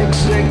a sick,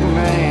 sick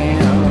man.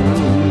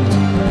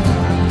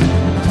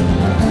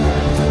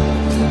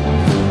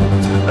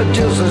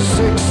 Just a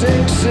sick,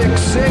 sick, sick,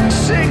 sick,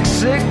 sick,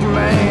 sick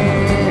man.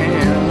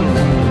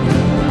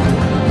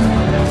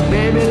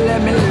 Baby,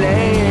 let me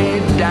lay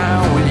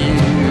down with you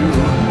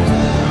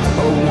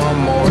one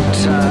more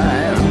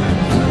time.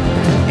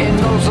 Ain't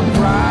no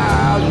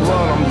surprise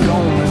what I'm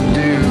gonna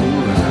do.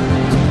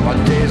 My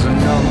days are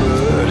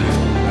numbered,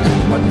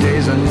 my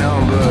days are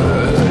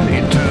numbered.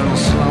 Eternal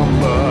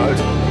slumber,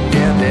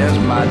 death is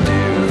my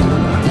due.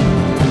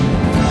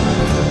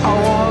 I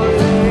wanna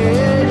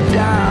lay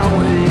down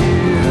with you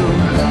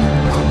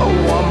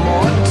one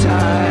more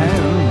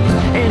time.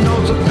 Ain't no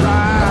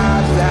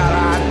surprise that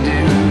I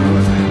do.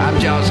 I'm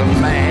just a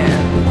man,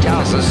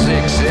 just a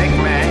sick, sick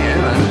man.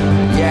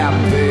 Yeah,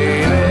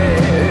 baby,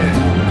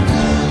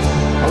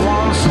 I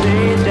wanna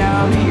stay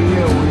down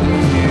here with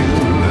you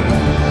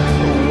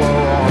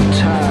one more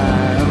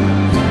time.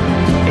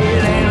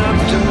 It ain't up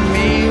to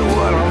me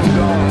what I'm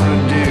gonna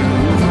do.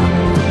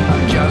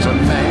 I'm just a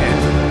man,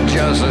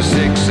 just a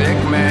sick, sick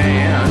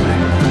man.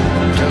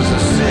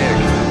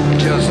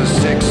 Just a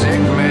sick,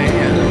 sick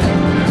man.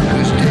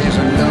 Whose days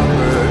are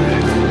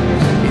numbered,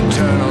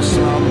 eternal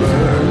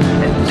slumber,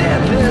 and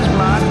death is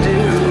my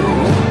due.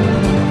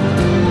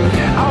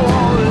 I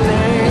wanna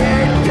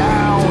lay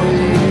down with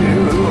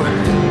you.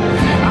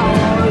 I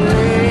wanna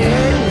lay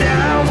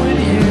down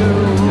with you.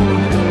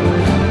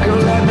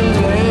 Girl, let me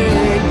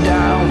lay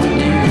down with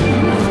you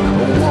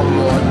one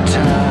more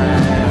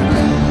time.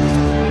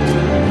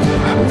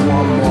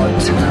 One more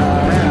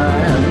time.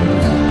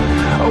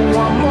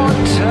 One more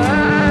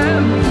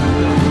time.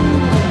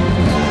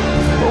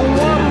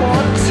 One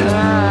more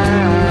time.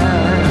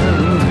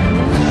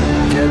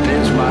 Death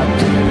is my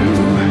due.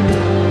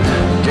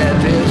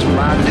 Death is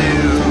my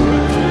due.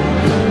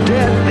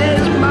 Death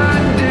is my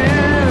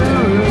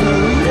due.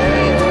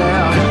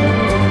 Yeah.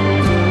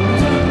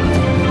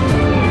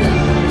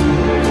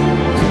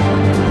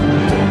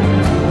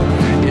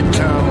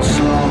 Eternal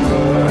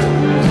slumber.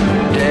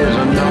 Days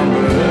are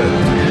numbered.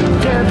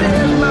 Death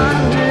is my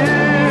due.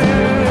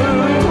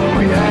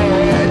 Yeah,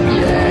 yeah,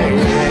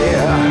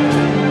 yeah.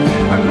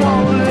 I'm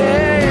gonna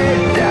lay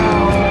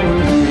down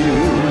with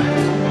you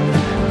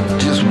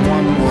just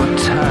one more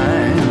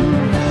time.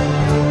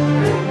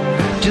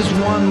 Just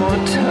one more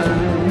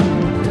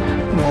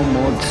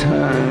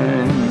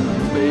time,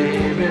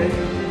 baby.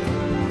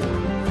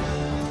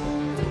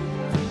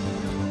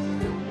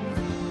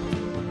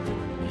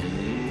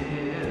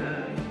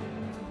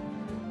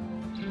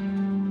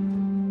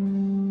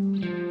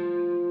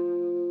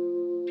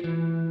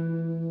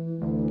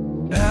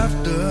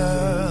 After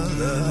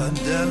the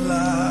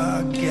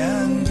deadlock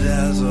and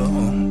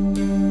dazzle,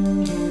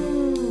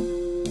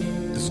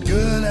 as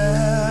good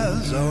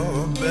as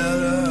or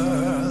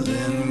better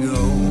than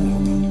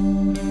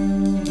gold,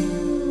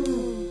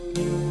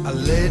 I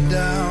laid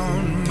down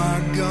my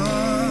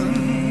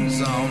guns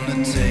on the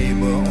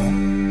table.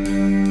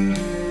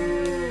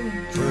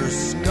 First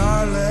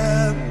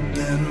scarlet,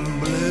 then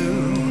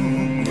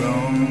blue,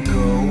 grown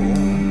gold.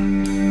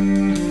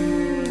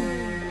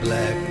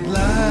 Black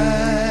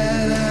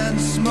light and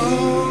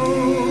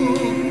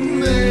smoke,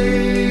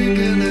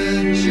 making a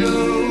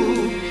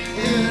joke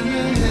in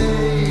the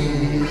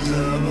haze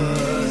of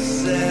a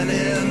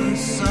setting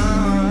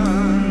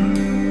sun.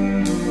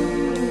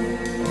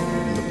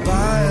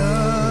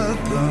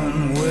 Leviathan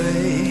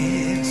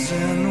waits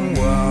in the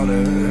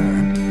water.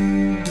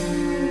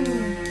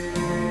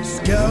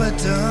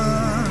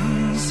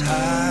 Skeletons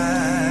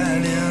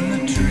hide in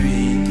the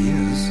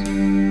trees.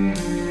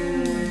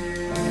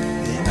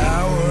 The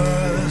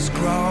hours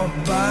crawl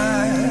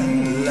by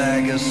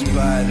like a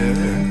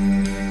spider.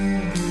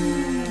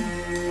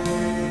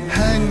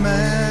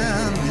 Hangman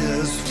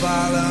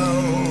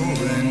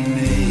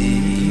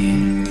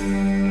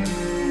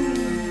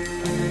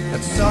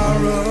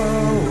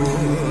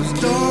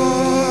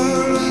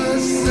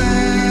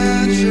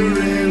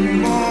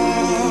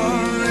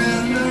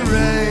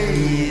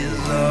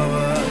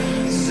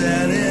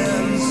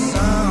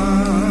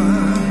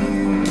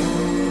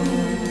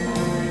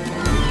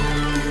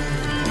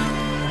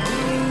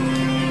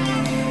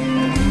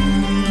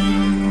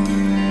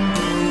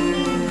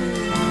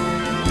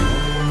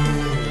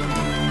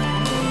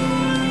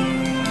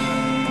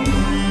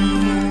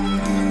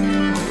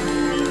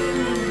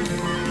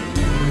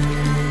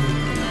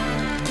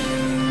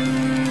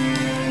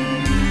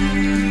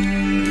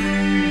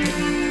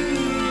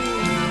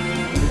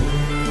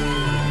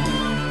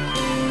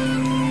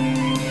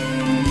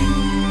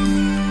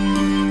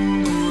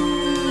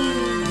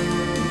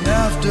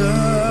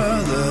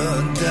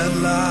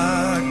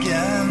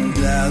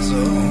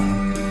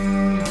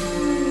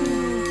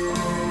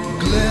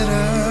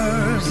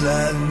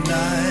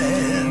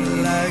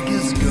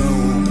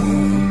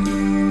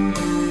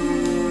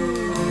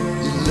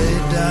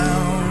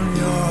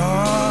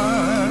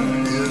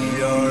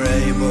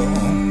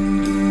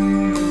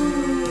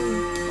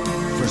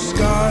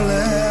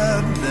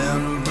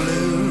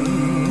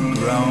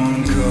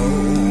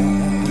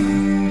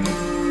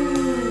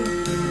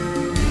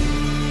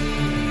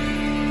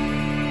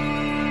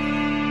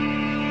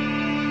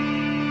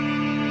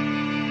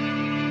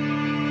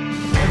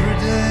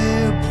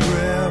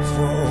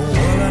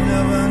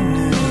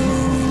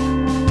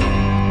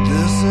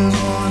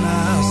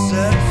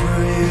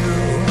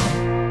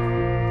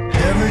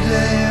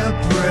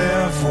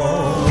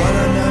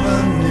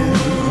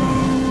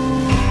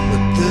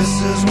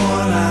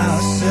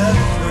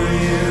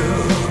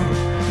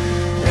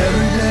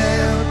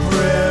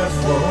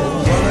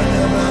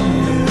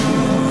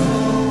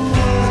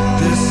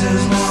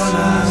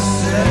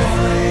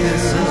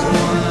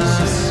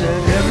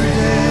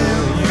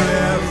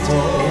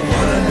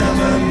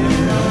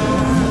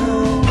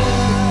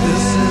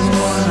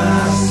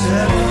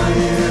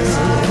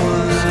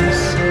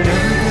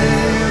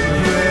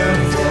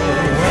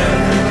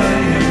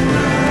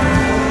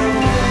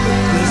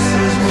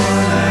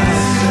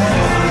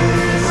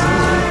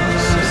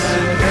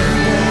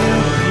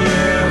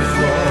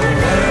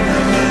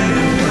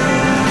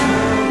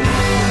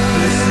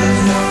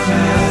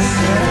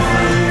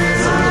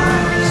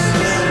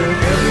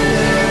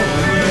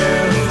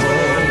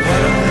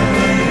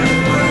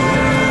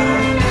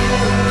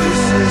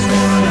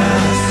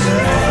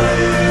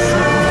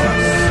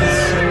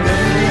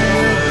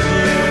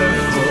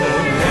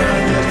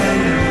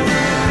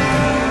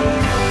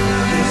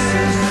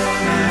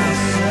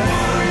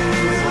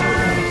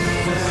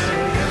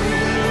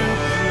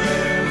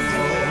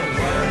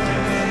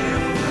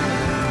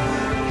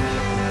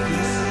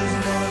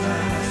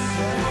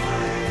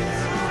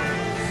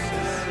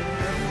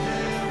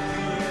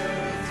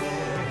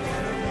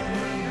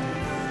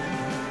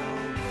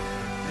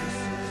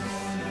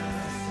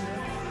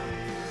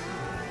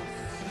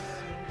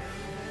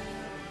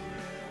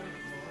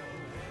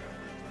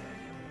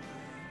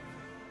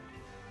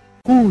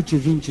Cult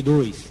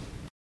 22.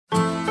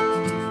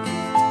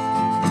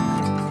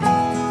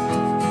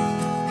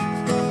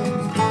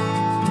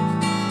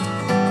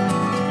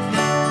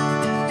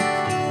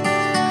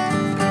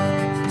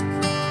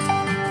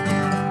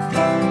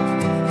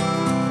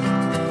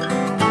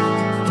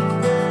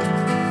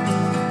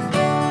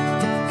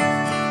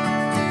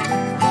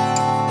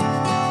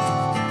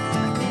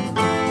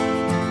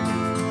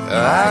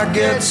 I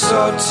get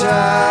so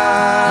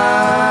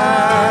tired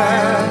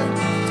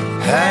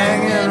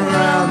hanging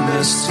around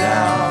this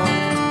town.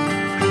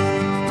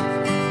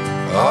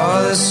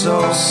 Oh, this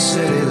old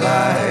city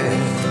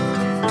life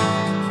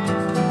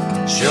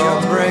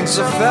sure brings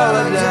a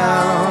fella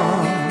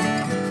down.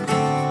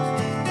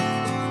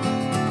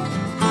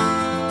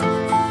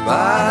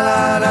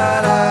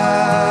 Ba-da-da-da.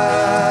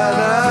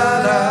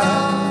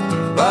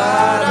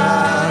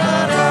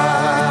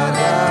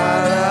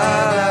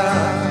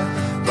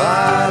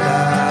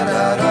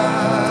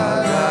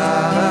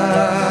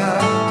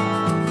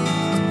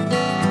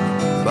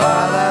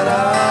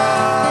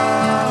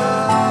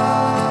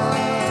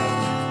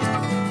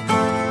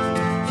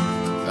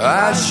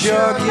 I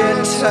sure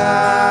get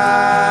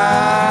tired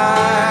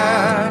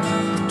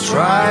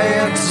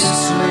trying to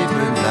sleep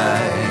at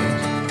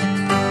night.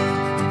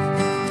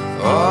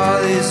 Oh,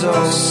 these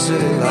old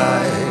city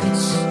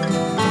lights,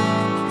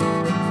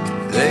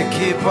 they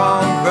keep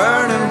on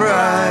burning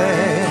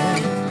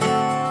bright.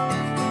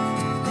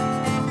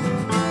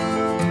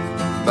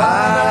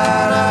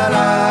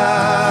 Ba-da-da-da.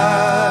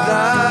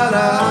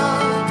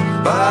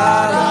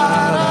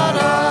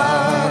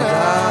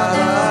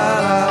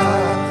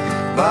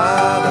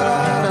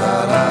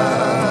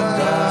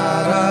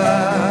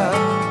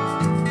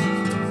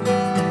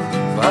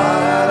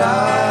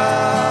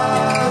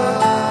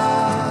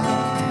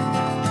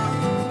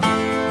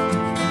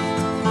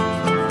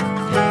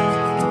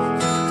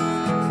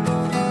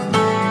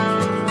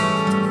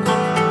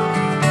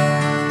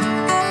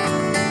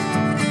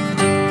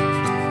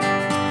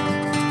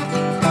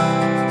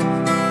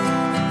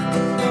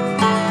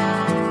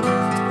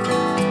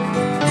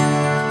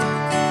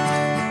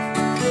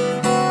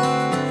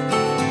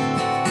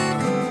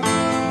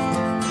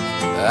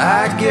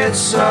 I get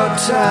so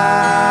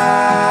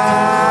tired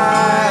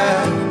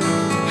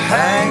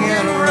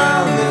hanging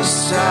around this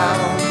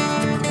town.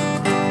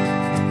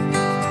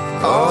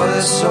 Oh,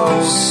 this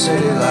old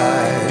city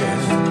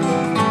life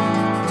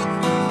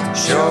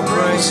sure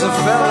brings a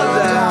fella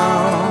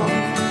down.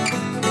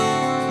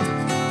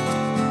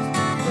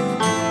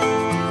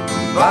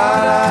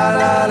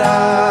 Ba-da-da-da.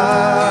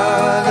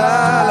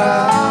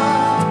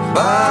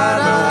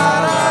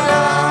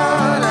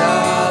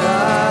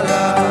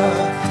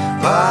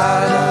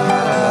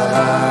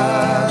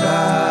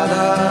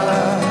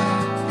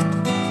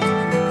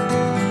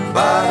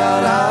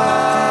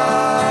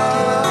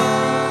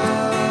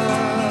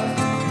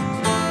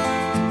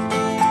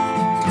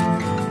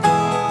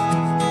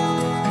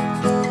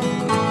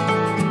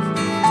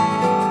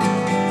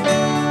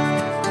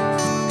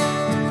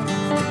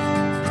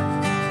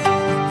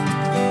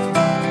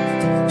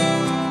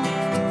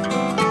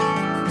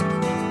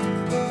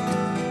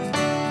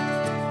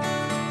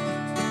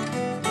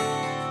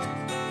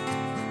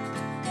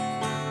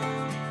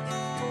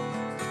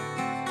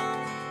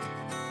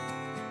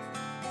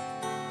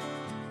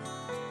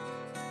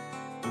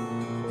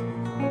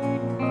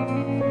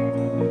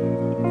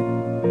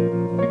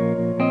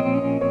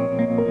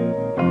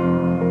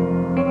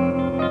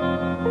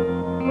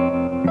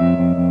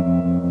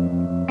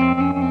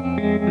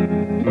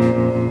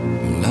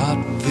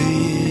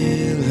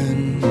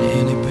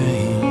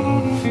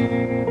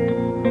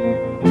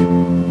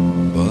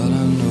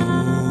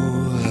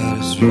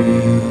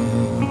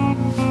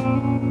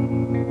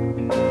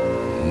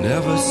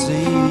 Never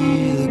see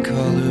the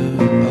color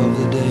of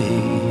the day.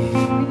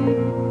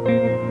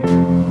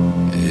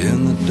 In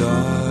the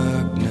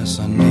darkness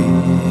I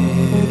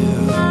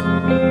kneel,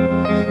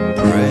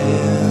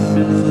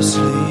 praying for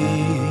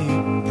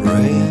sleep,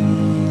 praying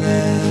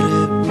that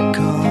it would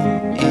come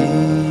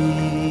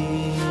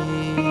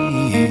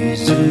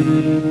easy.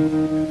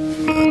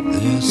 But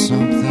there's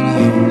something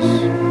else,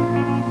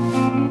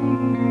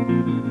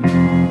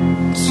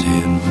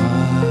 seeing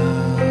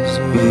miles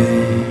away.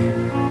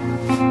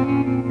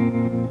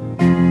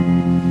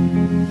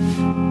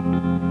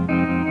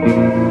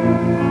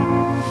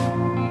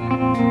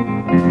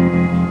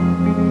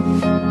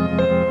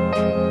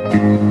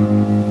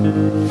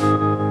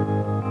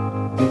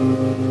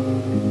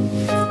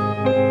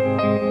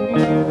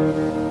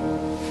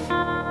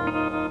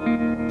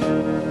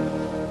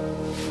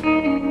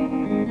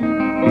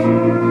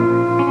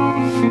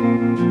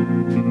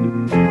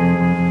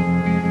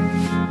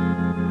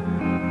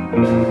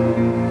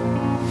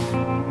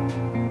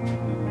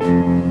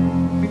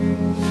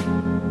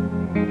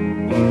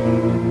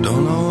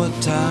 Don't know what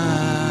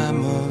time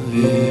of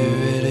year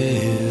it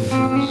is,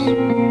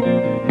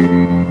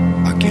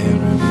 I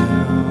can't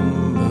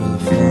remember the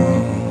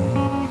phone.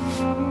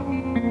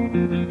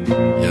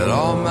 Yet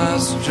all my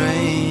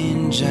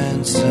strange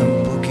and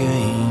simple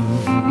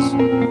games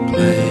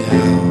play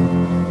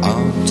out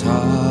on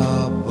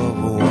top of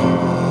a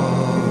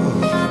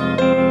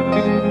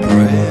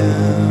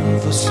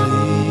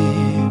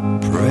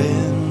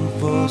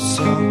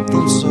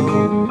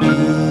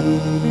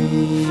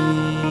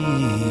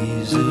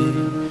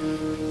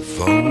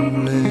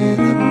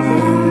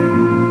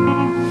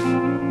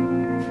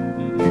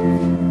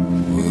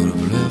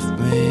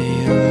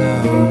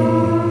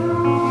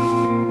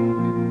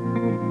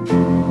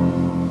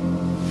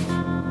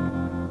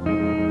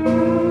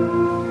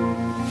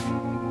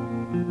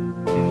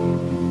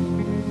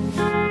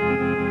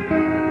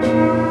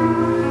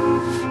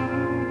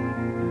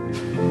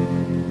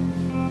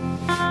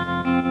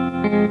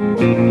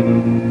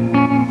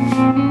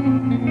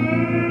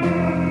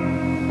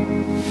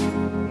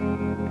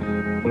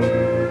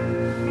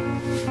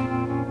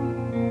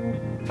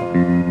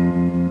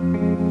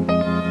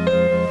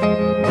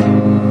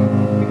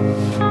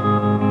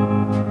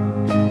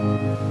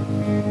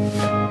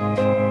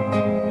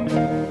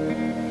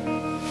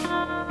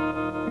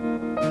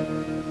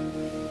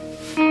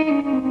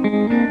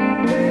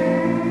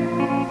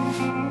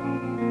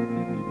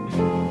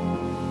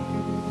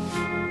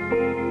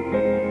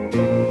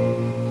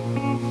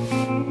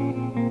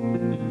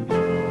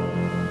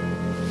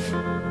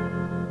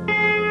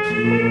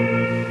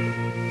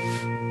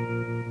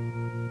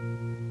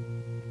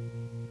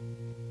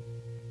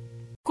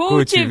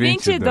Cult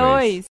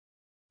 22.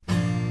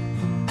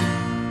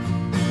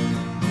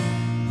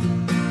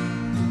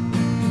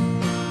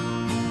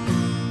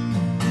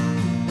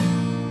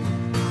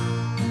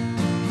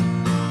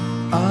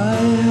 I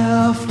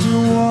have to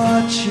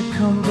watch you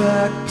come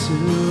back to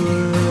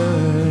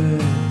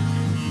earth.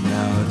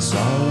 Now it's all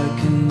I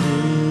can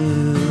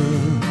do.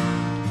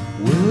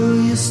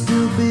 Will you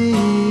still be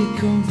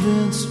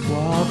convinced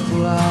while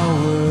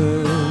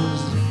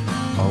flowers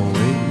are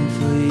waiting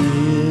for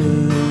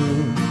you?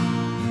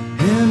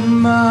 In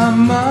my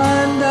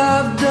mind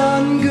I've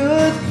done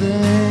good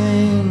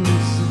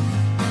things,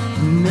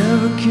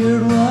 never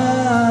cared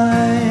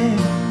why.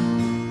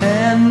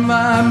 And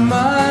my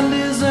mind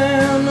is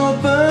an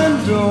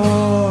open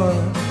door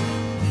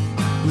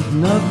with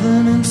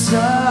nothing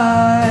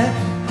inside.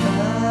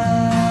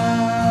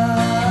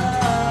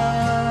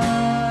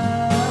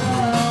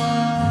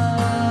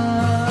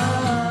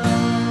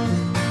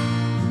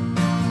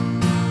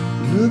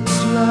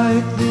 Looks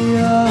like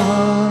the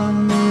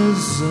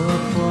armies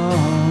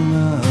upon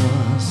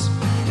us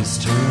is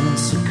turning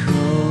so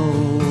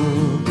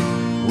cold.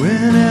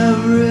 When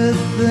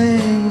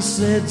everything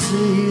said to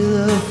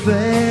either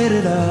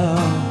faded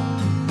out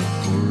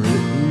or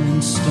written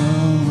in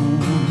stone.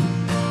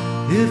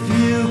 If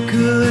you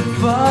could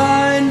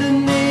find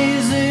an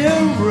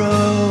easier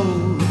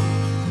road,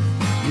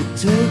 you'd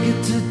take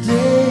it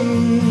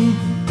today.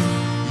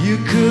 You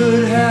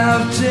could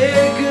have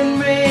taken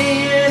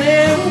me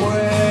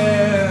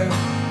anywhere,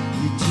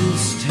 you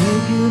just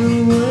take it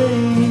away.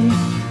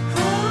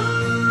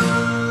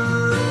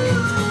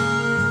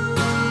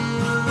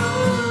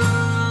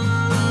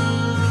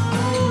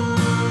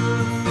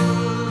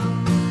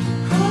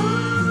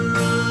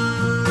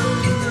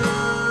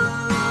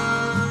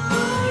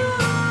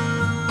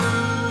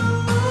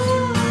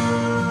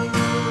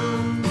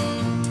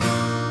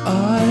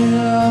 I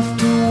have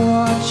to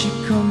watch you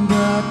come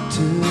back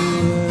to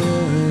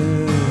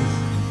earth.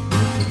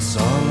 If it's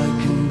all I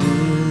can do,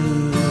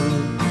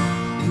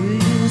 will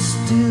you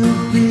still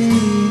be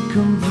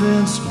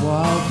convinced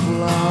while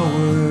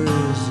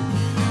flowers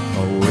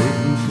are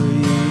waiting for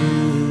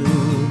you?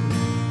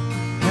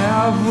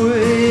 Have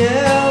we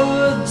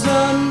ever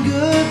done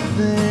good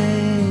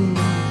things,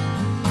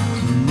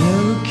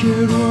 never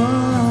cared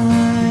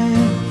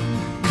why?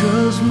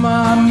 'Cause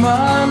my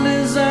mind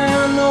is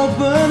an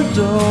open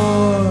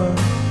door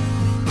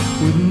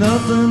with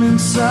nothing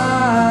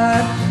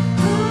inside.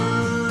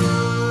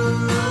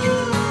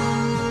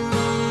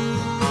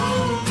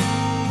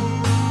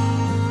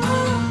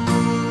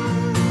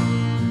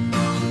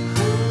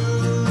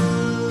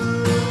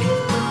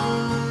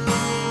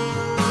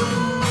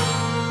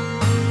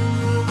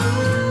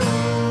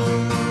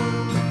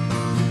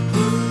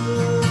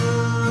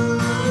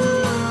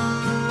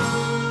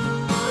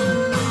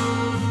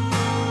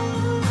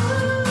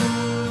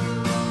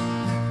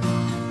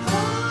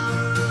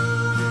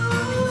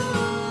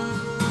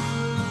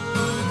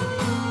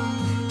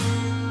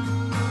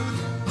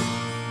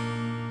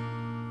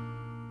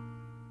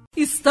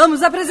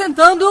 Estamos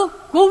apresentando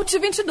Cult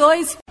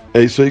 22.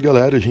 É isso aí,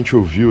 galera. A gente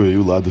ouviu aí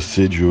o lado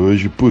C de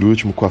hoje, por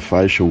último com a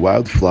faixa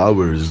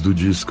Wildflowers do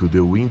disco The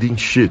Winding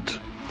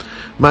Sheet.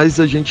 Mas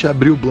a gente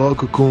abriu o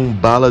bloco com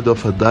Ballad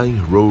of a Dying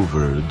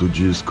Rover do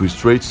disco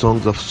Straight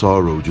Songs of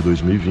Sorrow de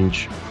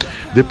 2020.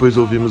 Depois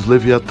ouvimos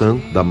Leviathan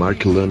da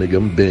Mark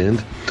Lanegan Band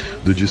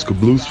do disco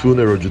Blues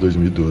Funeral de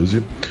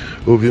 2012.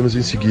 Ouvimos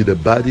em seguida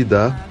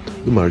Badida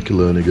do Mark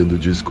Lanegan do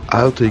disco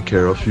I'll Take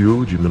Care of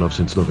You de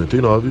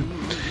 1999.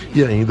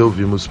 E ainda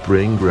ouvimos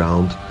Praying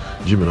Ground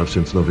de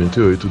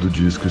 1998 do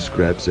disco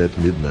Scraps at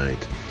Midnight.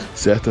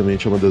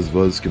 Certamente é uma das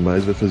vozes que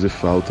mais vai fazer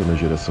falta na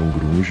geração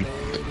grunge,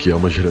 que é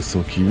uma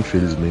geração que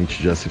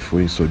infelizmente já se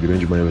foi em sua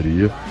grande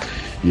maioria,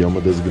 e é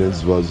uma das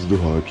grandes vozes do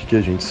rock que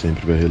a gente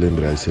sempre vai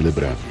relembrar e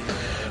celebrar.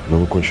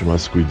 Vamos continuar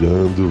se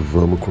cuidando,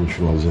 vamos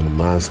continuar usando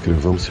máscara,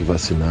 vamos se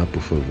vacinar,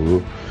 por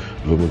favor,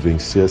 vamos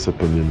vencer essa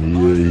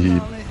pandemia e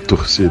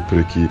torcer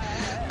para que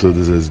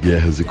todas as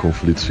guerras e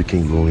conflitos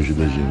fiquem longe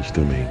da gente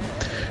também.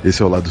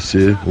 Esse é o Lado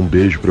C, um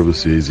beijo pra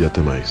vocês e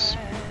até mais.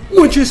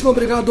 Muitíssimo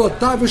obrigado,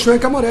 Otávio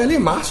Schoenka Morelli. Em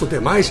março tem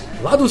mais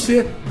Lado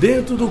C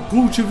dentro do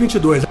Cult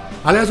 22.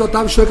 Aliás,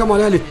 Otávio Schoenka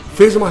Morelli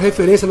fez uma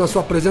referência na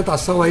sua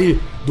apresentação aí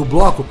do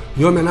bloco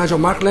em homenagem ao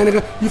Mark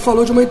Lanegan e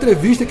falou de uma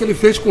entrevista que ele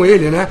fez com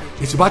ele, né?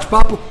 Esse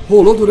bate-papo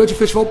rolou durante o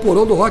Festival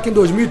Porão do Rock em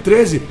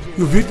 2013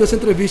 e o vídeo dessa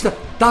entrevista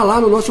tá lá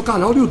no nosso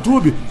canal do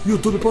YouTube,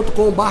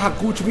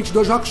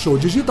 youtube.com/Cult22Rock Show.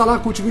 Digita lá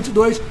Cult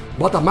 22,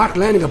 bota Mark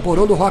Lanegan,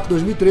 Porão do Rock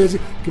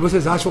 2013, que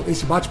vocês acham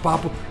esse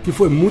bate-papo que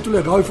foi muito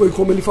legal e foi,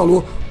 como ele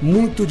falou,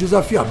 muito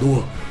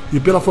desafiador. e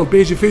pela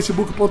fanpage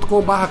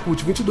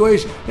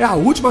facebook.com/cult22 é a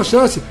última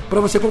chance para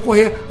você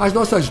concorrer às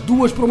nossas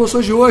duas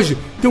promoções de hoje.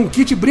 Tem um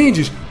kit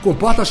brindes com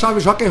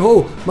porta-chaves rock and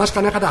roll, mais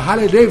caneca da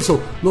Harley Davidson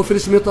no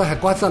oferecimento da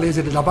Recortes a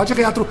Laser e da Bate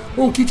Retro,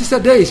 ou um kit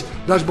CDs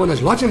das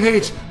bandas Lot and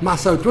Hate,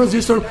 Marcel e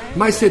Transistor,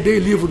 mais CD e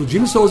livro do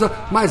Jimmy Souza,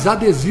 mais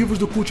adesivos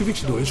do Cult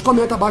 22.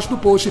 Comenta abaixo do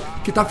post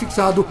que está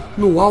fixado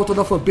no alto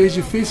da fanpage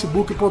de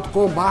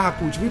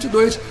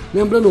facebook.com/cult22.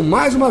 Lembrando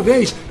mais uma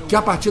vez que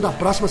a partir da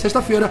próxima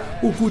sexta-feira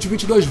o Cult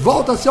 22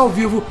 volta a ser ao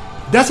vivo,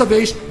 dessa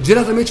vez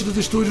diretamente dos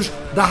estúdios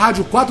da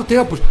Rádio 4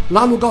 Tempos,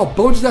 lá no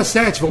Galpão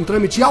 17. Vamos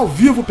transmitir ao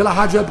vivo pela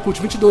Rádio Web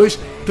Cult 22,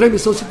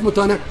 transmissão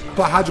simultânea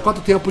com a Rádio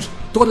 4 Tempos,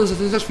 todas as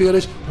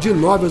sextas-feiras, de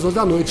 9 às 11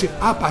 da noite,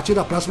 a partir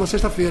da próxima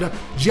sexta-feira,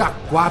 dia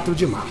 4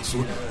 de março.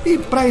 E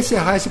para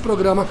encerrar esse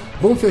programa,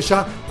 vamos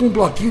fechar com um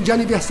bloquinho de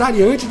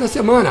aniversariantes da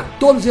semana,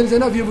 todos eles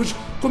ainda vivos,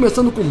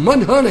 começando com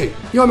Money Honey,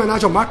 em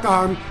homenagem ao Mark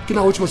Arm, que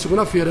na última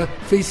segunda-feira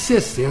fez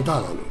 60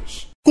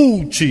 anos.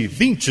 Cult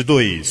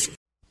 22.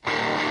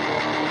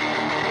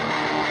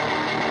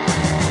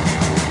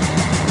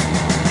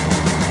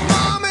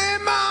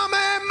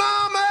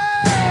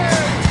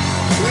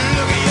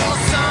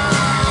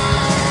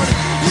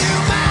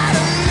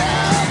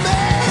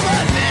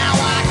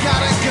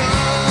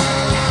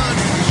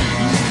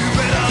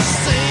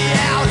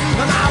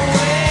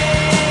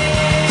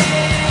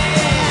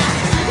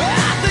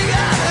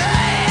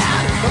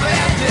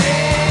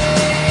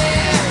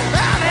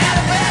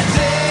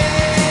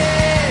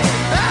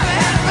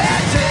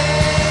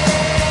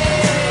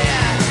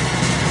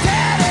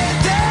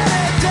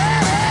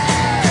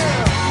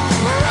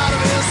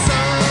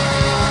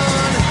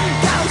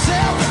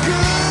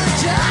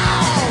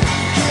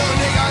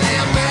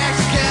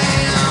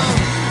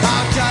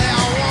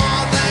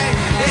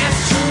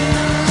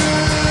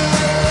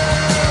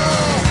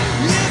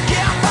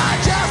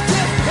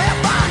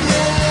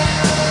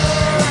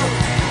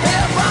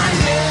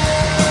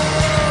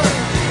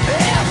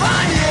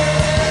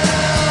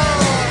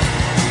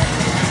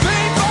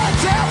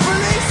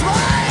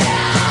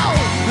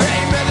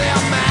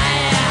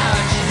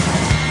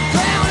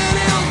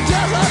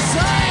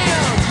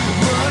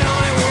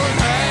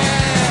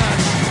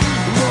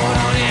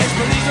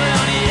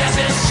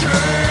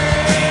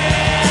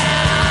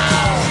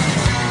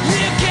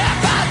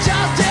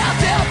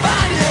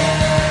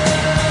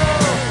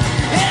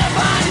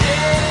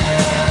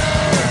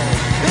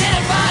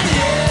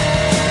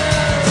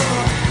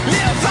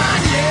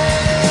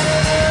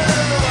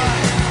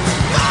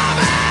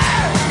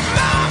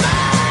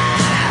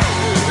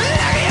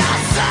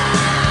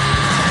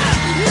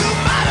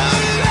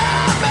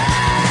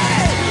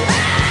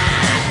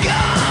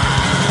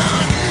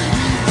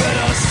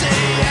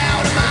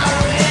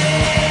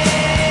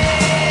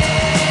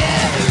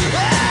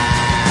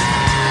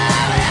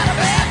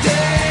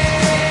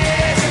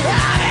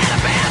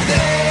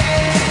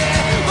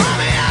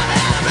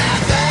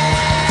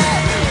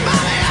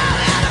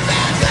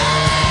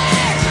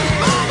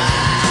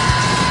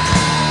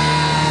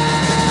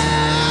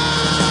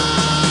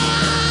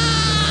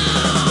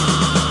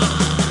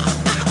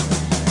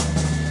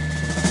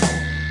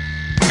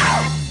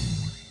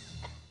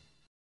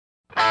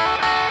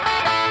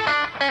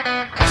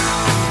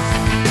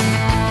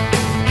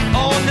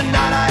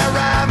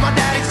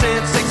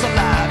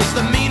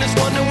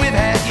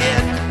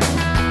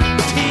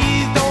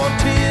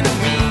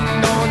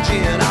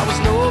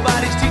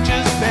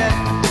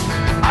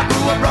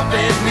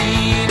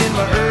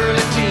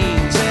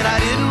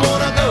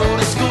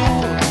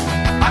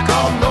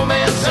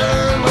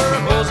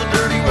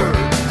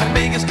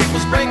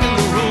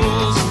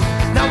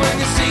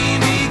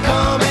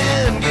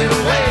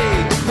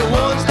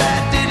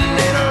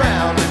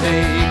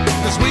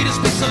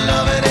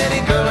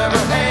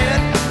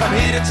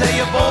 Tell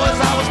you boys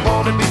I was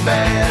born to be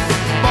bad.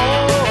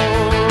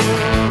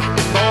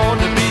 Born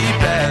to be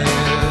bad.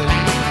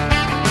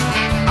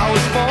 I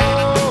was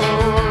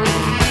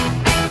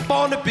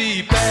born to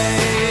be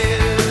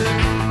bad.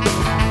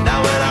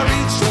 Now when I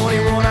reach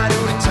 21 I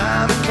knew the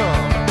time had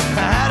come. I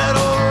had an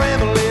old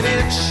rambling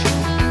itch,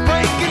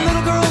 breaking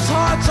little girls'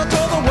 hearts. I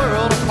tore the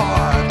world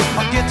apart. A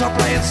guitar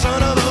playing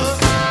son of a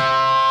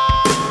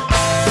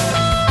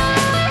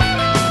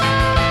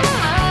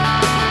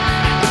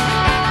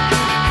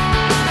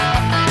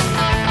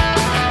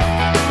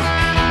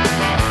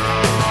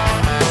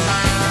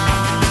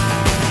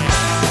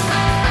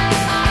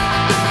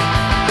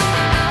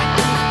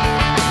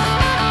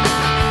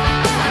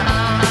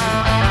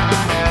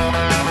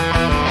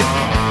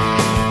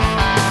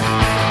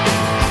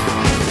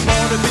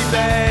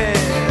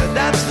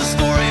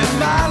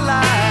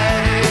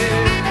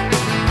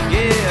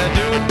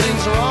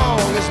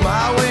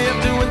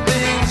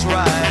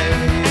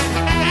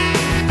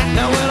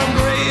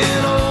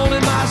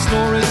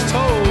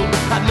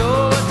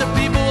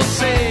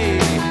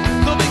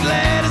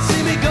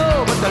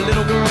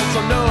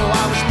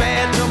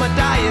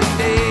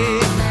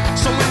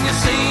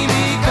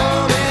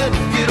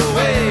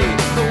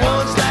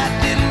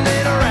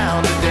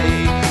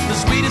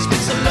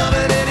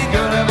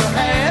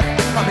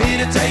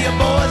tell you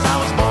boys I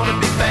was born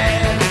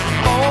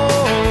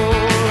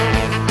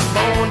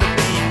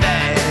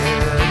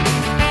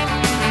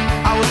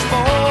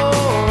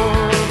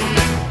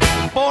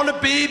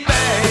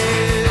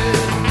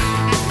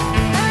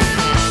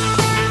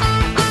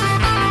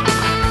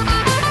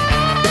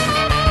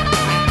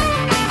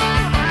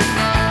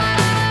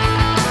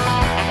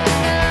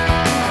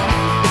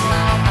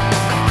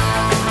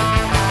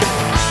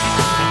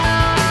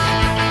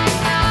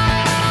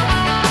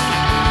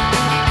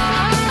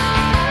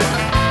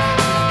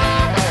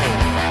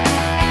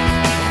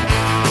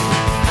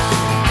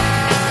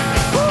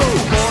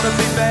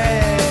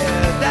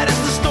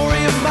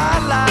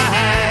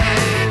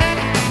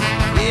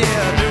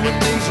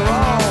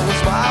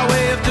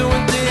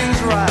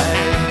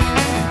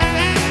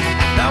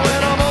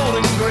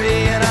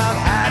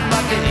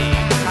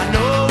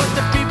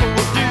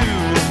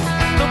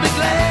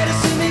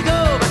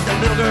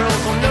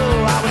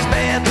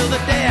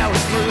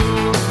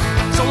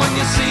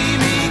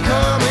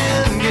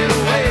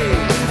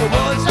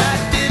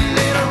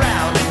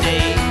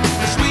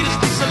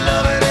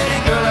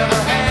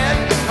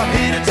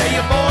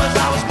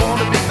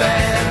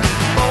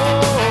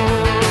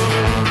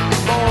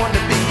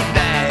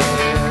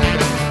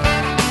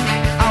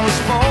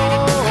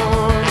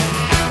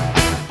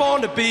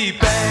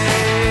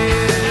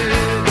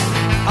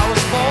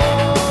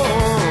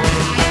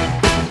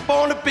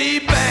won't be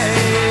bad.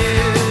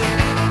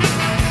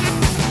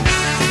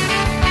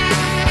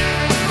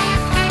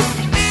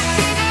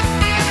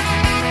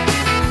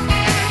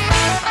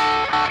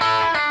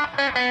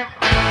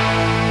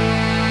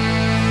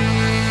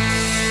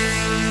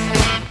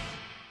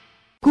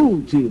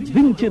 Cult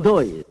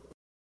 22.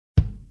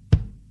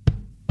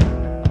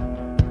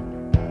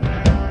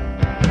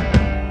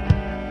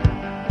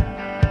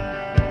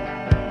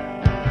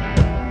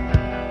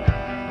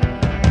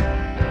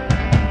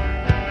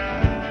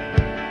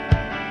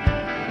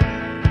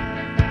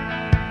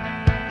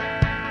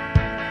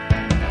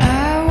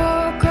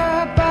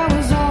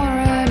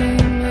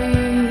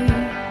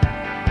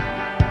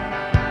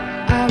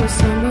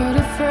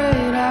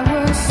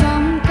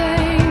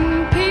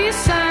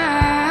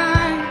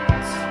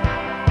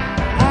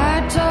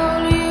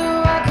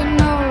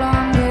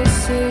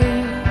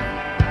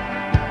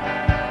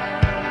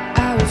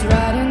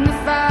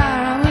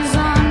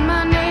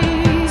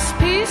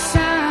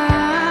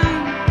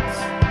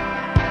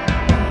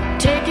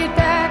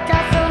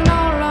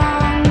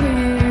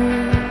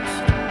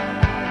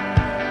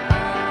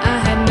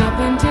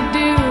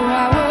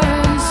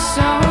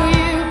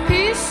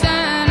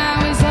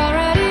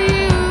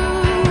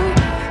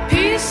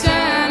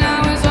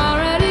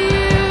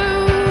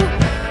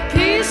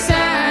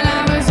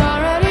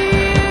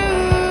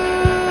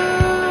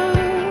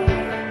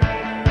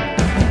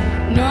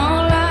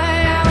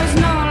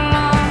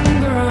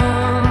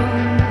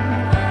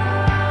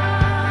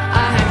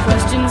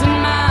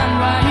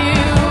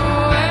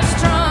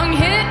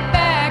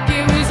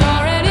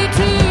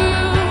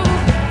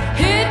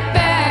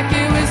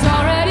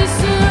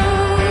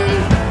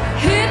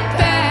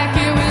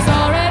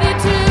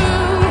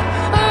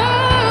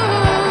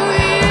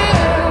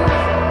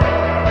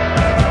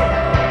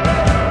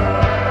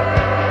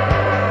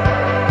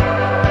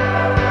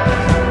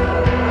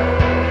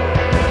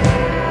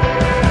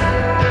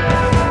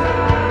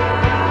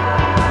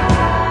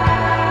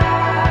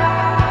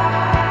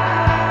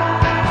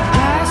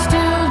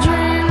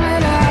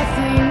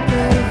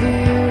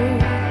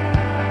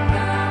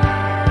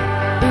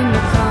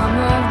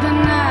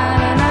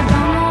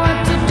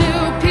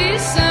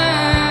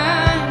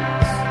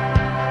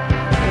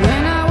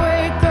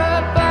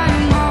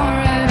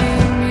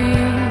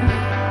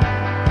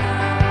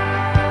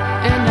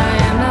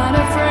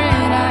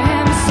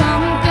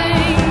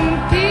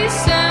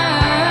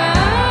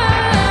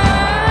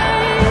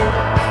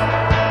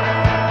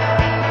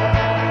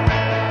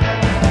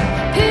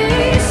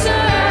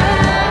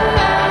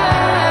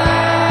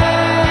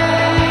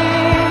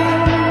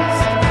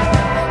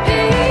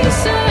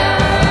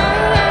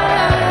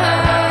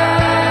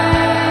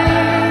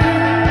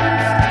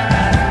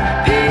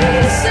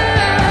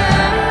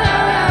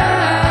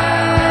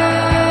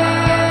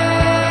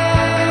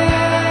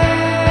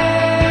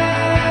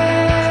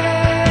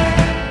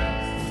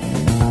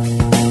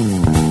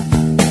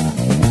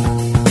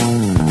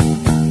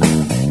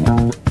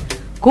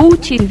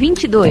 Cult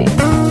 22.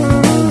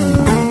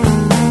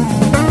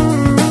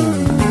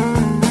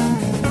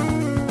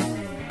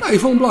 Aí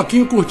foi um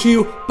bloquinho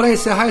curtinho para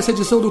encerrar essa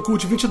edição do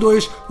Cult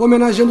 22,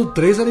 homenageando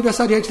 3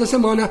 aniversariantes da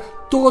semana,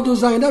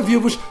 todos ainda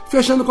vivos,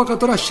 fechando com a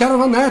cantora Sharon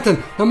Van Etten,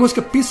 na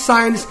música Peace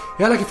Signs,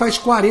 ela que faz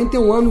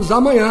 41 anos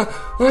amanhã.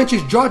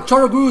 Antes, George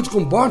Thorogood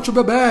com Born to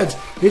Be Bad,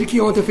 ele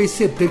que ontem fez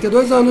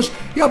 72 anos,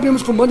 e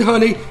abrimos com Buddy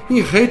Honey em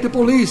Hate the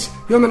Police,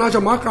 em homenagem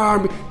a Mark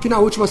Arm, que na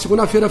última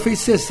segunda-feira fez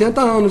 60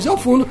 anos, e ao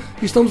fundo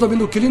estamos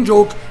ouvindo Killing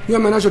Joke, em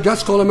homenagem ao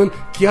Jazz Coleman,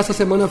 que essa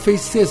semana fez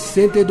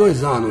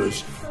 62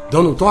 anos.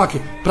 Dando um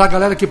toque pra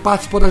galera que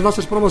participou das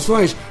nossas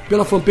promoções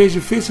pela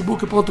fanpage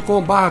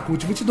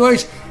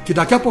facebook.com/cult22, que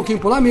daqui a pouquinho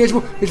por lá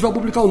mesmo a gente vai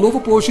publicar um novo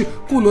post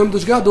com o nome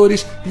dos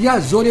ganhadores e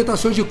as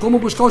orientações de como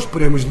buscar os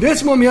prêmios.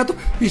 Nesse momento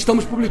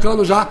estamos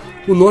publicando já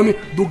o nome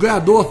do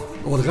ganhador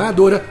ou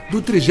ganhadora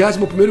do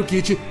 31º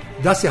kit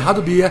da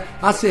Cerrado Beer,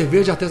 a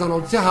cerveja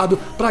artesanal do Cerrado,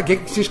 para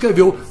quem se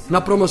inscreveu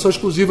na promoção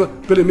exclusiva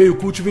pelo e-mail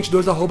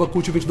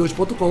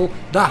cult22@cult22.com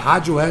da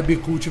Rádio Web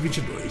Cult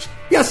 22.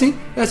 E assim,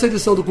 essa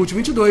edição do Cult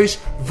 22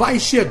 vai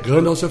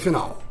chegando ao seu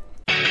final.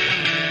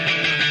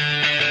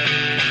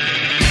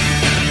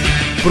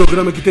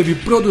 Programa que teve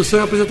produção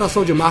e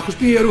apresentação de Marcos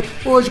Pinheiro,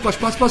 hoje com as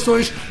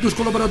participações dos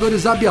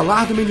colaboradores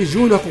Abelardo Mendes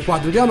Júnior com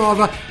quadro Ideia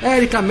Nova,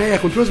 Érica Meia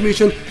com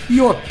Transmission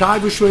e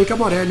Otávio Schwenka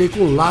Morelli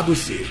com Lado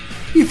C.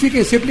 E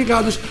fiquem sempre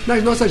ligados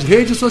nas nossas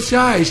redes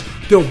sociais.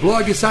 Tem o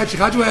blog e site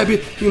Rádio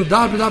Web em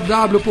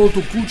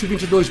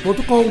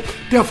www.cult22.com,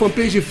 tem a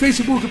fanpage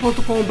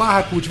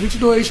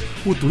facebook.com/cult22,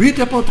 o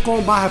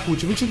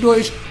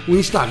twitter.com/cult22, o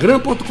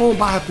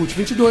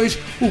instagram.com/cult22,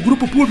 o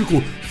grupo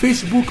público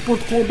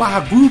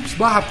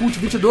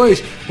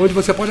facebook.com/groups/cult22, onde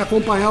você pode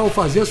acompanhar ou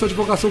fazer a sua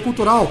divulgação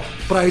cultural.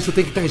 Para isso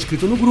tem que estar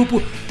inscrito no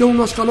grupo. Tem o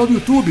nosso canal do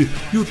YouTube,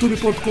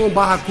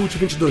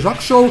 youtube.com/cult22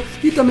 Rock Show,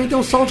 e também tem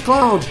o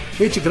SoundCloud.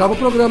 A gente grava o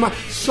programa,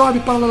 sobe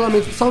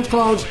paralelamente no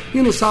SoundCloud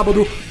e no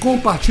sábado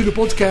compartilha o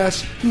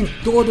podcast em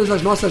todas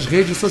as nossas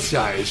redes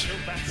sociais.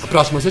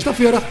 próxima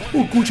sexta-feira,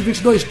 o Cult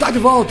 22 está de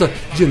volta,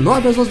 de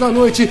 9 às 11 da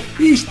noite,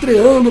 e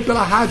estreando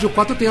pela Rádio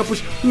Quatro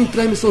Tempos, em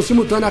transmissão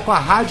simultânea com a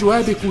Rádio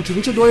Web Cult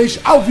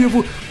 22, ao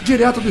vivo,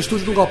 direto do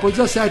estúdio do Galpão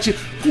 17,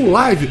 com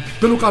live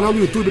pelo canal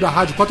no YouTube da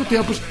Rádio Quatro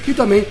Tempos e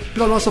também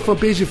pela nossa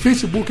fanpage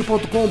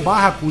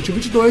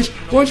facebook.com/Cult22,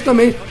 onde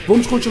também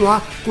vamos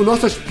continuar com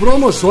nossas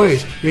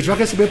promoções. E a gente vai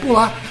receber por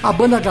lá a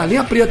banda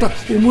Galinha Preta,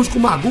 o músico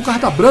Magu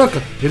Carta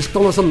Branca, eles que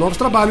estão lançando novos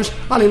trabalhos,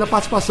 além da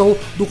participação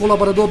do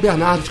colaborador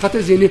Bernardo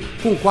Scatesini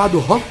com o quadro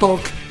Rock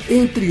Talk,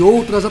 entre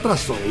outras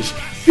atrações.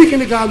 Fiquem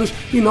ligados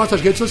em nossas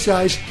redes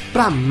sociais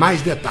para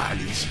mais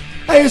detalhes.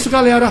 É isso,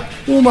 galera.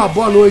 Uma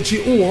boa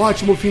noite, um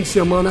ótimo fim de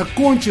semana.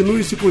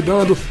 Continue se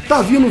cuidando.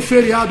 Tá vindo um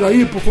feriado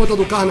aí por conta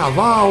do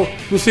carnaval.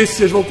 Não sei se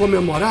vocês vão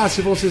comemorar,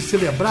 se vão se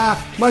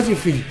celebrar, mas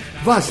enfim,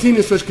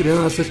 vacinem suas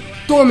crianças,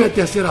 tomem a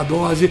terceira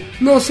dose,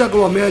 não se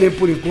aglomerem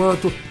por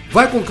enquanto.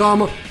 Vai com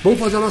calma, vamos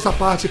fazer a nossa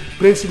parte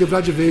para a gente se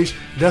livrar de vez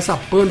dessa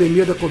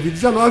pandemia da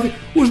Covid-19.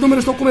 Os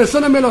números estão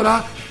começando a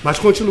melhorar, mas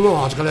continuam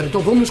altos, galera. Então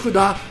vamos nos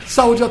cuidar.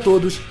 Saúde a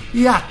todos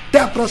e até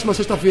a próxima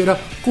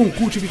sexta-feira com o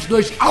Cult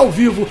 22 ao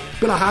vivo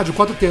pela Rádio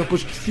Quatro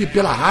Tempos e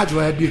pela Rádio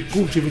Web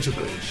Cult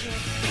 22.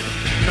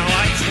 Now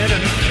I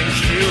didn't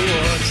think you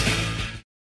would.